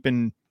need to keep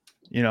in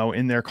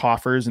their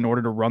coffers in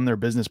order to run their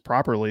business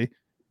properly.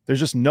 There's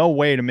just no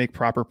way to make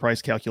proper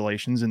price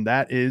calculations. And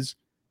that is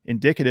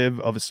indicative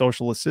of a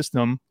socialist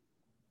system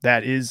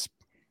that is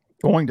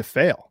going to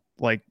fail.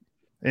 Like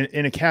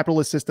in a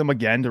capitalist system,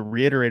 again, to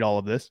reiterate all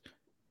of this,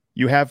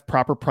 you have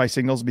proper price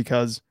signals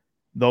because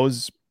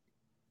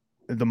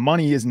the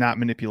money is not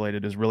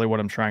manipulated is really what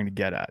I'm trying to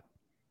get at.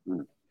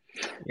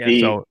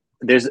 Yeah.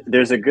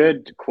 There's a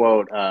good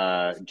quote.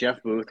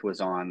 Jeff Booth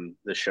was on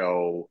the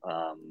show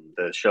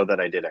that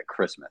I did at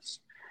Christmas,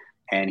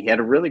 and he had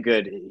a really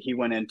good. He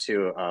went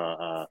into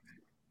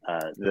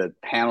the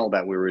panel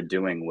that we were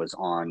doing was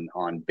on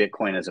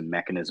Bitcoin as a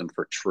mechanism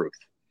for truth,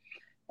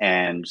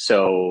 and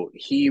so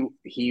he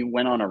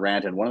went on a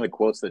rant. And one of the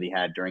quotes that he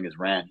had during his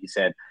rant, he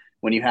said,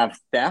 "When you have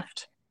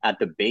theft at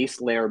the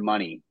base layer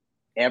money,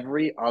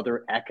 every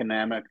other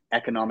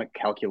economic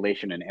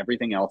calculation and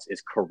everything else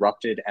is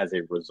corrupted as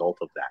a result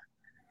of that."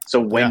 So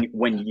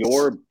when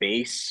your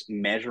base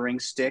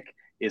measuring stick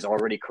is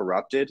already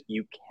corrupted,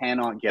 you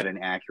cannot get an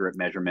accurate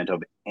measurement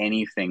of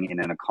anything in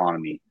an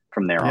economy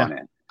from there on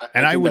in.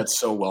 And I think that's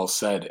so well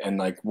said. And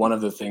like one of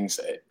the things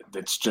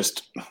that's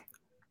just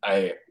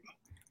I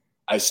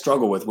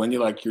struggle with when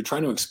you're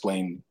trying to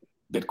explain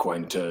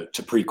Bitcoin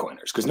to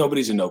pre-coiners, because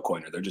nobody's a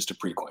no-coiner. They're just a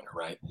pre-coiner,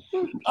 right?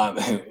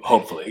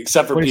 Hopefully,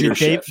 except for Peter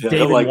Schiff.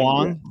 David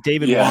Wong.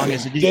 David Wong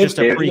is just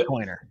a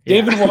pre-coiner.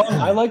 David Wong,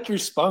 I like your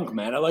spunk,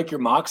 man. I like your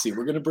moxie.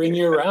 We're going to bring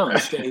you around.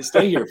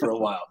 Stay here for a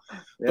while.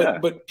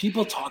 But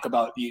people talk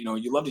about,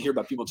 you love to hear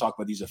about people talk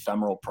about these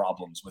ephemeral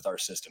problems with our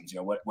systems,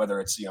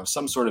 whether it's,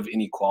 some sort of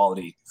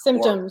inequality.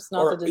 Symptoms,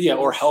 not the disease.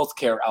 Or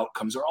healthcare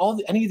outcomes, or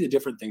any of the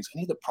different things,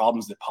 any of the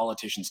problems that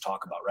politicians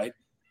talk about, right?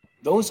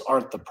 Those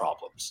aren't the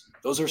problems.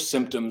 Those are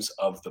symptoms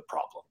of the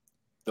problem.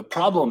 The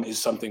problem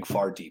is something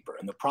far deeper.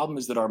 And the problem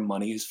is that our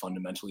money is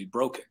fundamentally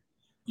broken.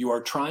 You are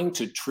trying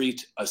to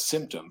treat a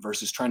symptom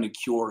versus trying to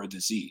cure a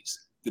disease.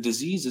 The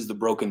disease is the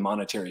broken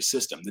monetary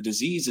system. The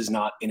disease is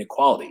not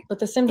inequality. But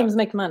the symptoms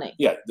make money.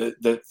 Yeah.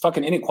 The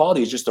fucking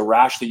inequality is just the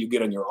rash that you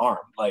get on your arm.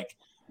 Like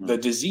the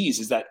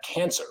disease is that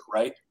cancer,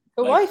 right?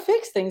 But why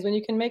fix things when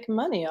you can make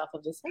money off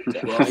of the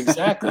symptom? Well,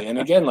 exactly. And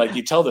again,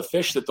 you tell the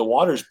fish that the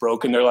water's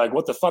broken, they're like,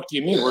 "What the fuck do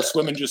you mean? We're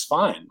swimming just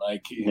fine."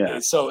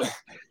 So,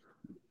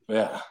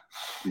 yeah.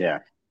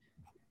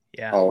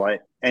 All right.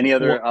 Any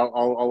other?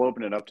 I'll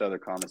open it up to other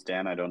comments,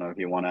 Dan. I don't know if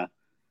you want to.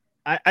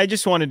 I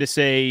just wanted to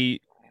say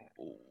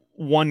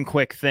one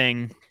quick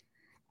thing,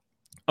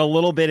 a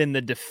little bit in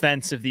the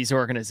defense of these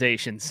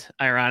organizations,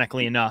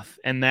 ironically enough,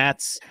 and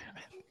that's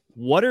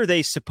what are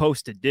they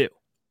supposed to do?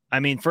 I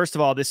mean, first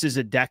of all, this is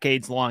a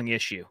decades-long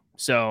issue.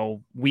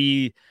 So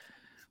we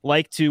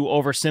like to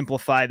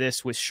oversimplify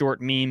this with short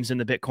memes in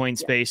the Bitcoin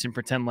space and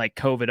pretend like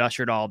COVID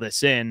ushered all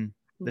this in.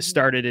 This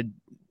started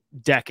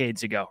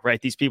decades ago, right?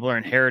 These people are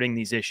inheriting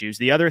these issues.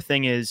 The other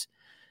thing is,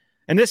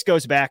 and this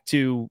goes back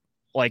to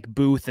like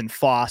Booth and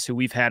Foss, who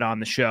we've had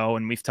on the show,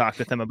 and we've talked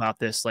with them about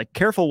this,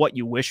 careful what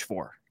you wish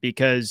for,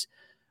 because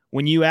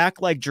when you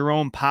act like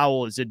Jerome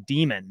Powell is a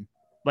demon,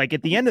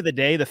 at the end of the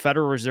day, the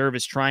Federal Reserve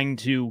is trying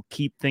to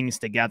keep things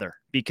together,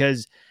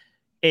 because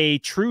a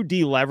true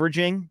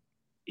deleveraging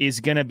is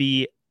going to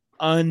be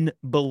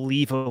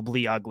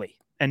unbelievably ugly.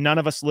 And none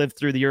of us lived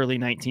through the early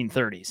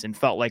 1930s and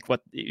felt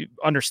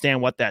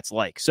understand what that's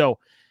like. So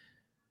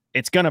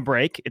it's going to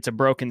break. It's a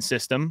broken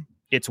system.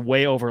 It's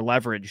way over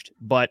leveraged,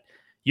 but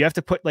you have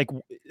to put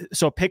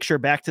picture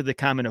back to the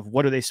comment of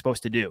what are they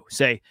supposed to do?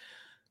 Say,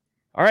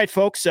 all right,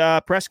 folks,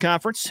 press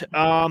conference.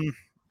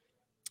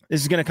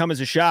 This is going to come as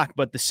a shock,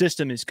 but the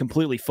system is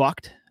completely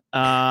fucked.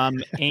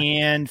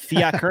 And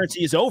fiat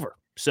currency is over.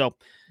 So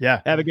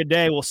have a good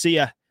day. We'll see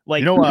you.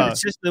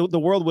 It's just the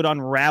world would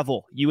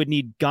unravel. You would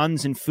need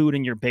guns and food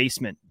in your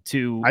basement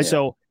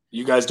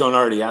you guys don't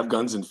already have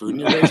guns and food in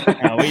your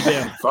basement? No, we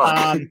do. But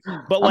I'm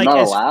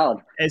not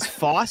allowed. As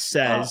Foss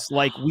says,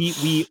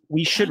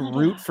 we should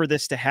root for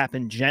this to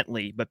happen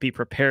gently, but be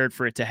prepared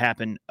for it to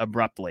happen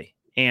abruptly.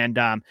 And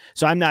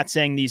so I'm not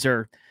saying these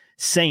are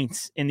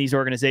saints in these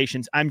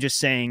organizations. I'm just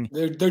saying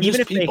they're even just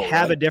if people, they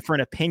have right? a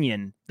different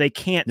opinion, they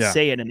can't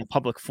say it in a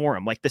public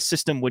forum. The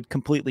system would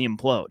completely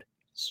implode.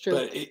 It's true.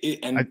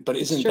 But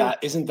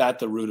isn't that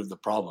the root of the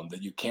problem,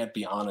 that you can't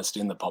be honest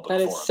in the public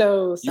That forum? is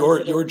so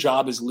sensitive. Your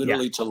job is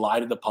literally to lie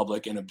to the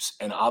public and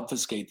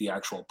obfuscate the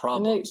actual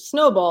problem. And they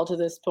snowball to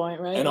this point,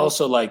 right? And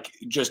also, like,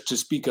 just to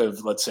speak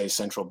of, let's say,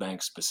 central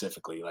banks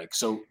specifically,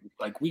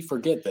 we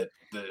forget that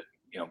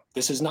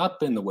this has not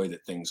been the way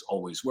that things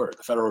always were.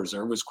 The Federal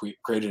Reserve was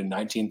created in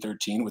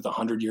 1913 with a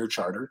 100-year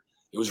charter.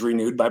 It was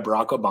renewed by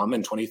Barack Obama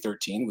in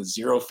 2013 with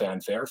zero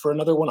fanfare for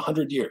another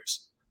 100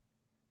 years.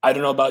 I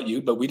don't know about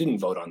you, but we didn't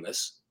vote on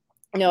this.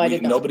 No, I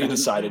did not. Nobody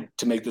decided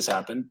to make this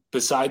happen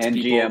besides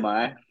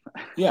NGMI.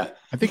 people. Yeah.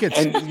 I think it's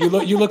And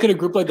you look at a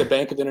group like the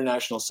Bank of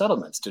International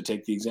Settlements, to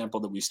take the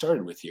example that we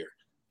started with here.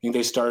 I think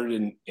they started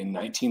in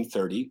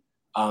 1930.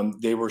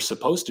 They were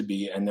supposed to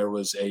be, and there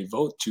was a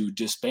vote to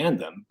disband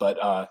them. But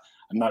I'm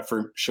not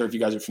sure if you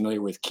guys are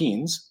familiar with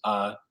Keynes,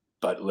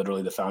 but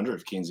literally the founder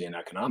of Keynesian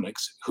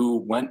economics, who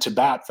went to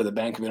bat for the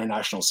Bank of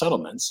International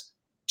Settlements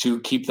to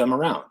keep them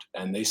around,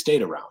 and they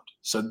stayed around.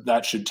 So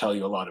that should tell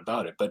you a lot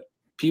about it. But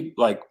people,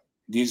 like,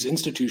 these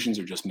institutions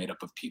are just made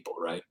up of people,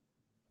 right?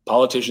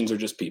 Politicians are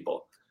just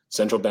people.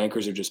 Central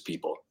bankers are just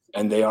people,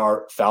 and they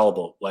are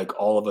fallible, like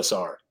all of us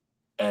are.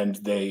 And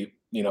they're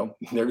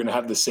going to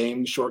have the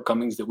same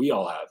shortcomings that we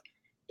all have,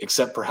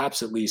 except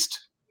perhaps at least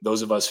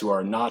those of us who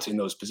are not in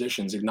those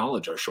positions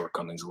acknowledge our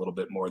shortcomings a little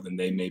bit more than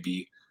they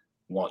maybe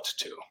want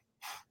to.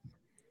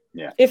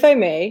 Yeah. If I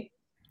may,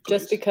 Please.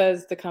 just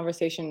because the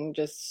conversation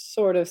just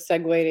sort of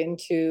segued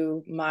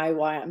into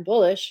why I'm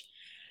bullish.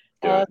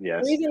 Yes.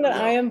 The reason that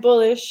I am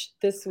bullish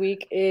this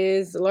week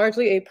is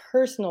largely a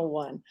personal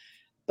one,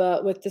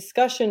 but with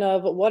discussion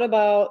of what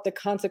about the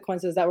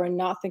consequences that we're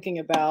not thinking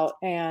about,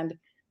 and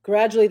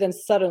gradually then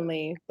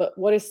suddenly, but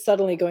what is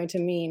suddenly going to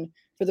mean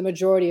for the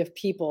majority of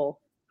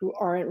people who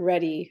aren't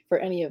ready for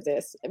any of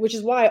this, which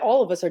is why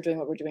all of us are doing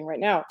what we're doing right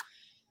now.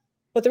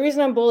 But the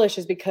reason I'm bullish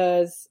is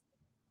because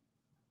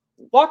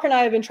Walker and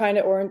I have been trying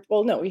to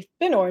we've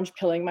been orange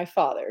pilling my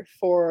father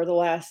for the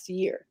last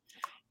year.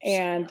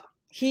 And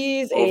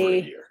he's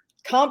a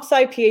comp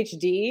sci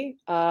PhD.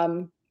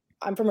 I'm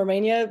from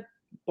Romania,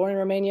 born in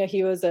Romania.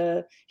 He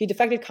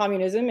defected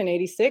communism in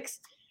 86.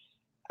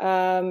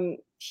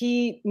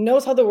 He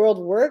knows how the world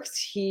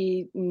works.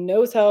 He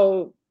knows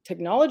how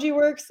technology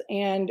works.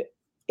 And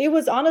it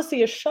was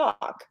honestly a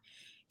shock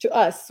to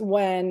us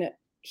when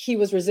he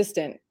was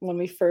resistant when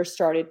we first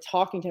started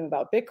talking to him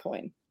about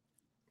Bitcoin.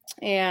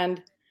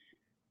 And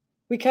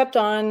we kept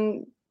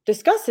on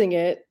discussing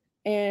it.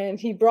 And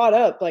he brought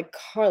up, like,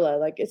 Carla,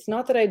 like, it's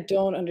not that I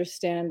don't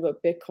understand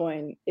what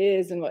Bitcoin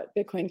is and what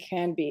Bitcoin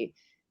can be.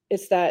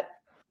 It's that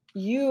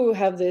you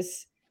have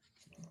this,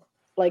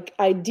 like,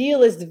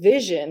 idealist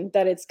vision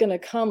that it's going to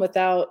come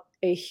without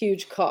a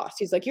huge cost.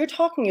 He's like, you're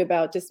talking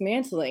about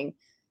dismantling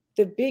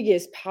the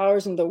biggest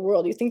powers in the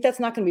world. You think that's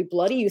not going to be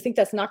bloody? You think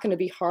that's not going to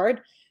be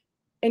hard?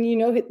 And,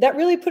 that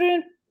really put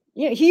it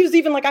in, he was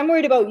even like, I'm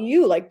worried about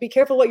you. Like, be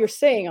careful what you're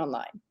saying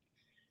online.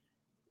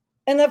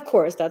 And of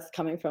course, that's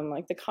coming from,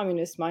 like, the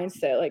communist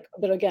mindset. Like,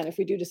 but again, if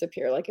we do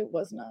disappear, like, it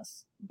wasn't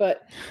us.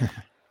 But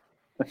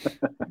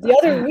the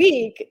other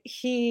week,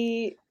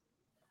 he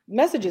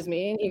messages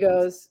me and he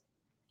goes,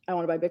 I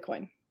want to buy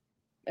Bitcoin.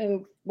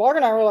 And Walker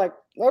and I were like,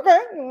 okay,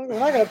 we're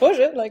not going to push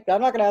it. Like,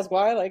 I'm not going to ask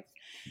why. Like,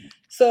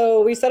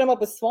 so we set him up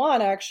with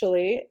Swan,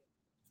 actually.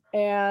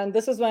 And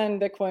this was when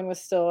Bitcoin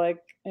was still, like,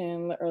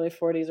 in the early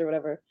 40s or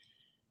whatever.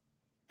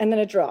 And then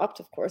it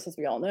dropped, of course, as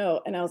we all know.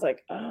 And I was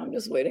like, oh, I'm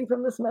just waiting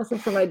for this message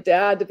from my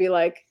dad to be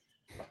like,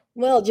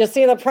 well, did you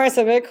see the price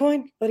of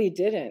Bitcoin? But he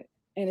didn't.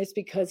 And it's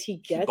because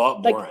he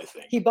bought more, I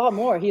think. He bought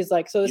more. He's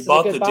like, so this he is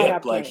bought a good the buy.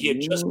 dip. Like, he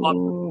had just bought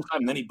the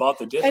time, then he bought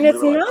the dip. And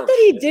it's not that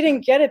he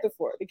didn't get it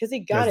before, because he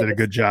got it. Did a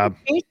good job.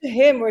 It changed to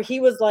him where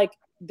he was like,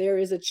 there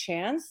is a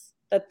chance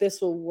that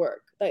this will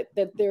work.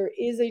 That there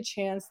is a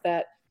chance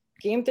that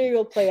game theory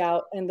will play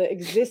out and the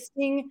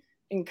existing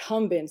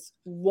incumbents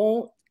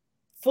won't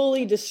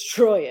fully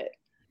destroy it.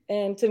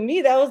 And to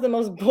me, that was the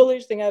most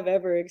bullish thing I've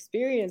ever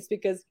experienced,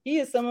 because he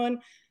is someone,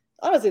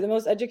 honestly, the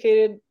most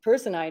educated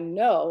person I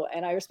know,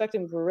 and I respect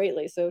him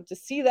greatly. So to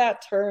see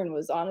that turn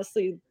was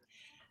honestly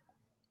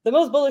the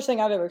most bullish thing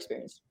I've ever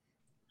experienced.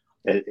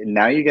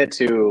 Now you get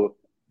to,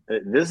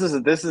 this is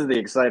the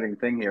exciting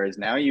thing here, is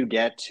now you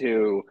get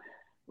to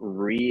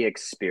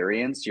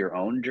re-experience your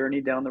own journey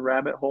down the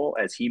rabbit hole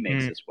as he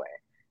makes his way.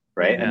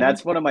 Right. Yeah. And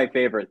that's one of my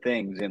favorite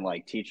things in,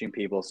 like, teaching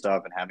people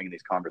stuff and having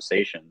these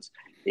conversations,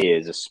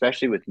 is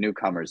especially with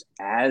newcomers,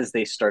 as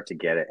they start to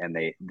get it and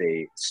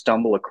they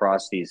stumble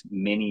across these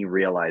mini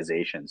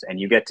realizations, and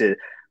you get to,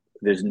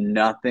 there's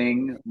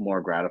nothing more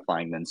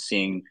gratifying than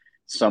seeing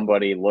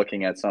somebody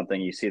looking at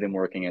something, you see them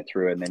working it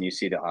through, and then you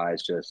see the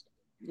eyes just,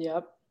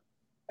 yep.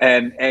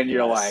 And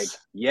you're like,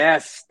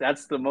 yes,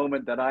 that's the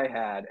moment that I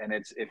had. And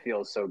it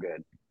feels so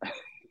good.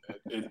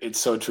 It's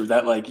so true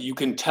that, like, you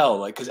can tell,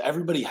 like, because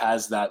everybody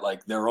has that,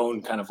 like, their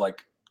own kind of,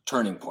 like,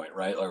 turning point,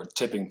 right? Or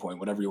tipping point,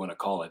 whatever you want to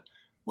call it,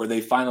 where they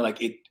finally,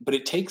 like, it, but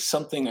it takes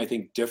something, I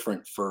think,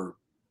 different for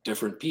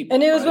different people.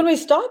 And it was when we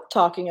stopped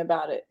talking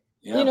about it.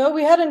 Yeah.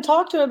 We hadn't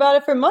talked to him about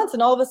it for months,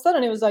 and all of a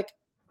sudden it was like,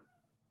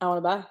 I want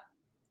to buy.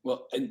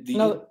 Well, and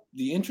No.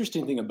 the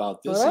interesting thing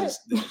about this All is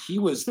that he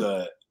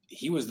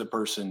was the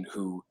person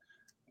who,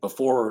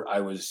 before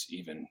I was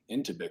even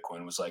into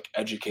Bitcoin, was like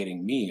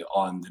educating me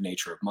on the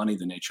nature of money,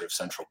 the nature of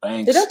central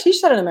banks. They don't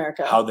teach that in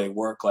America. How they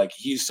work. Like,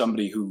 he's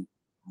somebody who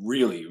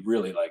really,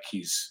 really, like,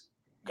 he's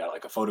got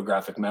like a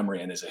photographic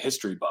memory and is a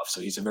history buff.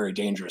 So he's a very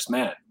dangerous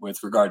man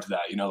with regard to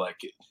that. You know, like,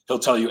 he'll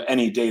tell you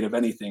any date of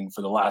anything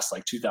for the last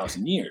like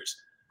 2,000 years.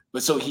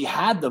 But so he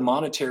had the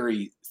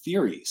monetary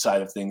theory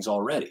side of things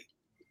already.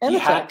 And he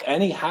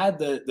had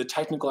the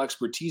technical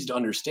expertise to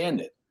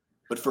understand it.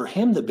 But for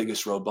him, the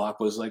biggest roadblock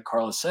was, like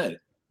Carla said,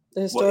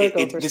 the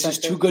historical this is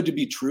too good to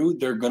be true.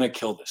 They're going to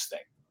kill this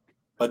thing.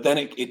 But then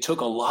it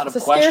took a lot It's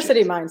of a questions.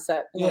 scarcity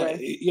mindset.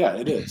 Yeah,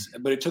 it is.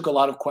 But it took a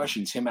lot of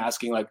questions. Him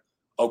asking, like,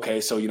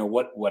 okay, so, you know,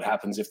 what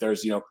happens if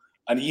there's, you know,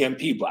 an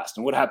EMP blast?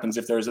 And what happens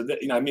if there's I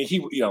mean,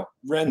 he, you know,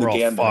 ran the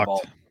gambit of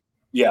all.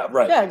 Yeah,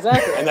 right. Yeah,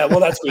 exactly. And that's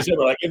what he said.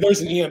 Like, if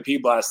there's an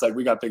EMP blast, like,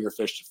 we got bigger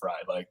fish to fry.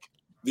 Like,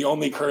 the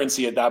only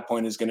currency at that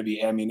point is going to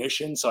be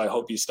ammunition. So I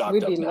hope he's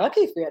stocked up. We'd be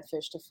lucky if we had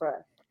fish to fry.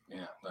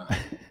 Yeah.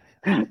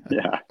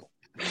 Yeah.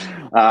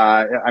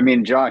 I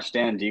mean, Josh,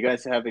 Dan, do you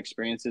guys have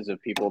experiences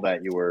of people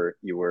that you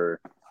were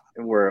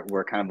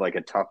kind of like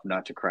a tough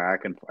nut to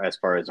crack, and as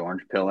far as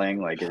orange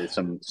pilling, like, is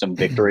some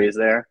victories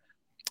there?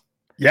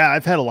 Yeah,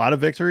 I've had a lot of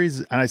victories,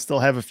 and I still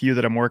have a few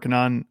that I'm working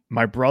on.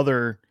 My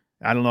brother,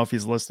 I don't know if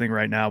he's listening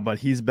right now, but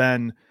he's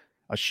been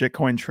a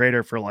shitcoin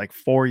trader for like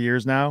 4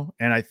 years now,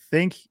 and I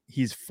think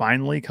he's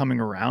finally coming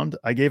around.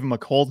 I gave him a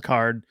cold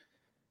card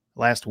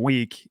last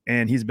week,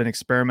 and he's been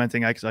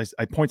experimenting. I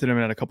pointed him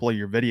at a couple of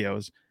your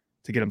videos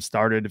to get him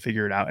started to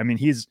figure it out. I mean,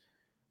 he's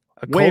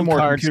way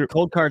more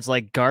cold cards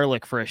like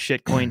garlic for a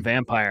shitcoin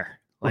vampire.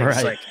 Like, right.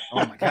 It's like,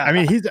 oh my God. I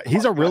mean,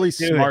 he's a really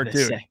smart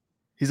dude. Thing.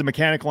 He's a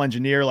mechanical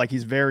engineer. Like,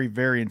 he's very,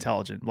 very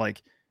intelligent.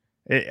 Like,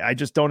 I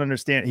just don't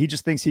understand. He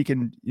just thinks he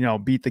can, you know,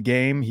 beat the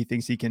game. He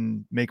thinks he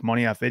can make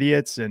money off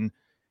idiots. And,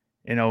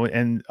 you know,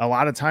 and a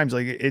lot of times,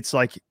 like, it's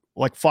like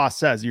Foss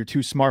says, you're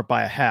too smart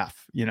by a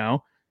half, you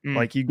know,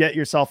 like, you get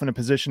yourself in a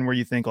position where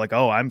you think like,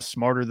 oh, I'm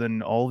smarter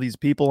than all these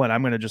people and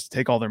I'm going to just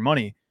take all their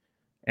money.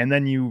 And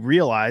then you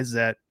realize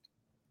that,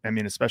 I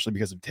mean, especially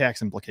because of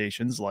tax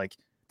implications, like,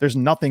 there's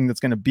nothing that's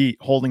going to beat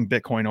holding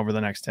Bitcoin over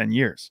the next 10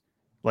 years.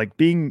 Like,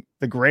 being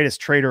the greatest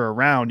trader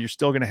around, you're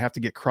still going to have to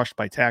get crushed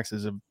by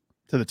taxes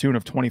to the tune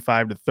of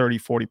 25 to 30,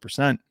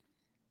 40%.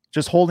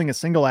 Just holding a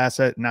single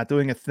asset, not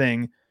doing a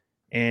thing,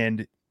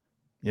 and,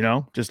 you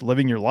know, just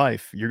living your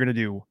life, you're going to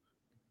do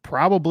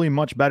probably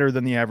much better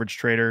than the average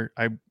trader.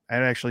 I'd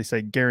actually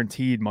say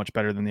guaranteed much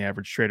better than the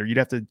average trader. You'd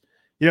have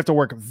to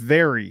work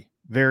very,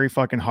 very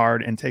fucking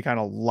hard and take on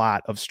a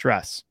lot of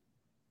stress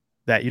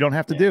that you don't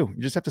have to do.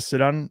 You just have to sit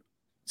on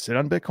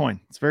Bitcoin.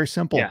 It's very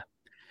simple. Yeah.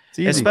 It's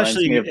easy.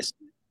 Especially, I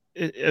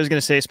was going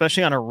to say,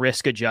 especially on a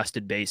risk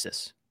adjusted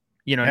basis.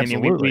 You know what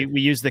Absolutely. I mean?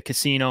 We use the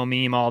casino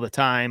meme all the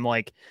time.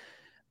 Like,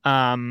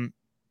 and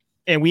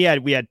we've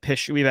had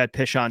Pish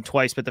on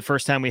twice, but the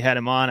first time we had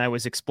him on, I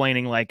was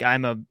explaining, like,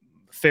 I'm a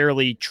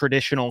fairly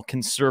traditional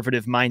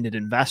conservative minded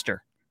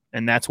investor,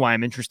 and that's why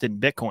I'm interested in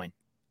Bitcoin,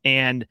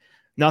 and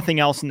nothing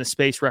else in the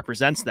space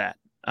represents that.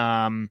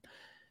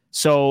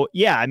 So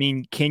yeah, I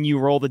mean, can you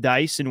roll the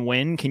dice and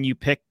win? Can you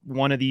pick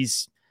one of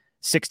these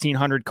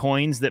 1,600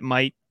 coins that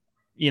might,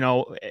 you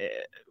know,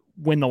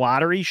 win the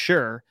lottery?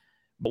 Sure.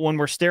 But when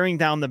we're staring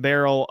down the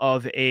barrel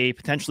of a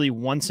potentially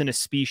once in a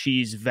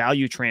species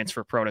value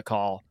transfer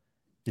protocol,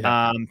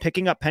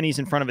 picking up pennies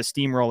in front of a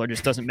steamroller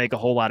just doesn't make a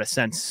whole lot of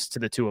sense to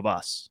the two of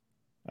us.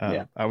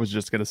 I was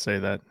just going to say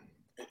that.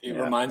 It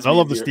reminds me. I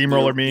love the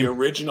steamroller meme. The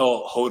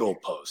original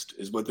HODL post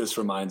is what this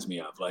reminds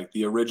me of. Like,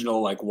 the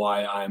original, like,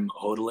 why I'm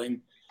HODLing.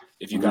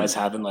 If you guys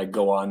haven't, like,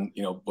 go on,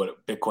 you know,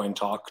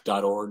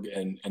 bitcointalk.org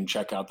and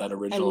check out that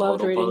original. I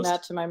loved HODL reading post.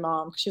 that to my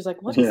mom. She's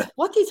like, what is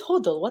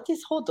HODL? What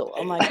is HODL?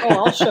 I'm like,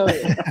 oh, I'll show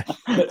you.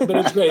 but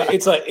it's great.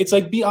 It's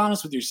like, be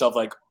honest with yourself.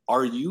 Like,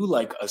 are you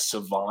like a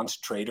savant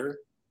trader?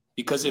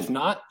 Because if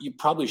not, you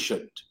probably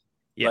shouldn't.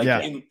 Yeah.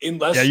 Like,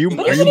 unless are you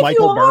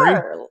Michael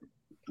Burry?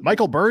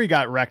 Michael Burry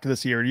got wrecked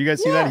this year. Do you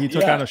guys see that? He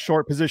took on a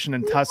short position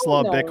in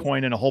Tesla,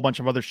 Bitcoin, and a whole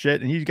bunch of other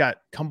shit, and he got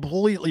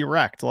completely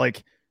wrecked.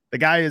 Like, the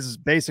guy is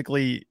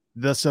basically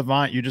the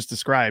savant you just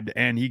described,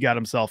 and he got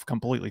himself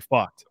completely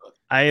fuked.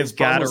 I have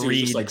got to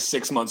read just like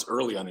 6 months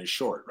early on his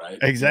short, right?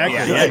 Exactly.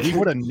 Yeah, he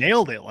would have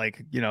nailed it,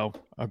 like, you know,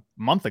 a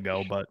month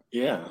ago. But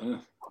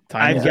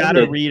I've got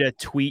to read a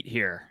tweet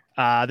here.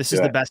 This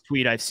is the best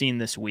tweet I've seen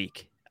this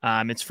week.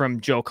 It's from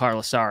Joe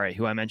Carlasare,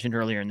 who I mentioned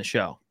earlier in the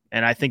show.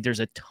 And I think there's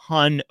a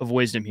ton of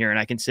wisdom here. And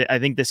I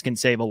think this can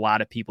save a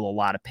lot of people a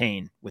lot of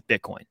pain with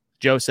Bitcoin.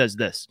 Joe says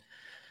this: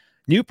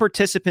 new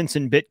participants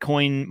in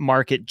Bitcoin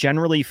market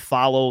generally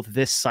follow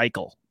this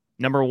cycle.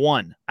 Number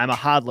 1, I'm a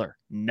hodler,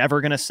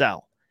 never going to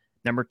sell.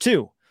 Number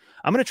 2,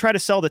 I'm going to try to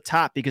sell the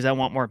top because I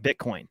want more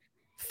Bitcoin.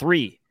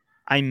 3,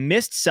 I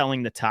missed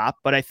selling the top,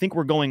 but I think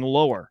we're going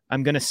lower.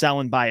 I'm going to sell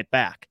and buy it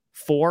back.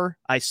 4,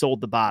 I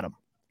sold the bottom.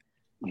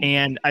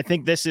 And I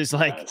think this is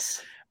like,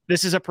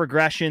 this is a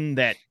progression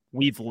that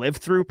we've lived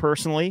through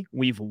personally.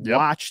 We've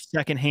watched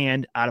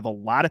secondhand out of a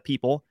lot of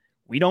people.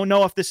 We don't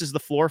know if this is the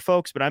floor,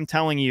 folks, but I'm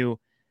telling you,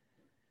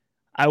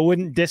 I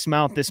wouldn't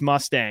dismount this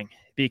Mustang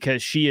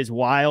because she is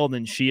wild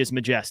and she is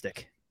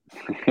majestic.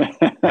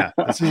 Yeah,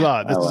 this is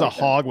a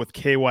hog with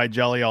KY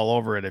jelly all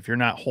over it. If you're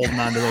not holding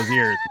on to those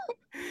ears,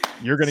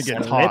 you're gonna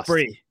get tossed.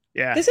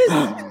 Yeah. This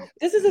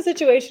is a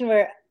situation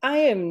where I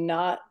am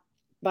not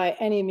by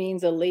any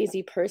means a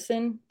lazy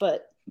person,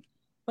 but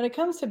when it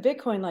comes to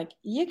Bitcoin, like,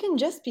 you can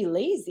just be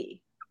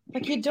lazy.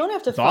 Like, you don't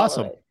have to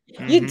follow it.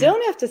 You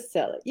don't have to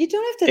sell it. You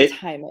don't have to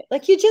time it.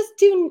 Like, you just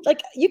do,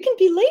 like, you can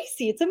be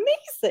lazy. It's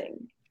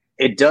amazing.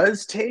 It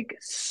does take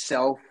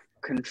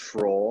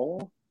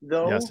self-control,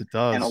 though. Yes, it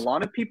does. And a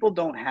lot of people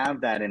don't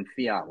have that in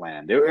fiat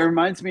land. It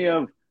reminds me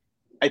of,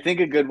 I think,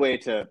 a good way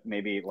to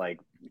maybe, like,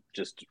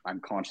 just,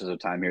 I'm conscious of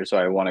time here, so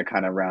I want to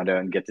kind of round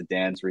out and get to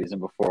Dan's reason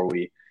before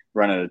we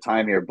run out of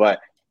time here. But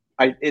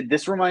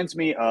this reminds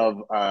me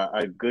of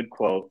a good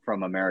quote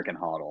from American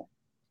HODL.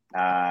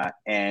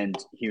 And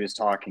he was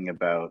talking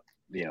about,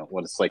 you know,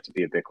 what it's like to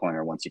be a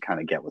Bitcoiner once you kind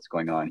of get what's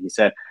going on. He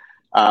said,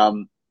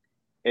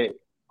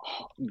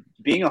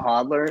 being a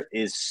hodler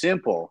is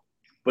simple,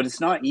 but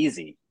it's not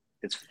easy.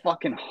 It's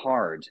fucking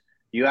hard.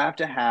 You have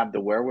to have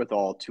the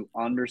wherewithal to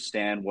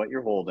understand what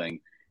you're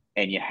holding,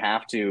 and you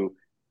have to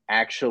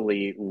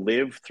actually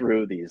live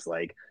through these,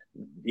 like,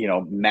 you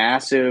know,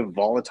 massive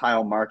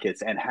volatile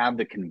markets and have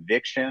the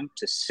conviction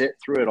to sit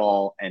through it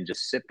all and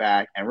just sit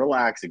back and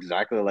relax,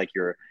 exactly like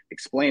you're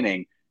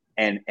explaining,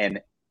 and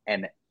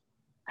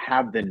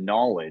have the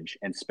knowledge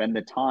and spend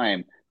the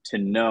time to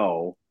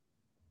know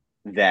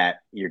that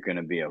you're going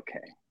to be okay.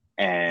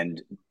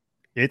 And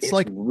it's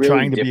like really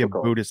trying to difficult. be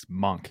a Buddhist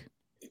monk.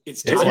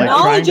 It's like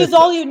knowledge is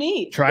all you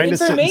need. Trying to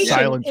sit in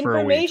silence for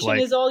a week.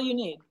 Information is all you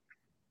need.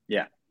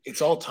 Yeah.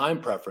 It's all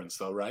time preference,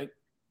 though, right?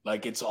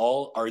 Like, it's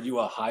all, are you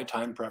a high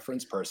time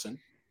preference person?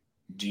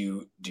 Do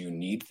you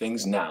need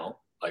things now?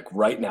 Like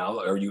right now,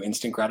 are you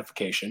instant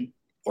gratification,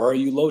 or are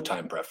you low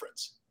time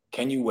preference?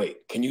 Can you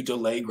wait? Can you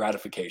delay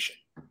gratification?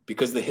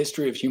 Because the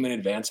history of human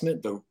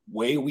advancement, the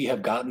way we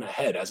have gotten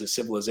ahead as a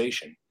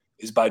civilization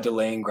is by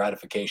delaying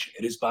gratification.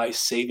 It is by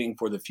saving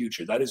for the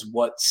future. That is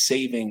what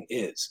saving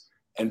is.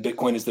 And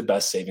Bitcoin is the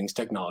best savings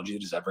technology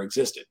that has ever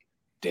existed.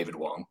 David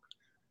Wong.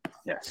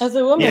 Yes. As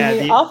a woman,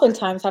 we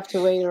oftentimes have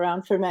to wait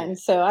around for men,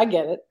 so I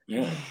get it.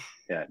 Yeah.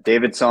 Yeah.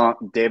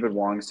 David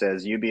Wong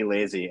says, "You be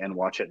lazy and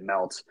watch it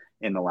melt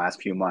in the last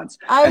few months."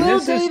 I will,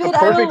 David.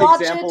 I will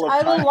watch it.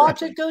 I will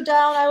watch it go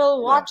down. I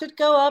will watch it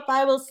go up.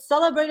 I will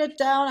celebrate it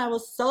down. I will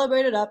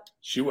celebrate it up.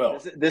 She will.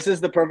 This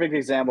is the perfect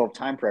example of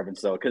time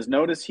preference, though, because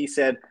notice he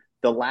said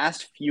the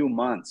last few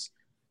months.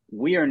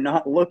 We are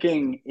not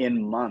looking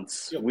in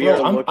months.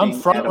 I'm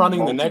front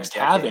running the next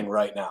halving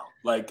right now.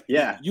 Like,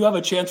 you have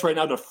a chance right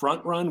now to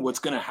front run what's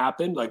going to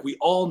happen. Like, we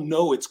all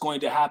know it's going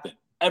to happen.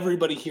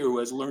 Everybody here who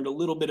has learned a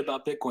little bit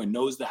about Bitcoin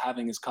knows the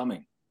halving is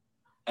coming,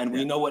 and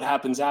we know what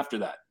happens after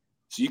that.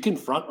 So you can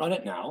front run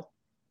it now,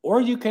 or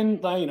you can,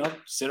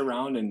 sit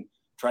around and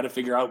try to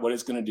figure out what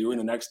it's going to do in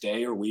the next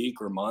day or week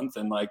or month,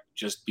 and like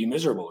just be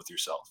miserable with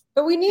yourself.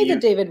 But we need the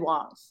David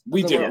Wongs.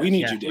 We do. We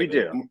need you, David. We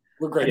do.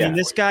 We're great. I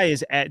mean,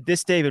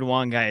 this David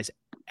Wong guy is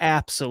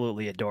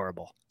absolutely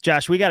adorable.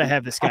 Josh, we got to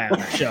have this guy on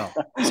the show.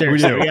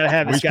 Seriously, we got to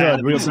have this guy.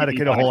 We got to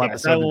get a whole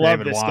episode. I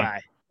love this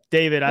guy.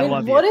 David, I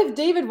love you. What if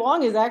David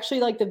Wong is actually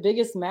like the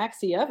biggest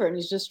maxi ever, and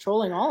he's just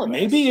trolling all of us?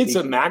 Maybe it's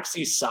a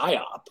maxi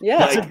psyop. Yeah,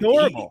 that's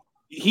adorable.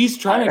 He's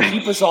trying to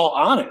keep us all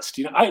honest.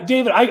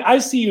 David, I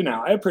see you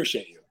now. I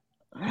appreciate you.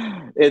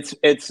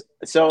 It's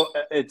so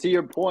to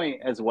your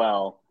point as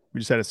well. We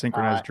just had a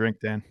synchronized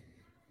drink, Dan.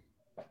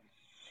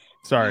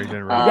 Sorry,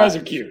 you guys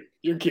are cute.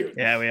 You're cute.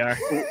 Yeah, we are.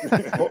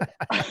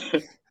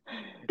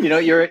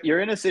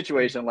 You're in a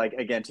situation, like,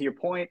 again, to your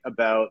point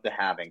about the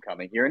halving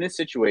coming, you're in a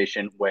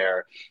situation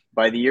where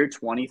by the year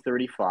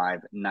 2035,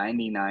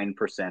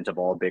 99% of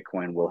all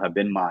Bitcoin will have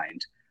been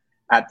mined,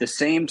 at the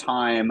same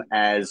time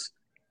as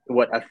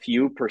a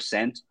few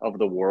percent of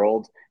the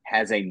world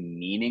has a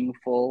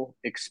meaningful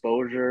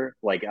exposure,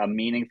 like a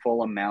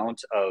meaningful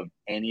amount of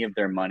any of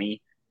their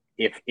money,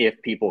 if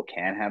people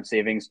can have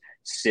savings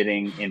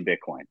sitting in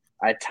Bitcoin,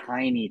 a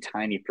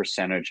tiny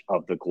percentage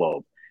of the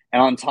globe.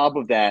 And on top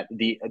of that,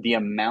 the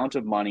amount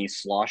of money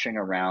sloshing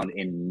around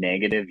in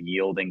negative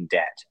yielding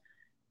debt,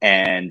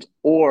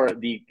 or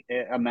the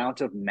amount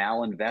of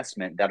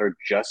malinvestment that are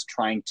just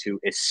trying to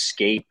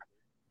escape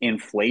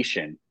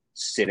inflation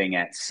sitting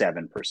at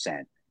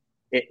 7%.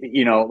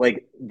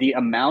 Like the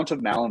amount of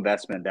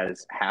malinvestment that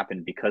has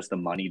happened because the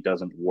money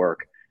doesn't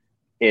work,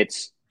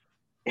 it's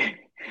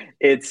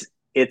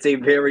a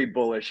very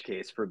bullish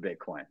case for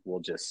Bitcoin, we'll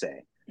just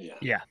say.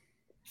 Yeah.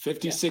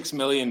 56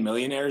 million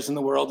millionaires in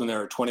the world, and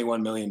there are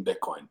 21 million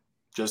Bitcoin.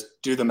 Just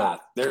do the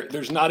math.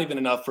 There's not even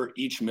enough for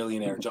each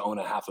millionaire to own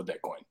a half a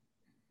Bitcoin.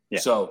 Yeah.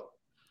 So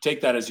take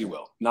that as you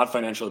will. Not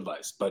financial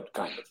advice, but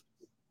kind of.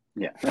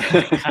 Yeah.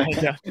 Kind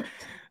of.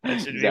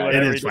 That should be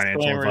it is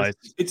financial advice.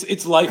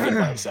 It's life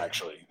advice,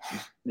 actually.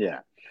 Yeah.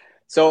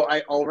 So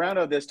I'll round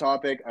out this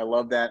topic. I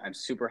love that. I'm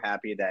super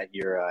happy that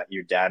your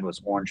dad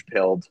was orange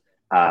pilled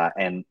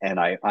And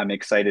I'm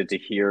excited to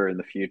hear in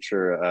the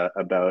future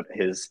about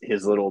his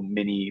little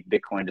mini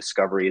Bitcoin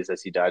discoveries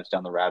as he dives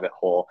down the rabbit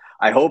hole.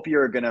 I hope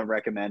you're going to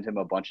recommend him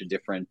a bunch of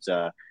different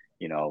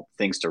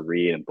things to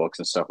read and books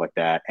and stuff like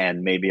that.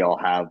 And maybe I'll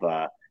have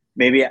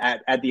maybe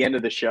at the end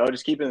of the show,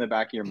 just keep it in the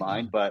back of your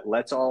mind. But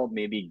let's all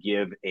maybe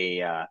give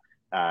a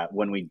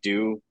when we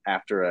do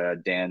after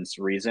Dan's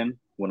reason.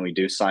 When we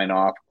do sign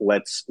off,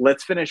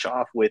 let's finish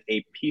off with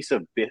a piece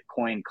of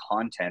Bitcoin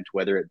content,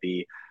 whether it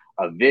be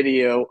a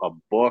video, a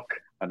book,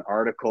 an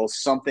article,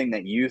 something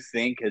that you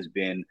think has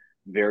been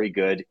very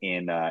good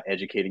in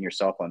educating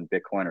yourself on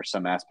Bitcoin or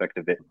some aspect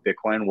of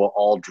Bitcoin. We'll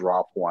all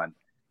drop one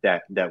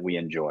that we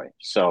enjoy.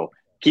 So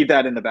keep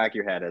that in the back of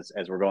your head as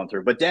we're going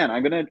through. But Dan,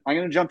 I'm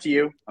gonna jump to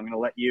you. I'm gonna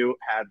let you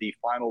have the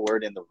final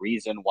word and the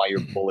reason why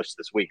you're bullish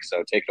this week.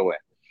 So take it away.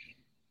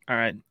 All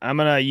right.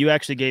 You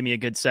actually gave me a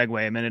good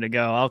segue a minute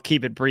ago. I'll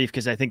keep it brief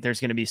because I think there's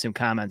going to be some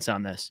comments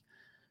on this.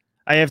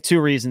 I have two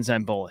reasons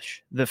I'm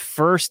bullish. The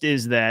first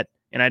is that,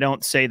 and I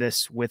don't say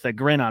this with a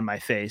grin on my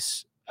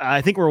face,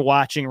 I think we're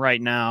watching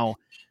right now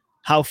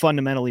how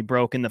fundamentally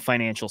broken the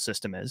financial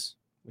system is,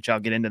 which I'll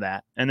get into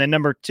that. And then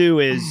number two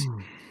is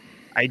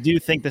I do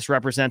think this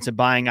represents a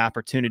buying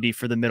opportunity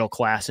for the middle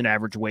class and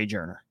average wage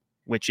earner,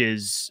 which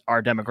is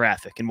our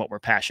demographic and what we're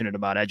passionate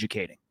about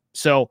educating.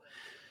 So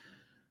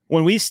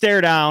when we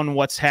stare down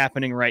what's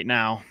happening right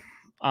now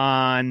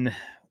on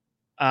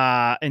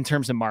in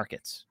terms of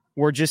markets,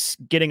 we're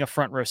just getting a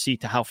front row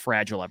seat to how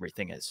fragile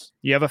everything is.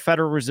 You have a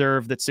Federal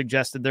Reserve that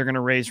suggested they're going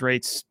to raise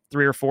rates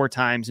 3 or 4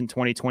 times in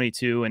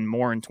 2022 and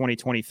more in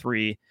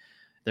 2023.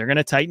 They're going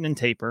to tighten and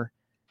taper.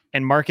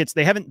 And markets,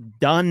 they haven't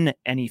done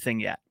anything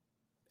yet.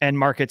 And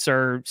markets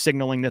are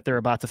signaling that they're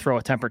about to throw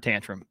a temper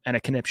tantrum and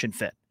a conniption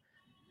fit.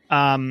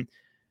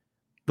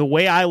 The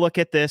way I look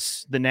at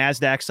this, the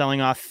NASDAQ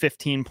selling off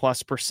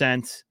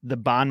 15+%, the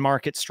bond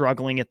market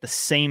struggling at the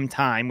same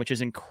time, which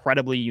is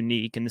incredibly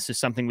unique. And this is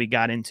something we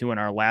got into in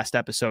our last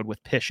episode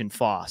with Pish and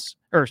Foss.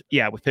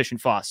 With Pish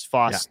and Foss.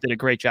 Foss did a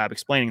great job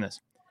explaining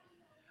this.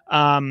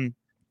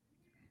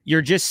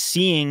 You're just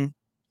seeing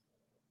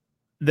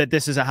that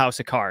this is a house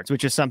of cards,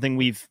 which is something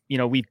we've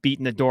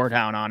beaten the door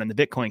down on in the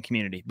Bitcoin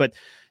community. But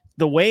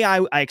the way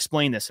I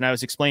explain this, and I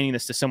was explaining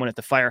this to someone at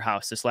the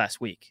firehouse this last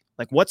week,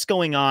 like what's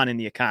going on in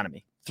the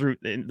economy through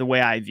the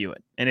way I view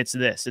it. And it's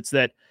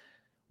that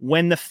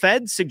when the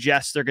Fed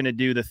suggests they're going to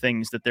do the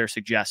things that they're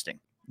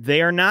suggesting,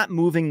 they are not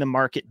moving the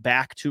market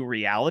back to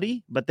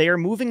reality, but they are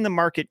moving the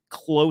market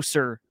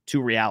closer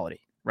to reality,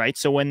 right?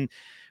 So when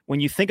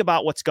you think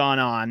about what's gone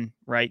on,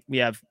 right, we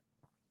have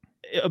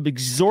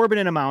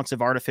exorbitant amounts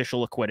of artificial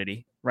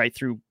liquidity, right,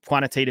 through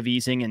quantitative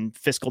easing and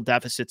fiscal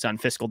deficits on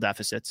fiscal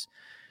deficits.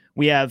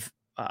 We have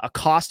a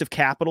cost of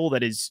capital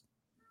that is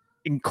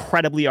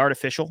incredibly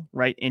artificial,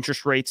 right?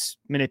 Interest rates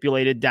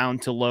manipulated down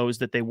to lows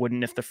that they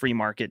wouldn't if the free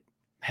market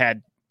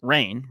had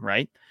reign,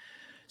 right?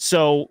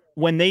 So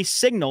when they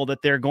signal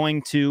that they're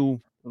going to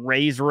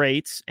raise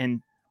rates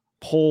and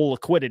pull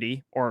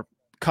liquidity or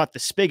cut the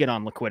spigot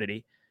on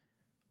liquidity,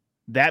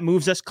 that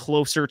moves us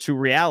closer to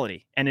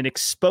reality and it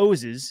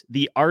exposes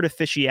the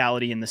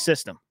artificiality in the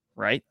system,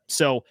 right?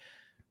 So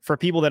for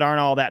people that aren't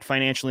all that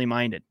financially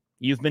minded,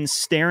 you've been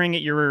staring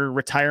at your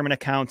retirement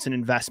accounts and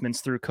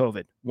investments through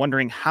COVID,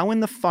 wondering how in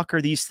the fuck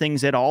are these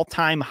things at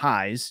all-time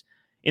highs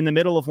in the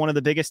middle of one of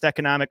the biggest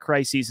economic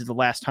crises of the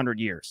last 100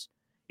 years.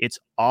 It's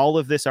all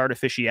of this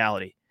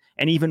artificiality.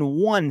 And even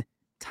one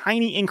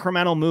tiny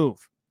incremental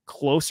move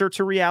closer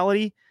to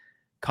reality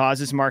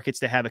causes markets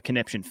to have a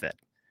conniption fit.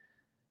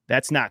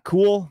 That's not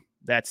cool.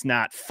 That's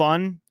not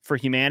fun for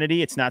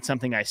humanity. It's not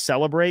something I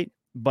celebrate,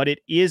 but it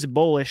is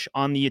bullish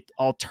on the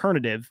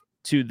alternative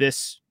to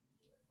this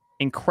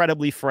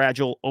incredibly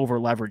fragile,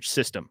 over-leveraged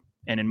system.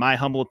 And in my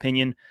humble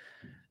opinion,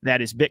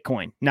 that is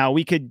Bitcoin. Now,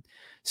 we could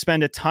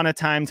spend a ton of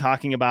time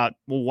talking about,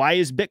 well, why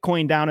is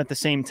Bitcoin down at the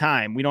same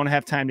time? We don't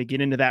have time to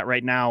get into that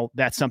right now.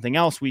 That's something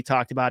else we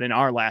talked about in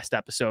our last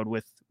episode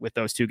with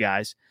those two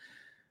guys.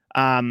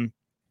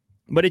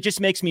 But it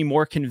just makes me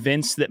more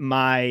convinced that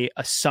my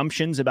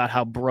assumptions about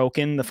how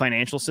broken the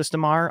financial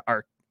system are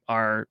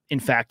in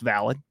fact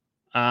valid.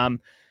 And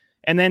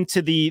then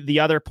to the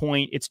other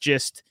point, it's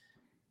just,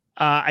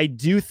 I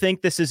do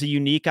think this is a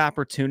unique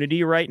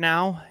opportunity right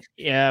now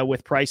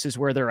with prices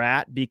where they're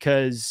at,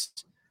 because,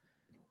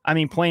 I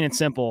mean, plain and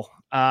simple,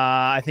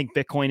 I think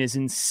Bitcoin is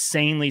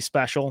insanely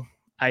special.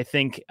 I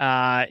think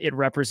it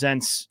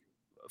represents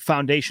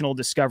foundational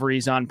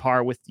discoveries on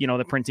par with,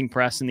 the printing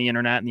press and the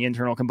internet and the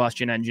internal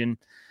combustion engine.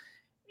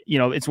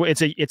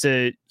 It's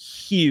a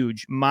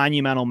huge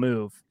monumental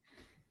move.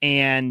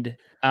 And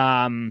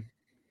when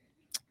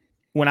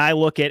I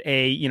look at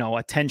a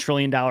 $10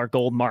 trillion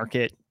gold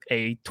market,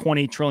 a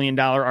 $20 trillion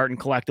art and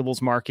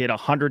collectibles market, a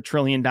 $100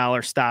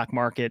 trillion stock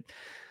market,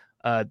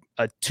 a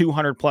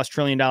 $200+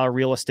 trillion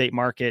real estate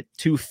market,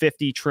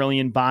 $250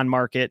 trillion bond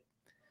market,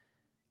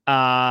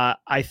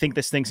 I think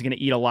this thing's going to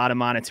eat a lot of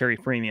monetary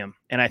premium,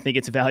 and I think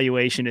its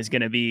valuation is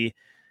going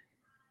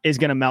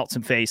to melt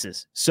some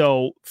faces.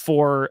 So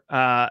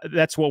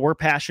that's what we're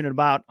passionate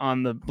about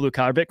on the Blue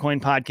Collar Bitcoin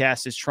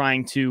podcast, is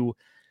trying to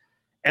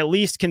at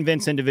least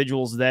convince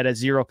individuals that a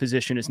zero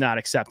position is not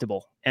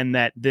acceptable and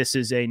that this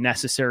is a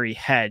necessary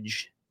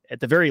hedge, at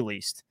the very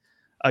least,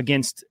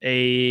 against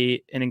an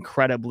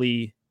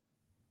incredibly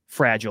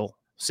fragile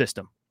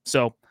system.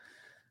 So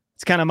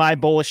it's kind of my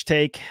bullish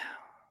take.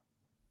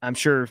 I'm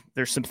sure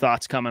there's some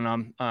thoughts coming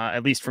on,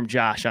 at least from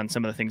Josh, on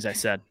some of the things I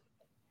said.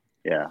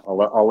 Yeah,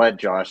 I'll let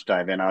Josh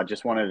dive in. I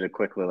just wanted to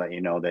quickly let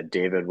you know that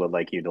David would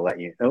like me to let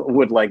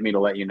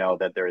you know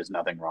that there is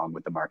nothing wrong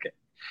with the market.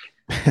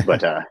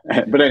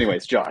 But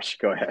anyways, Josh,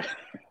 go ahead.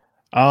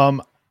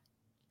 I'm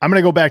going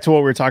to go back to what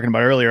we were talking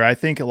about earlier. I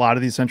think a lot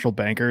of these central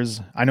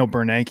bankers, I know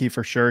Bernanke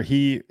for sure.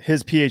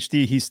 His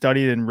PhD, he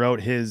studied and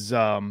wrote his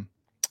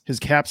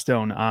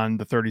capstone on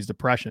the 30s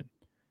depression.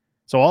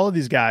 So all of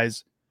these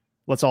guys,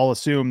 let's all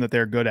assume that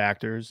they're good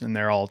actors and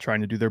they're all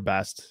trying to do their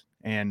best.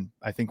 And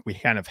I think we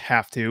kind of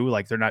have to,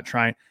 like, they're not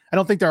trying. I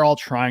don't think they're all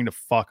trying to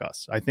fuck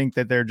us. I think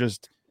that they're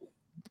just,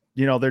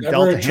 they're Never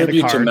dealt a hand of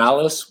attribute cards. to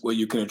malice what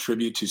you can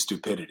attribute to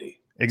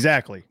stupidity.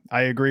 Exactly.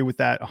 I agree with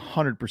that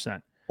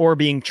 100%. Or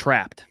being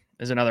trapped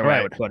is another way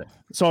I would put it.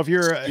 So if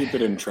you're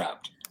Stupid and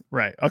trapped.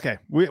 right. Okay.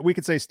 We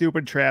could say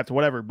stupid, trapped,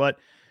 whatever. But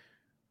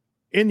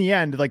in the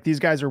end, like, these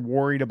guys are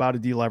worried about a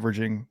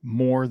deleveraging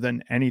more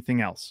than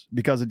anything else,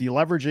 because a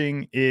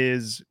deleveraging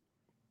is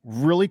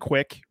really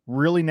quick,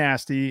 really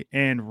nasty,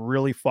 and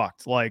really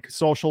fucked. Like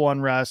social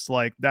unrest,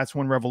 like that's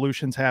when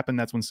revolutions happen.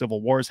 That's when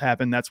civil wars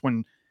happen. That's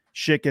when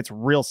shit gets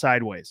real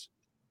sideways.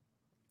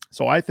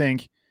 So I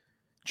think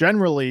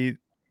generally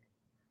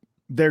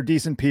they're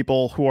decent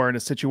people who are in a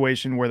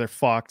situation where they're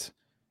fucked.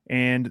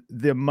 And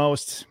the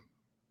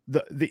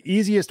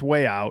easiest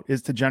way out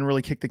is to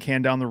generally kick the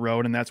can down the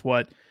road. And that's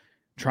what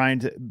trying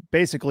to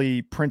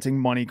basically printing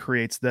money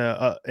creates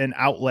an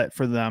outlet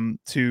for them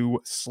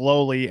to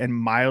slowly and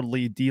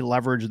mildly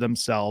deleverage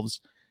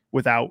themselves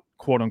without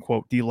quote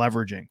unquote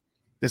deleveraging.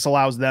 This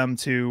allows them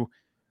to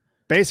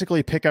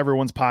basically pick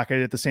everyone's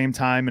pocket at the same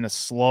time in a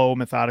slow,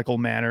 methodical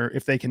manner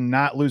if they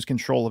cannot lose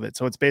control of it.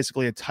 So it's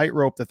basically a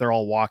tightrope that they're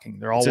all walking.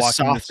 They're all walking a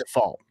soft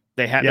default.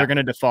 They're going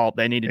to default.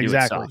 They need to do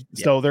it soft.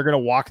 So they're going to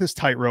walk this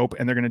tightrope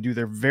and they're going to do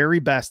their very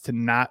best to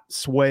not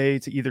sway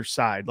to either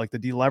side. Like the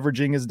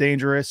deleveraging is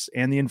dangerous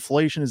and the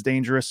inflation is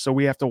dangerous. So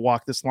we have to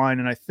walk this line.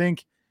 And I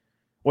think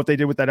what they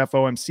did with that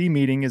FOMC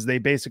meeting is they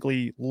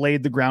basically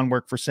laid the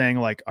groundwork for saying,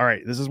 like, all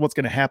right, this is what's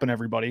going to happen,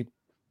 everybody.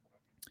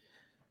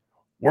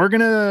 We're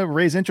going to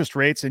raise interest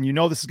rates, and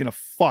this is going to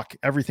fuck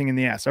everything in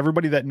the ass.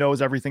 Everybody that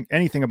knows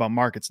anything about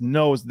markets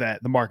knows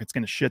that the market's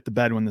going to shit the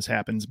bed when this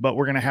happens, but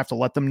we're going to have to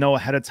let them know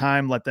ahead of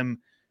time, let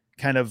them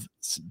kind of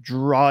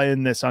draw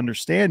in this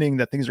understanding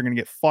that things are going to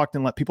get fucked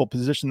and let people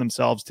position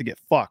themselves to get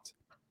fucked.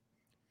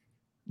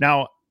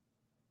 Now,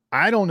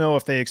 I don't know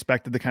if they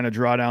expected the kind of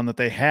drawdown that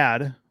they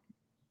had.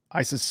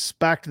 I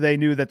suspect they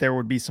knew that there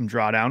would be some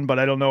drawdown, but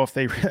I don't know if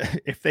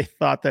they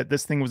thought that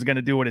this thing was going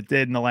to do what it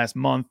did in the last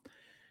month.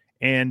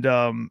 And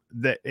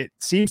that it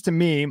seems to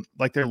me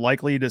like they're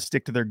likely to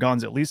stick to their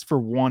guns, at least for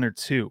one or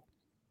two.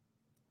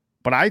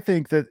 But I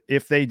think that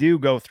if they do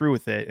go through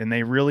with it and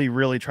they really,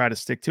 really try to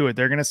stick to it,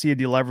 they're going to see a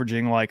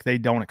deleveraging like they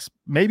don't.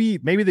 Maybe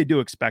they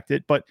do expect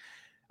it, but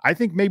I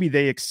think maybe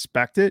they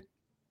expect it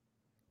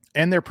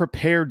and they're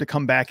prepared to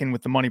come back in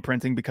with the money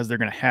printing because they're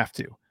going to have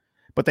to.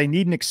 But they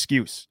need an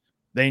excuse.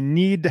 They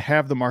need to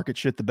have the market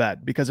shit the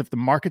bed, because if the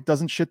market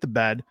doesn't shit the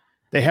bed,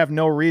 they have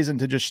no reason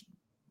to just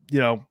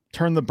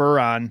turn the burr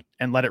on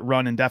and let it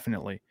run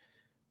indefinitely.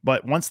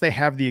 But once they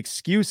have the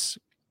excuse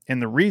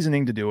and the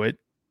reasoning to do it,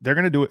 they're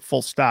going to do it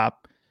full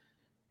stop.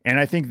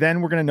 And I think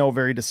then we're going to know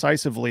very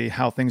decisively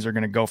how things are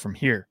going to go from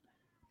here.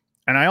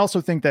 And I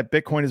also think that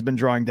Bitcoin has been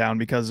drawing down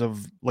because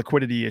of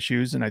liquidity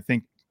issues. And I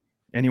think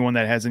anyone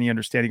that has any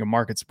understanding of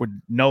markets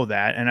would know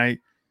that. And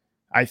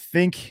I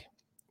think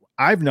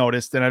I've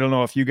noticed, and I don't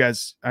know if you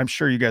guys, I'm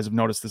sure you guys have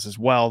noticed this as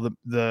well.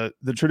 The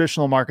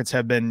traditional markets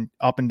have been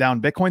up and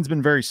down. Bitcoin's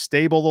been very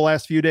stable the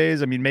last few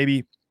days.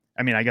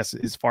 I guess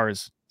as far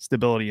as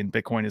stability in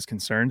Bitcoin is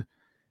concerned,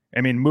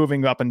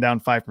 moving up and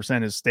down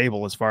 5% is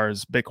stable as far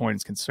as Bitcoin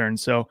is concerned.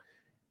 So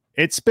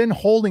it's been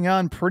holding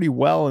on pretty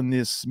well in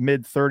this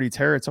mid 30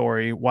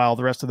 territory while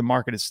the rest of the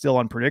market is still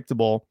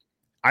unpredictable.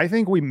 I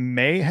think we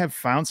may have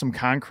found some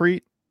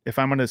concrete, if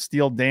I'm going to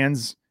steal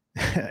Dan's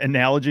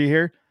analogy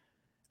here.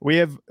 We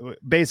have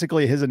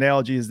basically, his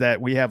analogy is that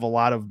we have a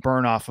lot of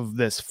burn off of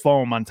this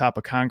foam on top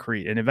of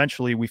concrete. And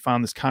eventually we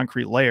found this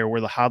concrete layer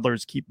where the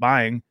hodlers keep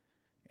buying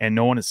and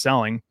no one is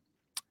selling,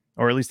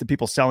 or at least the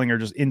people selling are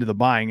just into the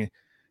buying.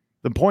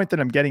 The point that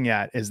I'm getting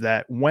at is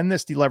that when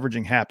this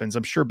deleveraging happens,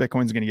 I'm sure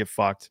Bitcoin's going to get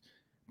fucked.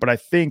 But I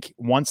think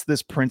once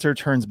this printer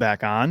turns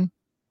back on,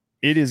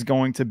 it is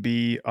going to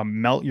be a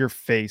melt your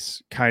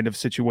face kind of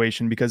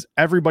situation, because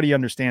everybody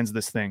understands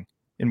this thing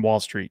in Wall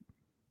Street.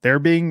 They're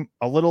being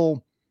a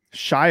little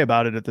shy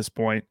about it at this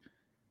point,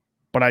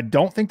 but I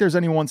don't think there's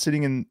anyone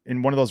sitting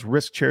in one of those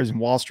risk chairs in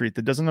Wall Street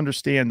that doesn't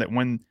understand that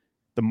when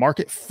the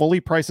market fully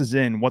prices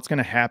in what's going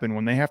to happen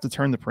when they have to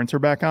turn the printer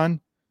back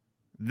on,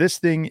 this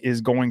thing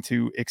is going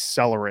to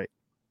accelerate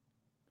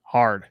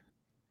hard.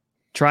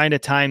 Trying to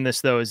time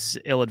this, though, is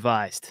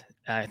ill-advised.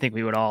 I think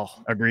we would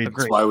all Agreed.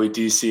 agree. That's why we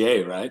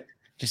DCA, right?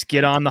 Just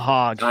get on the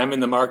hog. Time in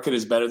the market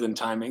is better than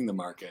timing the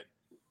market.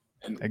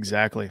 And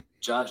Exactly.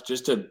 Josh,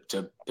 just to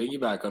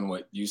piggyback on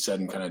what you said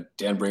and kind of,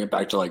 Dan, bring it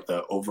back to like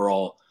the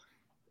overall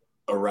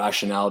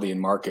irrationality in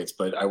markets.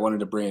 But I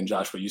wanted to bring in,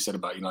 Josh, what you said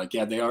about, like,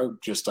 yeah, they are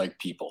just like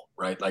people,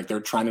 right? Like they're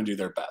trying to do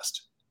their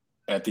best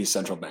at these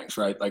central banks,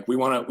 right? Like we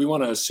want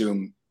to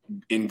assume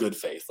in good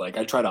faith. Like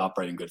I try to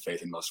operate in good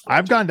faith in most.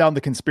 I've gone down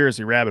the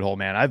conspiracy rabbit hole,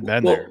 man. I've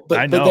been there. But,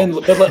 I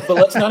know. But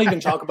let's not even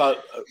talk about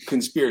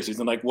conspiracies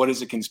and like what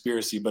is a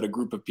conspiracy, but a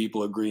group of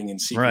people agreeing in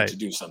secret to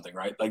do something,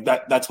 right? Like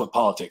that's what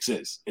politics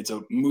is. It's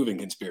a moving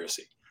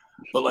conspiracy.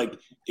 But like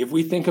if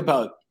we think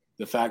about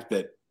the fact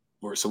that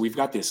we've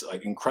got this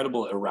like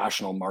incredible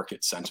irrational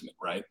market sentiment,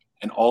 right?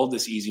 And all of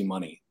this easy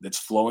money that's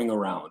flowing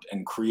around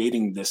and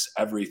creating this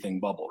everything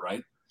bubble,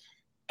 right?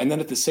 And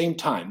then at the same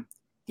time,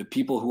 the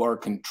people who are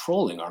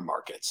controlling our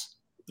markets,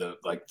 the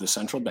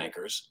central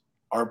bankers,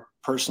 are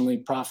personally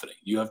profiting.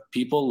 You have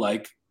people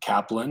like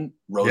Kaplan,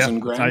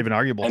 Rosengren, not even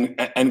arguable,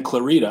 and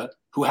Clarida,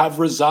 who have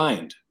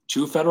resigned,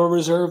 2 Federal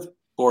Reserve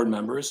board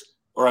members,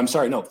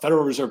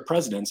 Federal Reserve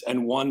presidents,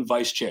 and 1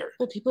 vice chair.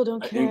 But people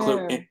don't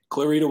care. And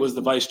Clarida was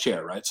the vice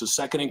chair, right? So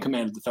second in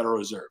command of the Federal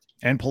Reserve.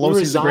 And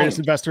Pelosi is the greatest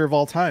investor of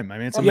all time. I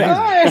mean, it's amazing.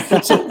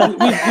 Yeah. So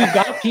we've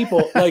got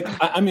people like,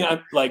 am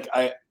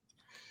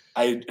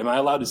I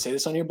allowed to say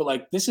this on here? But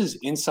like, this is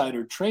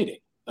insider trading,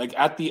 like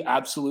at the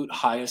absolute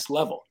highest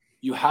level.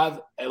 You have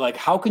like,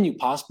 how can you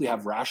possibly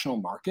have rational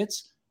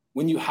markets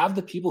when you have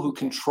the people who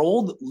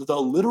control the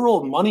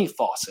literal money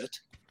faucet?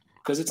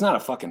 Because it's not a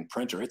fucking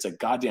printer. It's a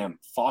goddamn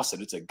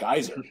faucet. It's a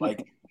geyser.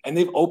 Like, and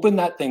they've opened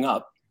that thing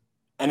up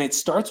and it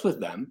starts with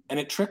them and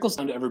it trickles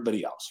down to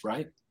everybody else.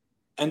 Right.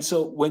 And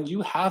so when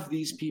you have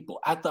these people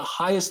at the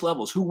highest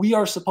levels who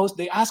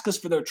they ask us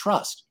for their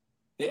trust.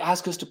 They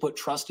ask us to put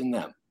trust in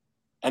them.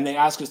 And they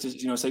ask us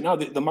to, say, no,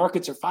 the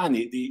markets are fine.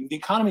 The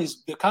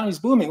economy's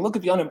booming. Look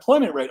at the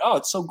unemployment rate. Oh,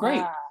 it's so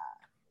great.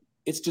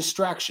 It's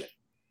distraction.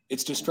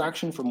 It's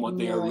distraction from what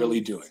they are really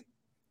doing.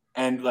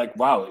 And like,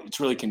 wow, it's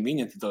really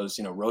convenient that those,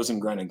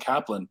 Rosengren and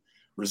Kaplan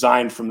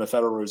resigned from the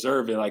Federal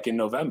Reserve in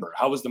November.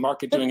 How was the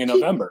market doing in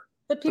November?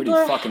 But people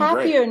are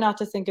happier not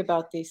to think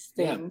about these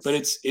things. Yeah, but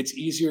it's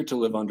easier to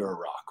live under a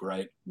rock,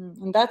 right?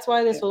 And that's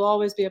why this will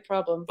always be a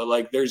problem. But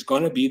like, there's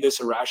going to be this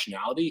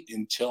irrationality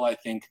until I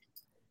think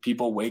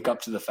people wake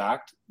up to the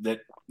fact that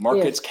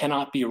markets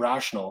cannot be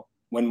rational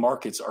when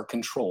markets are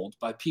controlled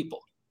by people,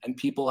 and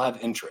people have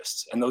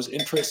interests, and those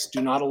interests do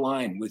not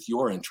align with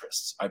your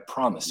interests. I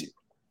promise you.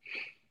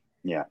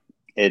 Yeah,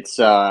 it's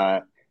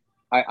I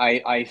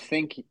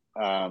think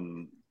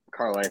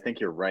Carl, I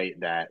think you're right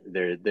that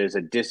there's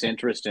a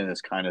disinterest in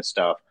this kind of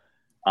stuff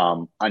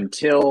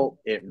until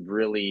it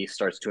really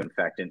starts to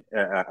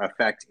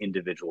affect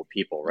individual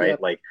people, right?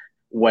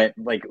 Yep.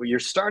 Like you're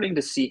starting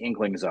to see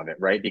inklings of it,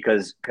 right?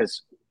 Because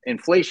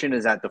inflation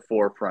is at the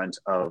forefront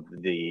of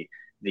the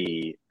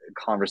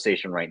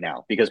conversation right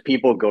now, because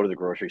people go to the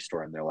grocery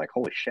store and they're like,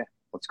 holy shit,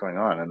 what's going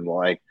on? And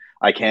like,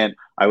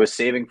 I was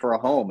saving for a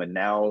home and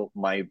now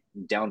my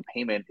down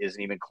payment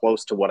isn't even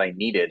close to what I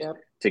needed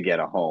to get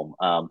a home.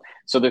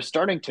 So they're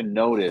starting to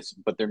notice,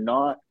 but they're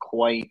not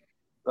quite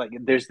like,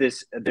 there's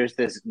this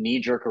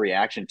knee-jerk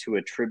reaction to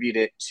attribute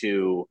it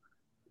to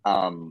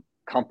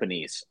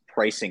companies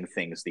pricing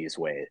things these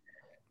ways.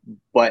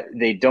 But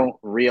they don't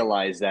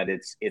realize that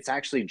it's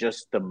actually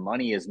just the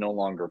money is no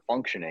longer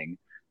functioning.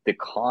 The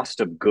cost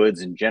of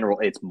goods in general,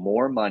 it's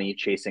more money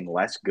chasing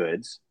less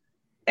goods,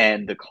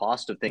 and the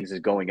cost of things is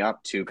going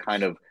up to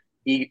kind of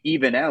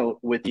even out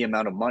with the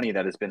amount of money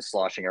that has been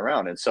sloshing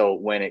around. And so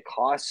when it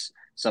costs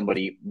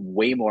somebody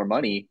way more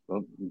money,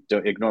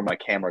 don't ignore my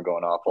camera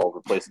going off, I'll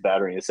replace the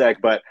battery in a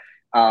sec. But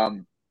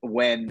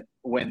when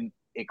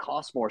it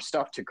costs more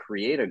stuff to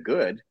create a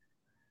good,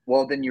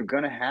 well, then you're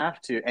going to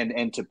have to,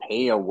 and to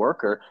pay a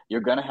worker,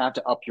 you're going to have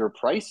to up your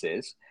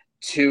prices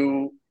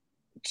to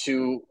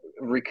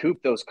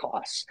recoup those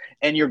costs.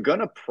 And you're going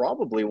to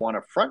probably want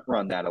to front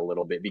run that a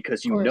little bit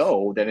because you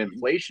know that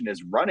inflation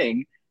is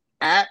running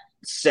at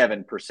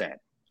 7%.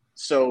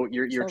 So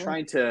you're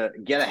trying to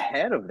get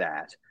ahead of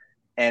that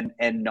and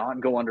not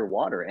go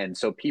underwater. And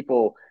so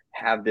people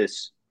have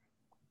this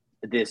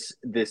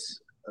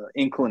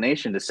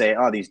inclination to say,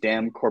 oh, these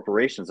damn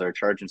corporations are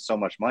charging so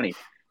much money.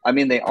 I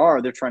mean,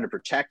 they're trying to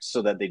protect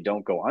so that they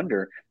don't go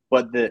under,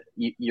 but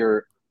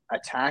you're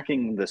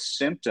attacking the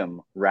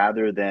symptom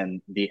rather than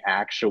the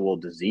actual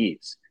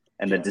disease.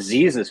 And the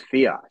disease is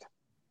fiat.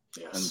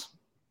 Yes.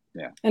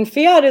 And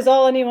fiat is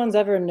all anyone's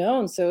ever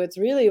known. So it's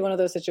really one of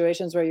those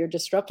situations where you're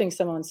disrupting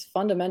someone's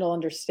fundamental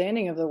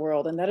understanding of the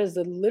world. And that is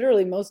the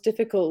literally most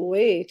difficult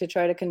way to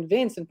try to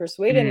convince and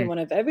persuade anyone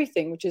of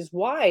everything, which is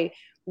why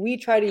we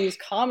try to use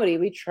comedy.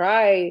 We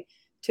try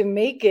to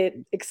make it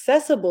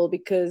accessible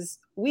because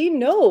we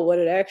know what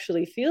it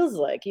actually feels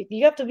like.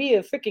 You have to be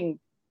a freaking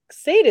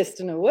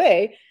sadist in a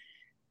way,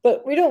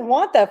 but we don't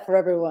want that for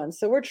everyone.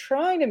 So we're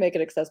trying to make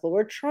it accessible.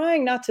 We're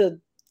trying not to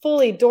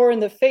fully door in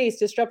the face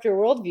disrupt your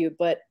worldview,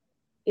 but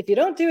if you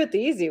don't do it the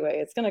easy way,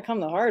 it's going to come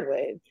the hard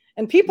way.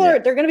 And people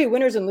they're going to be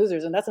winners and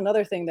losers. And that's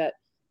another thing that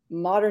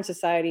modern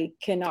society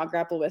cannot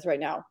grapple with right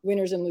now.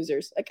 Winners and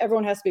losers. Like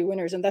everyone has to be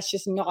winners, and that's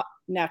just not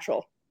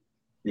natural.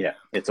 Yeah,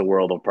 it's a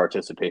world of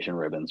participation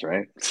ribbons,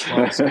 right?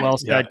 Well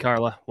said,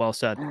 Carla. Well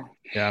said.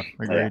 Yeah,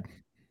 agreed.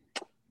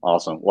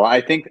 Awesome. Well,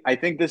 I think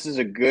this is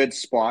a good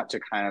spot to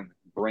kind of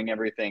bring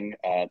everything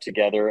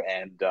together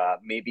and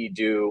maybe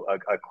do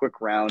a quick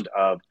round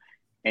of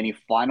any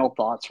final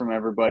thoughts from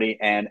everybody.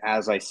 And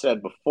as I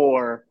said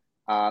before,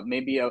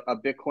 maybe a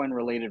Bitcoin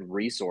related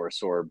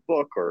resource or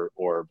book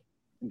or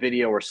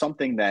video or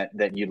something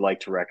that you'd like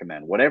to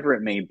recommend, whatever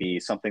it may be,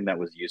 something that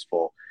was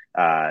useful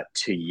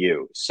to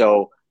you.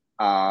 So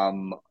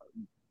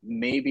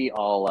maybe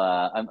I'll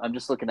I'm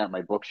just looking at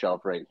my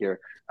bookshelf right here.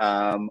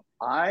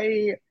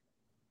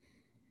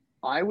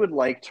 I would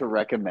like to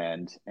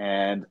recommend,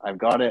 and I've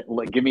got it.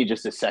 Give me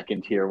just a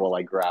second here while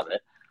I grab it.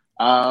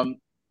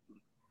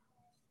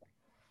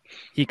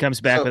 He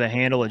comes back with a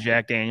handle of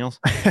Jack Daniels.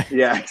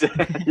 Yeah.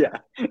 You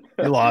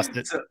lost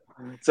it.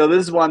 So this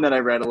is one that I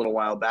read a little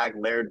while back,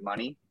 Laird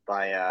Money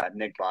by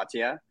Nick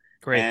Bhatia.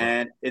 Great.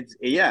 And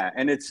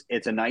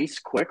it's a nice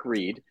quick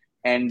read.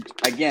 And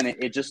again,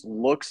 it just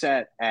looks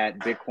at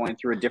Bitcoin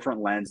through a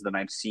different lens than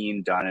I've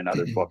seen done in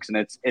other books.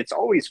 And it's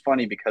always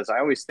funny because I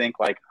always think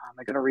like, am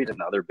I going to read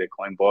another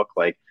Bitcoin book?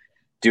 Like,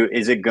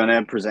 is it going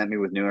to present me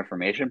with new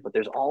information? But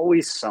there's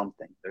always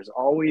something. There's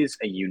always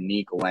a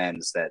unique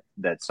lens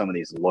that some of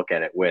these look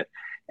at it with.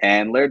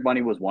 And Laird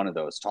Money was one of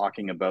those,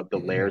 talking about the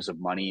layers of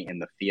money in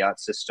the fiat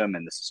system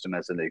and the system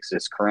as it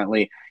exists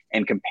currently,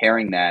 and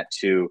comparing that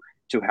to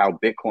how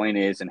Bitcoin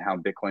is and how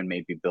Bitcoin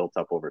may be built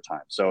up over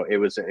time. So it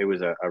was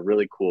a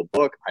really cool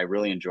book. I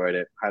really enjoyed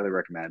it. Highly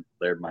recommend.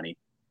 Laird Money,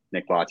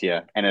 Nick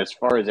Bhatia. And as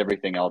far as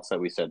everything else that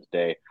we said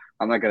today,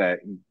 I'm not going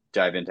to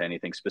dive into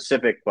anything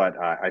specific, but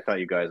I thought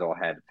you guys all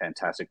had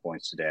fantastic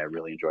points today. I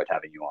really enjoyed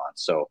having you on.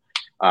 So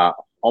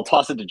I'll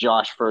toss it to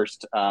Josh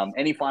first.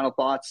 Any final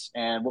thoughts,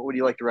 and what would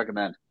you like to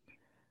recommend?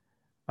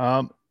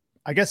 I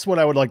guess what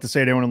I would like to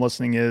say to anyone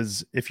listening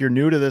is, if you're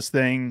new to this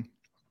thing,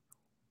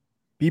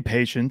 be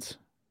patient.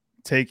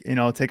 Take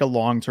a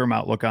long-term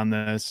outlook on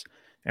this.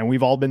 And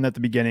we've all been at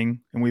the beginning,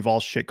 and we've all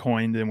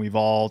shitcoined, and we've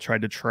all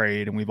tried to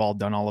trade, and we've all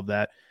done all of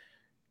that.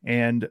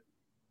 And,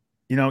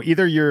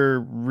 either you're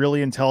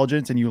really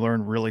intelligent and you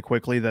learn really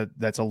quickly that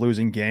that's a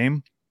losing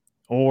game,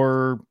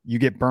 or you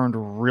get burned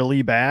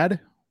really bad.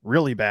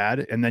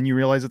 And then you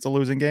realize it's a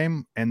losing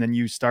game. And then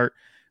you start,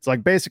 it's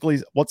like,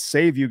 basically, let's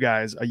save you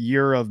guys a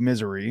year of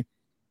misery.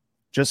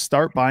 Just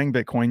start buying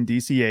Bitcoin,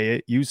 DCA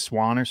it, use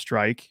Swan or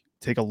Strike,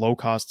 take a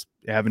low-cost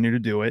avenue to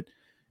do it,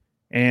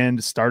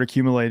 and start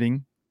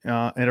accumulating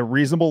at a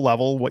reasonable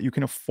level what you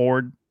can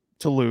afford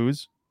to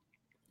lose.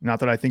 Not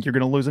that I think you're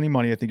going to lose any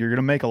money. I think you're going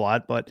to make a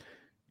lot, but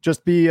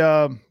just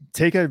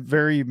take a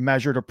very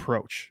measured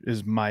approach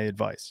is my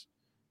advice.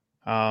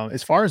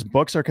 As far as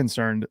books are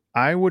concerned,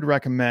 I would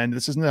recommend,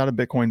 this is not a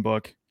Bitcoin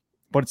book,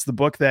 but it's the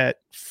book that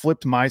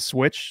flipped my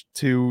switch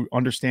to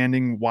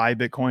understanding why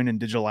Bitcoin and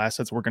digital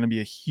assets were going to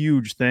be a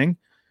huge thing.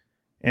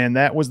 And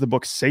that was the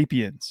book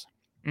Sapiens.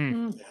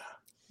 Mm. Yeah.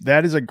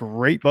 That is a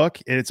great book.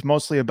 It's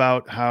mostly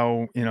about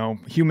how,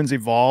 humans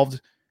evolved,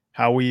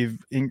 how we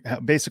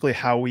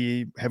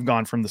have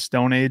gone from the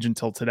Stone Age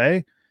until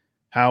today,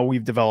 how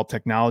we've developed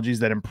technologies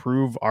that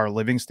improve our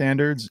living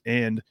standards.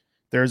 And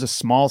there's a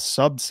small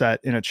subset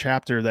in a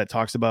chapter that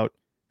talks about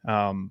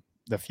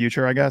the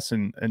future, I guess,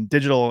 and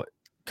digital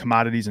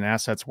commodities and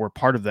assets were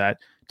part of that.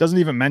 It doesn't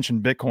even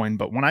mention Bitcoin.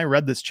 But when I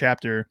read this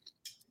chapter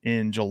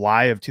in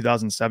July of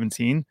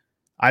 2017,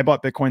 I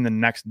bought Bitcoin the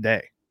next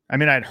day. I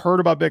mean, I'd heard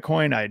about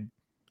Bitcoin. I'd,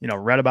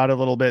 read about it a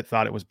little bit,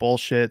 thought it was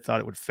bullshit, thought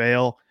it would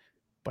fail.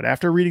 But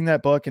after reading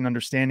that book and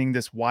understanding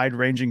this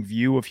wide-ranging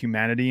view of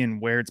humanity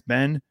and where it's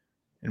been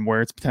and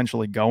where it's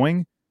potentially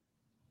going,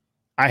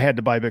 I had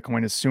to buy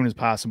Bitcoin as soon as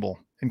possible.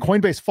 And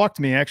Coinbase fucked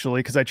me, actually,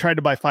 because I tried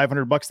to buy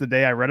 $500 the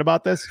day I read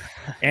about this,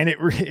 and it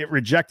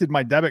rejected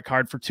my debit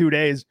card for 2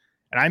 days.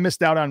 And I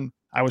missed out on,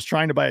 I was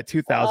trying to buy at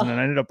 2,000 and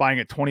I ended up buying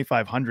at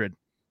 2,500.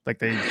 Like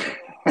they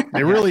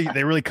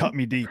really cut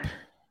me deep.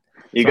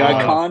 You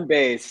got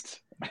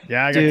con-based.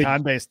 Yeah, I got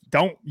con-based.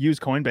 Don't use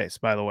Coinbase,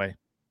 by the way.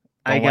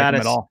 I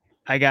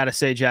gotta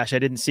say, Josh, I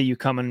didn't see you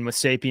coming with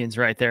Sapiens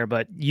right there,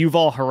 but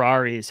Yuval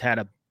Harari has had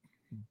a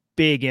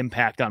big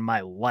impact on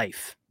my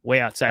life,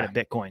 way outside of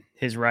Bitcoin,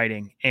 his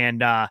writing.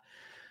 And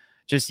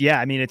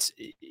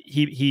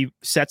he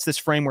sets this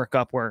framework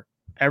up where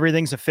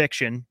everything's a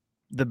fiction.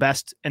 The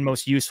best and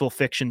most useful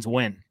fictions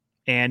win.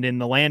 And in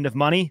the land of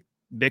money,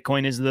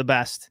 Bitcoin is the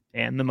best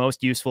and the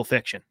most useful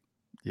fiction.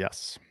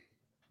 Yes.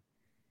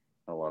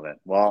 I love it.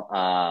 Well,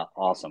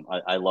 awesome.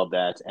 I love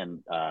that.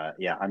 And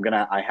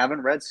I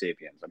haven't read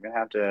Sapiens. I'm going to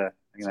have to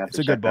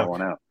check that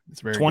one out.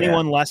 It's very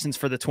 21 Lessons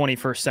for the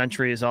 21st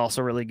Century is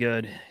also really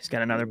good. He's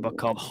got another book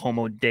called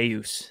Homo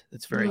Deus.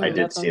 That's very good. I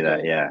did see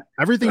that. Yeah.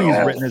 Everything he's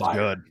written is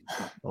good.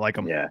 I like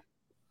him. Yeah.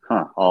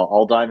 Huh.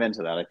 I'll dive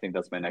into that. I think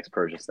that's my next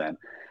purchase then.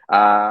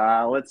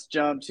 Let's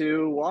jump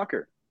to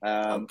Walker.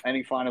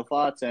 Any final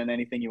thoughts and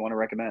anything you want to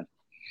recommend?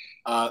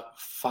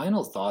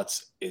 Final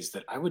thoughts is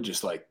that I would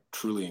just like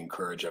truly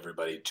encourage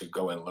everybody to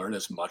go and learn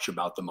as much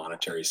about the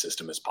monetary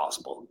system as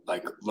possible.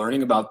 Like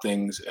learning about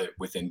things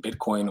within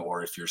Bitcoin,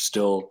 or if you're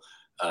still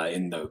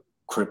in the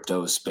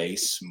crypto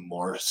space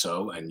more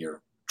so, and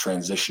you're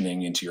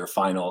transitioning into your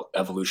final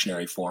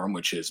evolutionary form,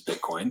 which is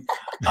Bitcoin,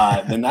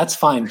 then that's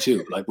fine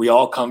too. Like we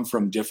all come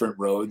from different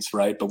roads,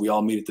 right? But we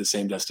all meet at the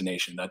same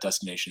destination. That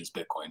destination is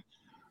Bitcoin.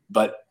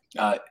 But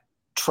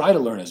try to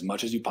learn as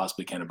much as you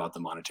possibly can about the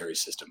monetary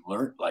system.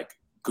 Learn, like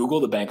Google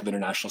the Bank of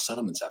International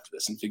Settlements after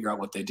this and figure out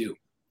what they do.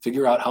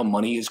 Figure out how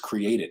money is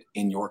created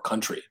in your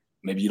country.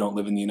 Maybe you don't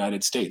live in the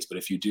United States, but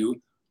if you do,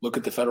 look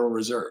at the Federal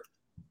Reserve.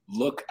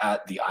 Look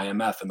at the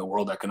IMF and the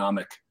World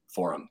Economic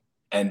Forum,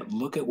 and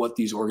look at what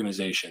these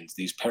organizations,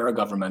 these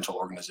para-governmental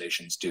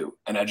organizations do,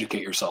 and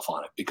educate yourself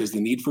on it, because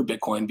the need for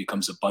Bitcoin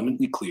becomes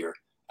abundantly clear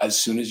as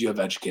soon as you have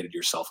educated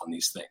yourself on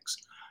these things.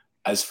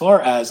 As far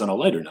as, on a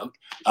lighter note,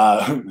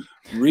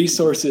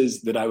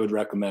 resources that I would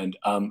recommend,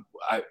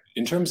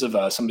 in terms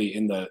of somebody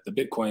in the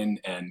Bitcoin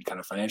and kind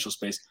of financial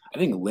space, I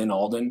think Lynn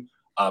Alden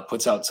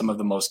puts out some of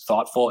the most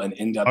thoughtful and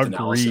in-depth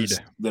analysis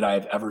that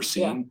I've ever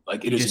seen. Yeah.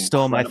 Like it is just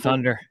stole my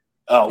thunder.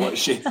 Oh, well,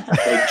 she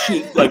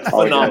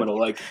phenomenal.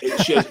 Like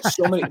she has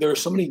so many. There are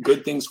so many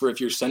good things for if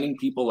you're sending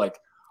people like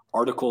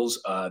articles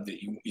that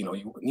you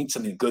need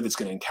something good that's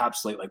going to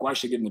encapsulate like why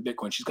should I get into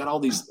Bitcoin. She's got all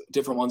these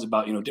different ones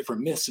about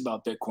different myths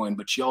about Bitcoin,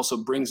 but she also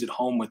brings it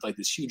home with like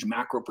this huge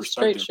macro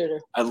perspective.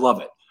 I love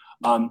it.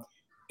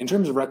 In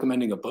terms of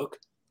recommending a book,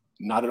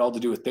 not at all to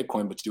do with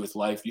Bitcoin, but to do with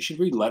life, you should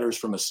read Letters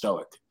from a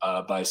Stoic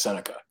by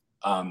Seneca.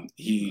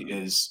 He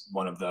is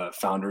one of the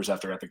founders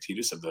after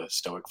Epictetus of the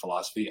Stoic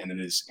philosophy, and it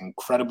is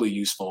incredibly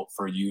useful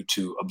for you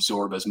to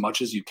absorb as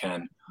much as you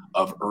can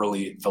of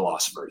early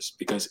philosophers,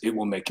 because it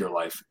will make your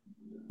life,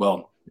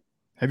 well.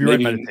 Have you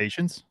read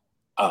Meditations?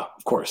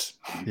 Of course.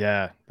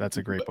 Yeah, that's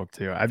a great book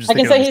too. I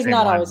can say he's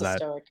not always a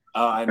Stoic.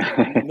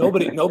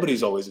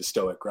 Nobody's always a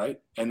Stoic, right?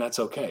 And that's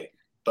okay.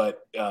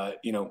 But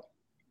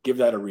give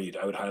that a read.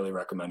 I would highly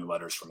recommend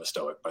Letters from a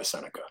Stoic by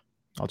Seneca.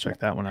 I'll check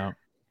that one out.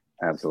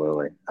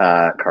 Absolutely.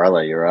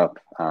 Carla, you're up.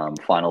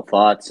 Final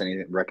thoughts,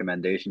 any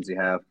recommendations you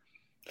have?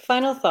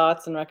 Final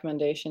thoughts and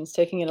recommendations,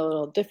 taking it a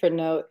little different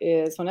note,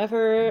 is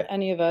whenever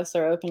any of us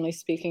are openly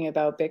speaking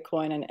about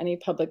Bitcoin on any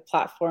public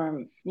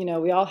platform,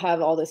 we all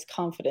have all this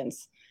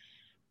confidence.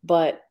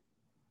 But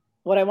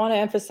what I want to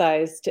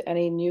emphasize to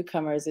any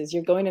newcomers is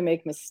you're going to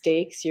make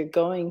mistakes. You're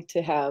going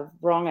to have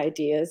wrong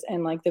ideas.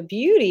 And like the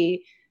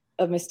beauty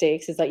of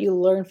mistakes is that you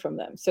learn from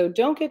them. So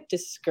don't get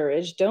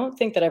discouraged. Don't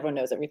think that everyone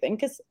knows everything,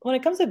 because when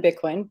it comes to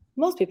Bitcoin,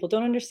 most people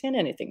don't understand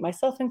anything,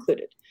 myself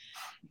included.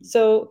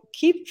 So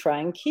keep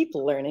trying, keep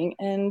learning.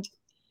 And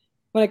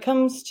when it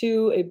comes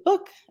to a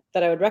book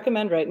that I would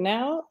recommend right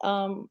now,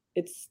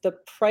 it's The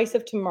Price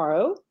of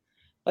Tomorrow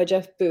by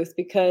Jeff Booth,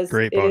 because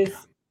it is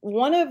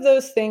one of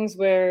those things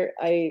where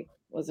I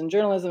was in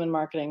journalism and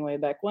marketing way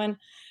back when,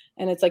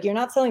 and it's like you're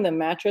not selling the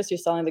mattress, you're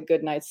selling the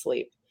good night's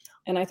sleep.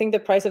 And I think The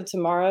Price of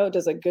Tomorrow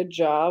does a good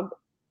job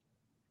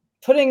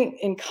putting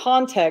in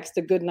context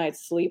a good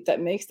night's sleep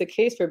that makes the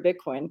case for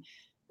Bitcoin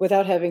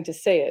without having to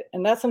say it.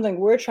 And that's something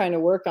we're trying to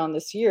work on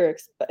this year,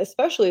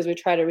 especially as we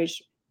try to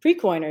reach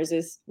pre-coiners,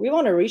 is we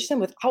want to reach them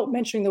without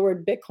mentioning the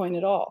word Bitcoin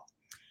at all.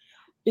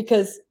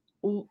 Because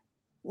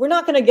we're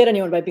not going to get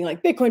anyone by being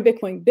like, Bitcoin,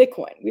 Bitcoin,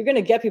 Bitcoin. We're going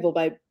to get people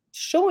by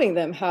showing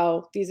them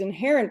how these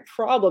inherent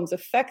problems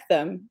affect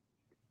them,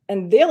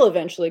 and they'll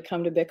eventually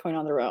come to Bitcoin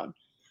on their own.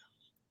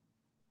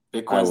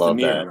 Bitcoin's the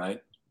mirror,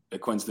 right?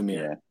 Bitcoin's the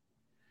mirror.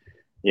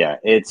 Yeah,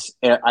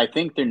 I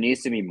think there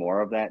needs to be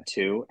more of that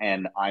too,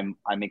 and I'm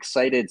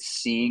excited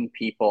seeing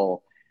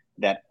people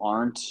that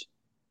aren't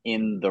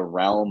in the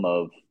realm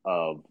of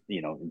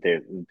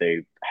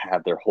they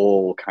have their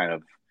whole kind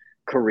of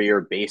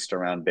career based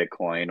around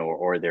Bitcoin,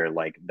 or they're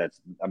like that's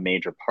a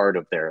major part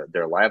of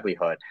their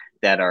livelihood,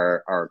 that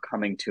are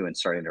coming to and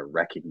starting to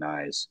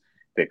recognize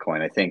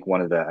Bitcoin. I think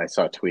I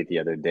saw a tweet the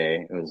other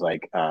day. It was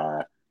like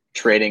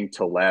trading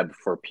Taleb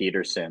for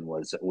Peterson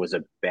was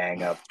a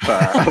bang up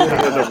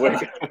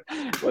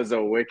was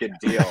a wicked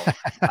deal,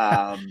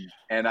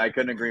 and I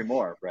couldn't agree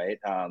more. Right,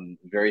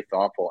 very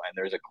thoughtful. And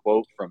there's a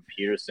quote from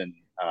Peterson.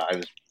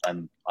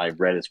 I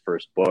read his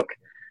first book,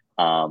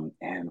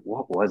 and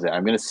what was it?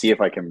 I'm going to see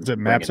if I can. Is it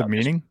Maps of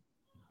Meaning?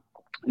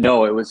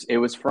 No, it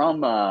was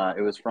from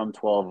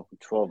 12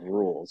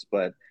 Rules,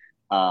 but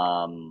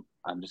I'm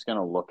just going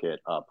to look it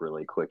up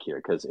really quick here,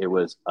 because it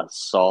was a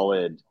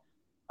solid.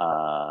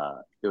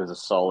 It was a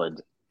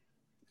solid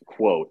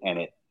quote, and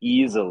it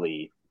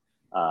easily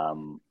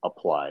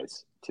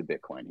applies to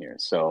Bitcoin here.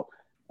 So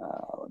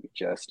let me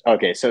just,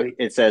 okay. So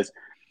it says,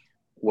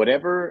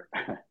 whatever,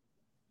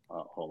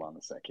 hold on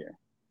a sec here.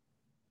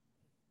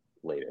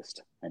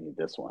 Latest. I need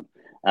this one.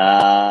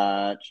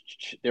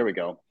 There we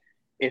go.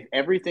 If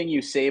everything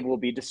you save will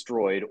be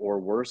destroyed, or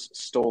worse,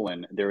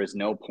 stolen, there is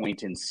no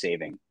point in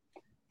saving.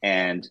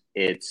 And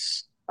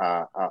it's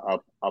a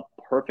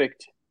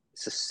perfect,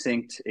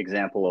 succinct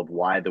example of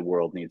why the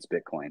world needs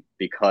Bitcoin,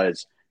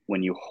 because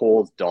when you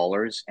hold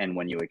dollars and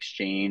when you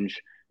exchange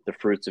the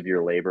fruits of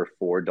your labor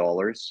for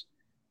dollars,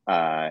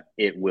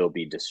 it will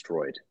be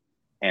destroyed.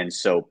 And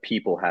so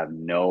people have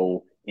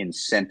no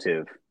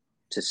incentive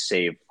to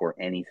save for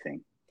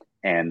anything,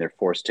 and they're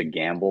forced to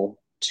gamble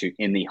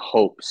in the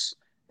hopes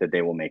that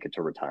they will make it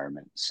to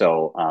retirement.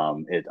 So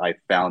I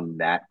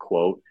found that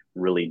quote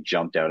really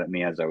jumped out at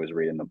me as I was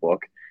reading the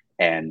book.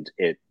 And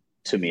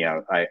to me,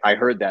 I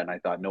heard that and I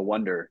thought, no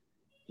wonder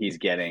he's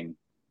getting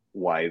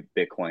why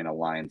Bitcoin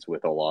aligns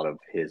with a lot of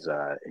his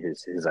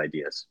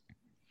ideas.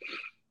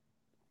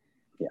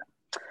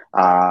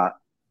 Yeah.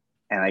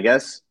 And I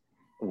guess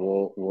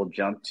we'll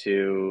jump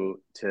to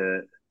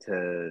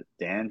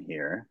Dan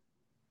here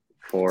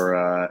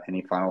for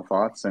any final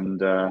thoughts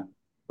and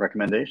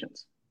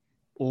recommendations.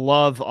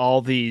 Love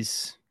all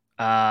these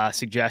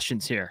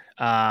suggestions here.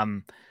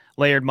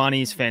 Layered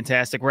Money is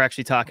fantastic. We're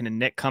actually talking to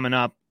Nick coming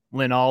up.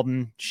 Lynn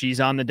Alden,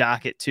 she's on the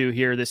docket too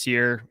here this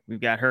year.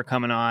 We've got her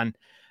coming on.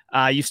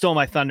 You stole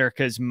my thunder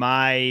because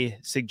my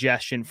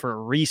suggestion for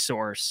a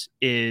resource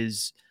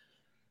is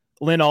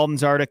Lynn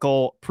Alden's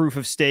article, Proof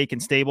of Stake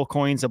and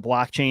Stablecoins, a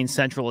Blockchain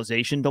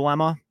Centralization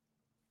Dilemma.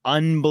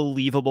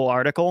 Unbelievable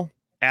article.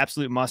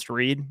 Absolute must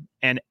read.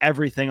 And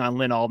everything on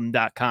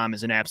lynnalden.com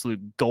is an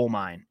absolute gold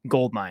mine.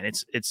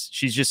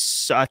 She's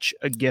just such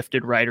a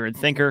gifted writer and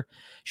thinker.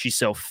 She's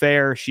so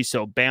fair. She's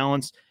so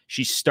balanced.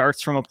 She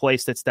starts from a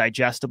place that's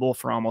digestible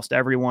for almost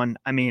everyone.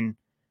 I mean,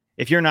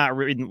 if you're not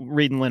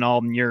reading Lynn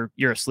Alden, you're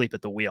asleep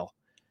at the wheel.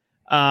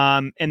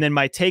 And then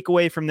my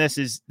takeaway from this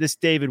is this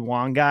David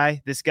Wong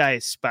guy. This guy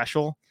is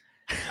special.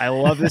 I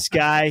love this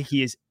guy.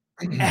 He is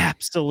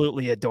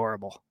absolutely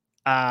adorable.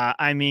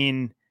 I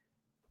mean,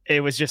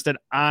 it was just an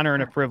honor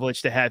and a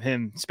privilege to have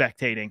him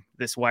spectating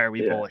this Why Are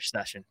We Bullish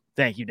session.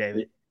 Thank you,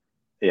 David.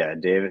 Yeah,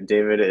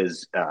 David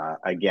is,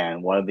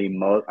 again, one of the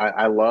most,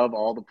 I love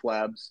all the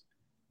plebs,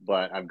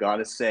 but I've got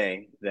to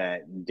say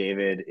that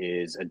David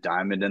is a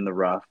diamond in the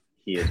rough.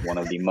 He is one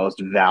of the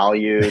most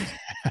valued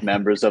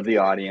members of the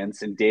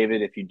audience. And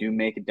David, if you do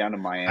make it down to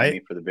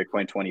Miami for the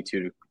Bitcoin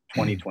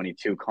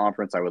 2022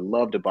 conference, I would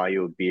love to buy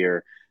you a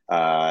beer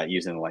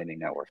using the Lightning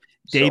Network.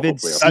 David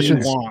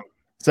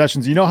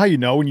Sessions, you know how you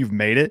know when you've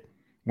made it?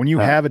 When you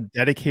have a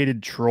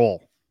dedicated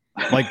troll.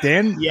 Like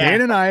Dan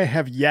and I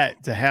have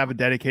yet to have a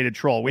dedicated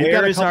troll. We've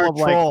got a couple of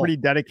like pretty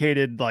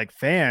dedicated like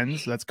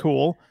fans. That's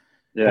cool.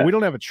 Yeah. But we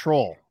don't have a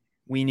troll.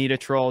 We need a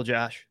troll,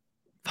 Josh.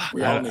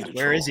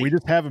 Where is he? We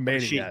just haven't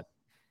made it yet.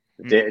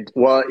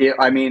 Well, yeah,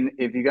 I mean,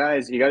 if you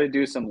got to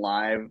do some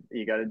live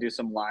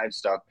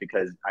stuff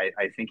because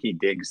I think he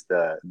digs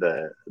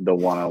the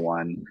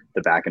one-on-one,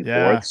 the back and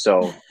forth.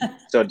 So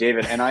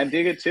David, and I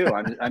dig it too.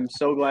 I'm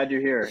so glad you're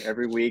here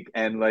every week.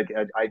 And like,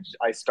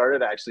 I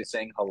started actually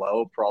saying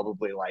hello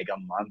probably like a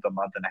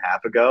month and a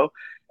half ago.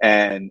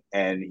 And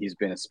he's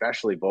been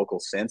especially vocal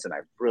since, and I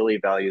really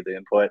value the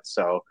input.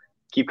 So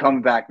keep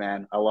coming back,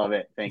 man. I love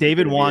it. Thank you.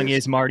 David Wong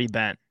is Marty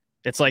Bent.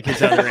 It's like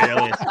his other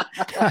alias.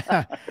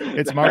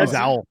 It's Marty's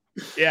owl.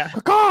 Yeah.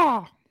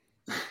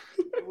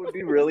 It would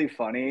be really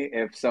funny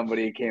if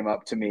somebody came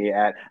up to me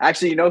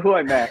actually, you know who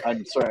I met?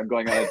 I'm sorry, I'm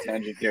going on a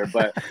tangent here.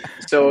 But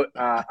so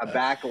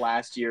back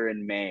last year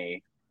in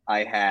May,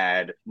 I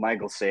had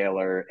Michael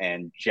Saylor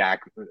and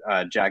Jack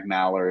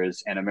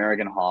Mallers and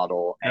American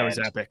Hodl. That was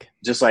epic.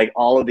 Just like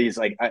all of these,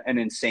 like an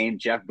insane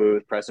Jeff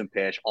Booth, Preston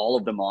Pish, all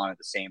of them on at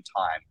the same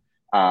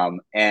time.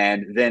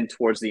 And then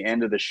towards the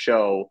end of the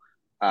show,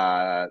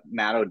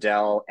 Matt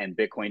Odell and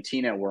Bitcoin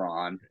Tina were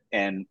on,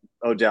 and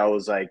Odell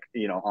was like,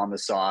 on the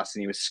sauce,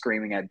 and he was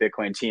screaming at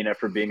Bitcoin Tina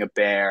for being a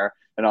bear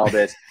and all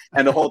this.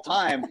 And the whole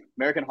time,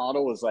 American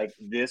Hodl was like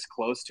this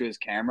close to his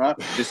camera,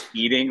 just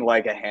eating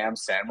like a ham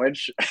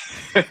sandwich.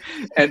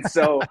 And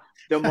so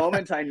the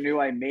moment I knew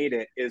I made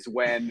it is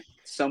when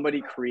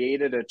somebody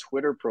created a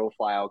Twitter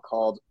profile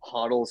called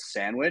Hodl's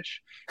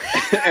Sandwich.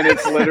 And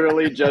it's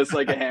literally just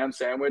like a ham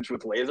sandwich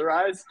with laser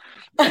eyes.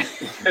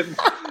 and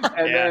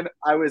then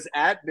I was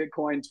at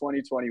Bitcoin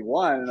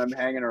 2021 and I'm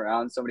hanging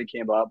around. Somebody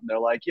came up and they're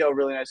like, yo,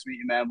 really nice to meet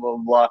you, man, blah,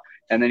 blah, blah.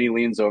 And then he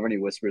leans over and he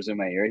whispers in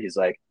my ear. He's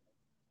like,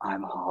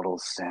 I'm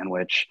Hodl's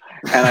Sandwich.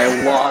 And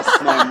I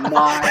lost my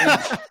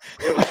mind.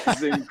 It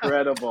was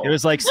incredible. It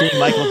was like seeing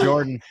Michael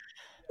Jordan.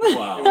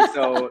 Wow.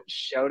 So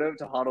shout out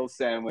to Hodl's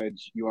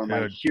Sandwich. You are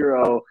my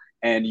hero,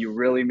 and you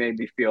really made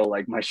me feel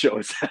like my show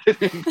is had an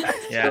impact.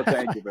 So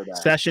thank you for that.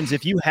 Sessions,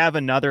 if you have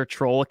another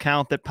troll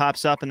account that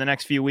pops up in the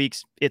next few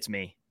weeks, it's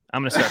me.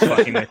 I'm going to start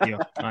fucking with you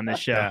on this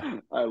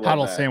show.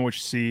 Hodl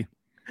Sandwich C.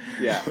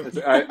 Yeah,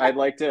 I'd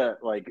like to,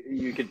 like,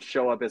 you could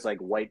show up as like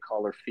white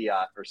collar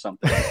fiat or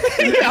something.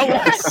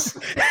 Yes.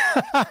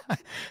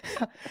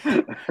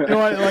 You know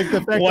what, like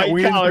the fact that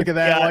we didn't think of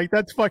that, like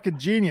that's fucking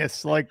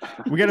genius. Like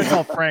we got to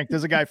tell Frank.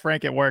 There's a guy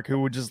Frank at work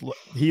who would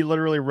he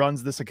literally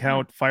runs this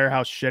account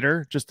Firehouse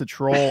Shitter just to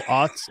troll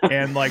us,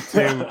 and like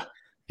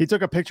he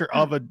took a picture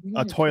of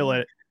a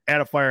toilet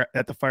at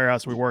the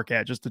firehouse we work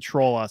at just to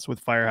troll us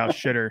with Firehouse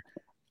Shitter.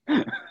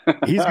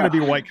 He's gonna be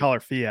white collar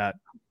fiat.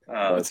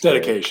 It's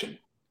dedication.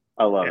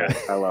 I love it.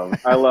 I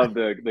love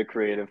the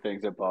creative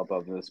things that pop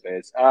up in this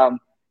space.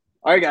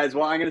 All right, guys.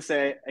 Well, I'm going to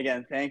say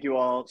again, thank you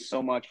all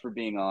so much for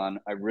being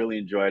on. I really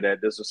enjoyed it.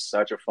 This was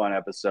such a fun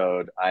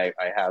episode. I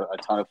had a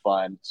ton of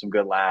fun, some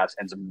good laughs,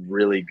 and some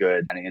really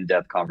good and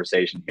in-depth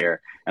conversation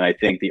here. And I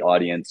think the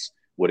audience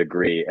would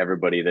agree.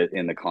 Everybody that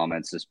in the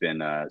comments has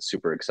been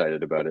super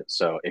excited about it.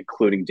 So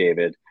including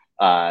David.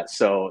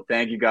 So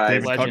thank you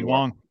guys. David Cutting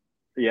Wong.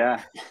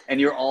 Yeah.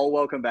 And you're all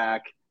welcome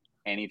back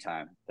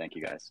anytime. Thank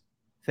you guys.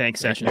 Thanks,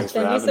 Session. Thanks for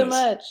Thank you having so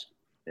us. much.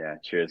 Yeah,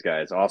 cheers,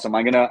 guys. Awesome.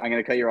 I'm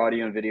gonna cut your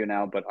audio and video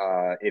now, but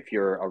if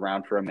you're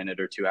around for a minute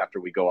or two after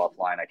we go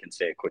offline, I can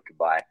say a quick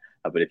goodbye.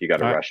 But if you got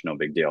to rush, no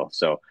big deal.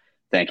 So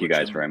thank you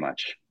guys very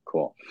much.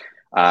 Cool.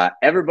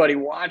 Everybody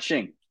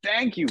watching,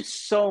 thank you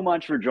so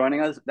much for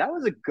joining us. That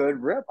was a good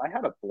rip. I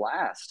had a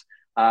blast.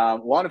 A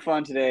lot of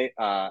fun today.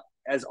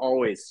 As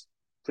always,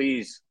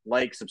 please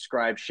like,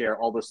 subscribe, share,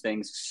 all those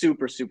things.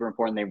 Super, super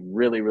important. They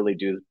really, really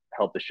do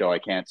help the show. I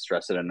can't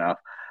stress it enough.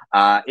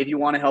 If you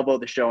want to help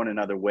out the show in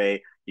another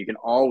way, you can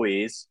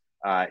always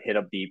hit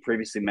up the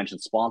previously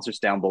mentioned sponsors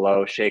down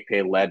below: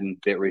 ShakePay, Ledden,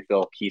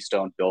 BitRefill,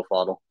 Keystone, Bill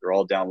Fodl. They're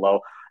all down low,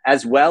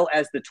 as well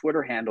as the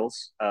Twitter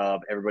handles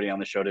of everybody on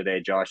the show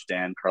today: Josh,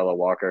 Dan, Carla,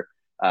 Walker.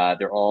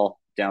 They're all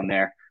down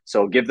there.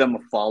 So give them a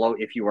follow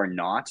if you are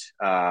not.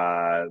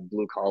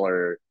 Blue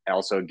Collar,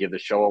 also give the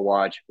show a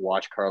watch.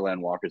 Watch Carla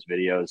and Walker's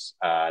videos,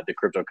 the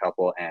Crypto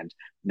Couple, and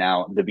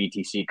now the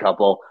BTC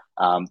Couple.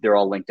 They're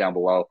all linked down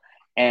below.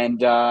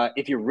 And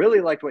if you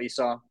really liked what you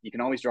saw, you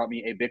can always drop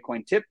me a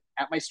Bitcoin tip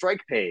at my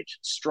Strike page,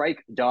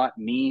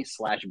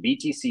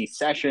 strike.me/BTC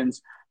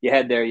sessions. You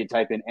head there, you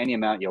type in any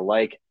amount you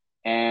like,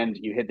 and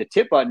you hit the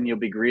tip button. You'll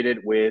be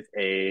greeted with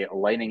a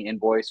Lightning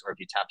invoice, or if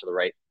you tap to the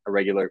right, a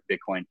regular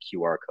Bitcoin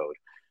QR code.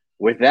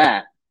 With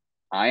that,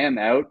 I am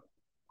out.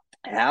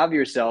 Have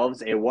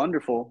yourselves a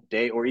wonderful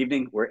day or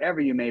evening, wherever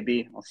you may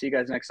be. I'll see you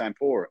guys next time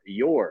for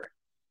your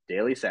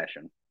daily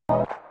session.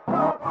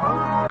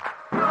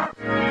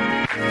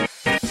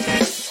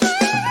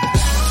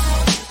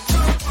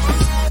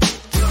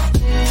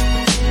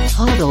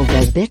 Hodl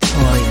the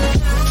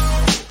Bitcoin.